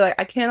basically like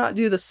I cannot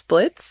do the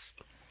splits,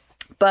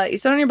 but you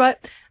sit on your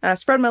butt, and I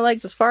spread my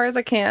legs as far as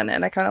I can,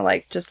 and I kind of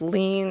like just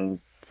lean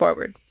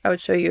forward. I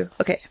would show you.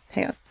 Okay,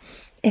 hang on.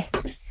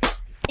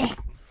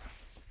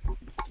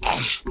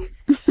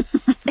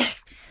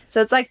 So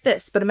it's like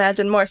this, but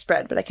imagine more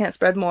spread, but I can't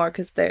spread more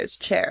because there's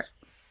chair,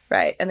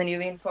 right? And then you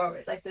lean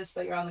forward like this,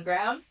 but you're on the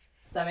ground.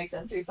 Does that make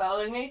sense? Are you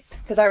following me?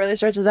 Because that really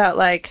stretches out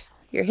like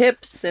your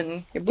hips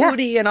and your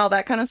booty and all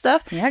that kind of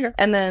stuff. Yeah, girl.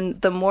 And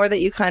then the more that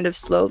you kind of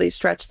slowly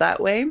stretch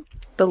that way,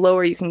 the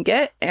lower you can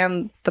get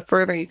and the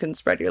further you can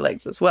spread your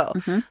legs as well.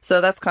 Mm-hmm.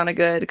 So that's kind of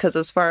good because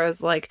as far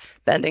as like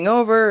bending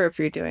over, if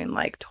you're doing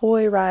like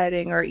toy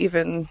riding or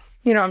even...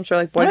 You know, I'm sure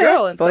like boy,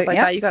 girl and stuff like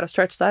that, you got to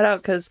stretch that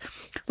out because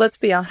let's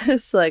be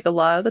honest, like a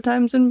lot of the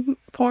times in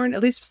porn,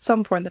 at least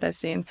some porn that I've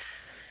seen,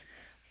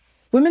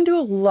 women do a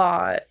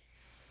lot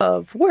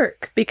of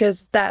work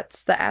because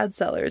that's the ad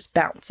sellers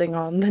bouncing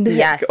on the neck.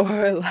 Yes.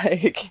 Or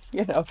like,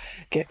 you know,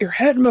 get your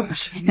head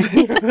motions.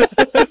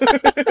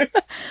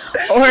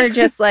 Or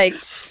just like,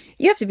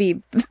 you have to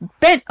be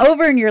bent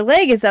over and your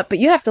leg is up, but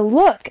you have to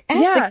look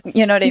at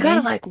you know what I mean? You gotta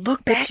like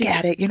look back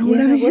at it, you know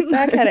what I mean? Look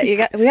back at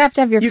it. We have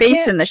to have your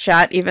face in the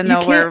shot, even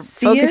though we're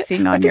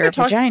focusing on your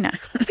vagina.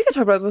 I think I talked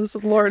about this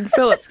with Lauren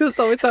Phillips because it's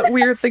always that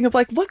weird thing of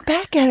like, look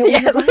back at it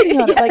when you're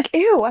writing on it. Like,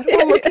 ew, I don't want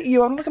to look at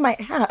you. I want to look at my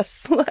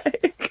ass.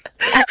 Like,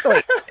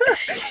 Exactly.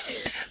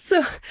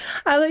 So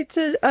I like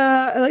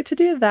to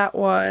do that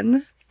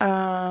one.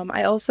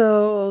 I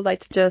also like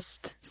to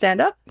just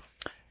stand up,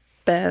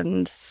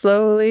 bend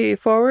slowly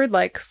forward,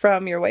 like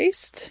from your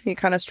waist. You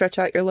kind of stretch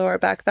out your lower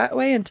back that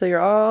way until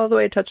you're all the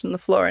way touching the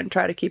floor and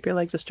try to keep your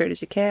legs as straight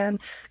as you can.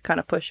 Kind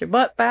of push your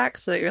butt back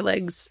so that your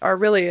legs are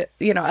really,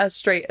 you know, as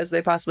straight as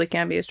they possibly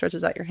can be. It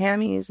stretches out your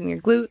hammies and your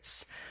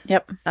glutes.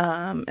 Yep.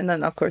 And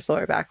then, of course,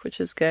 lower back,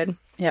 which is good.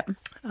 Yep.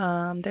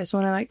 There's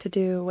one I like to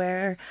do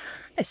where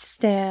I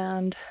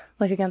stand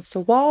like against a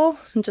wall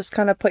and just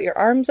kind of put your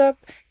arms up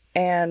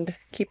and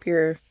keep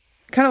your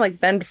kind of like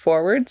bend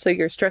forward. So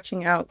you're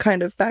stretching out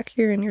kind of back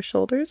here in your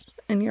shoulders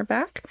and your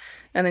back.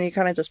 And then you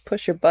kind of just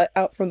push your butt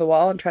out from the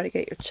wall and try to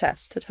get your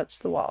chest to touch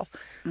the wall.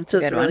 That's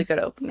just a really good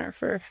opener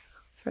for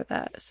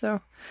that.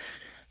 So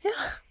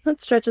yeah,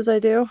 that's stretches I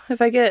do.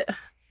 If I get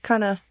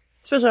kind of,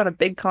 especially on a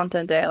big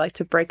content day, I like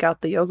to break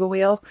out the yoga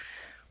wheel.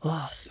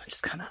 Oh,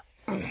 just kind of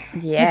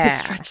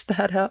stretch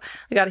that out.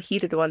 I got a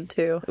heated one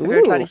too. Have you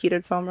ever tried a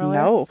heated foam roller?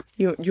 No.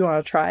 You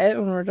want to try it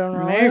when we're done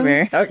rolling?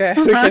 Maybe. Okay,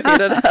 we can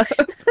heat it up.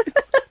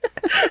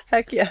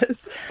 Heck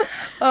yes.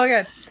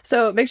 Okay,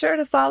 so make sure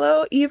to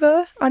follow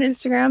Eva on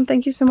Instagram.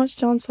 Thank you so much,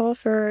 John Saul,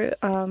 for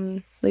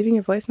leaving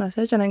your voice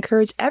message. And I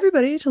encourage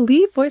everybody to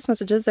leave voice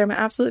messages. They're my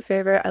absolute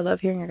favorite. I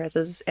love hearing your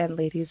guys' and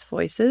ladies'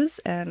 voices,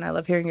 and I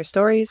love hearing your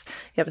stories.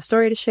 You have a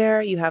story to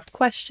share. You have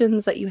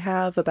questions that you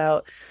have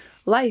about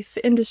life,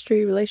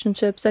 industry,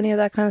 relationships, any of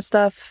that kind of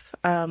stuff.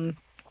 Or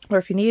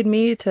if you need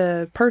me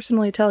to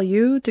personally tell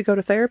you to go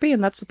to therapy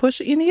and that's the push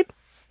that you need,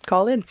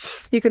 call in.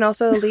 You can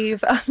also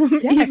leave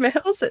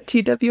emails at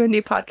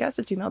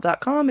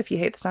twndpodcast@gmail.com if you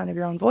hate the sound of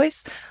your own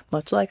voice,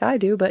 much like I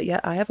do, but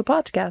yet I have a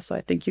podcast, so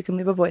I think you can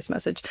leave a voice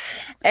message.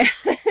 And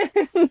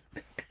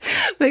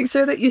make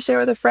sure that you share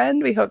with a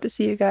friend. We hope to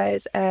see you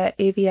guys at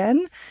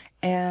AVN,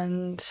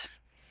 and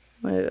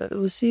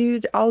I'll see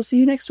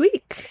you next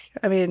week.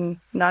 I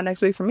mean, not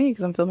next week for me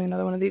because I'm filming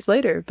another one of these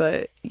later,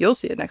 but you'll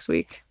see it next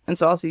week. And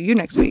so I'll see you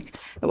next week.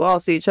 And we'll all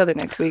see each other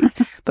next week.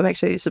 But make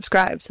sure you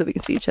subscribe so that we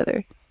can see each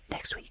other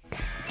next week.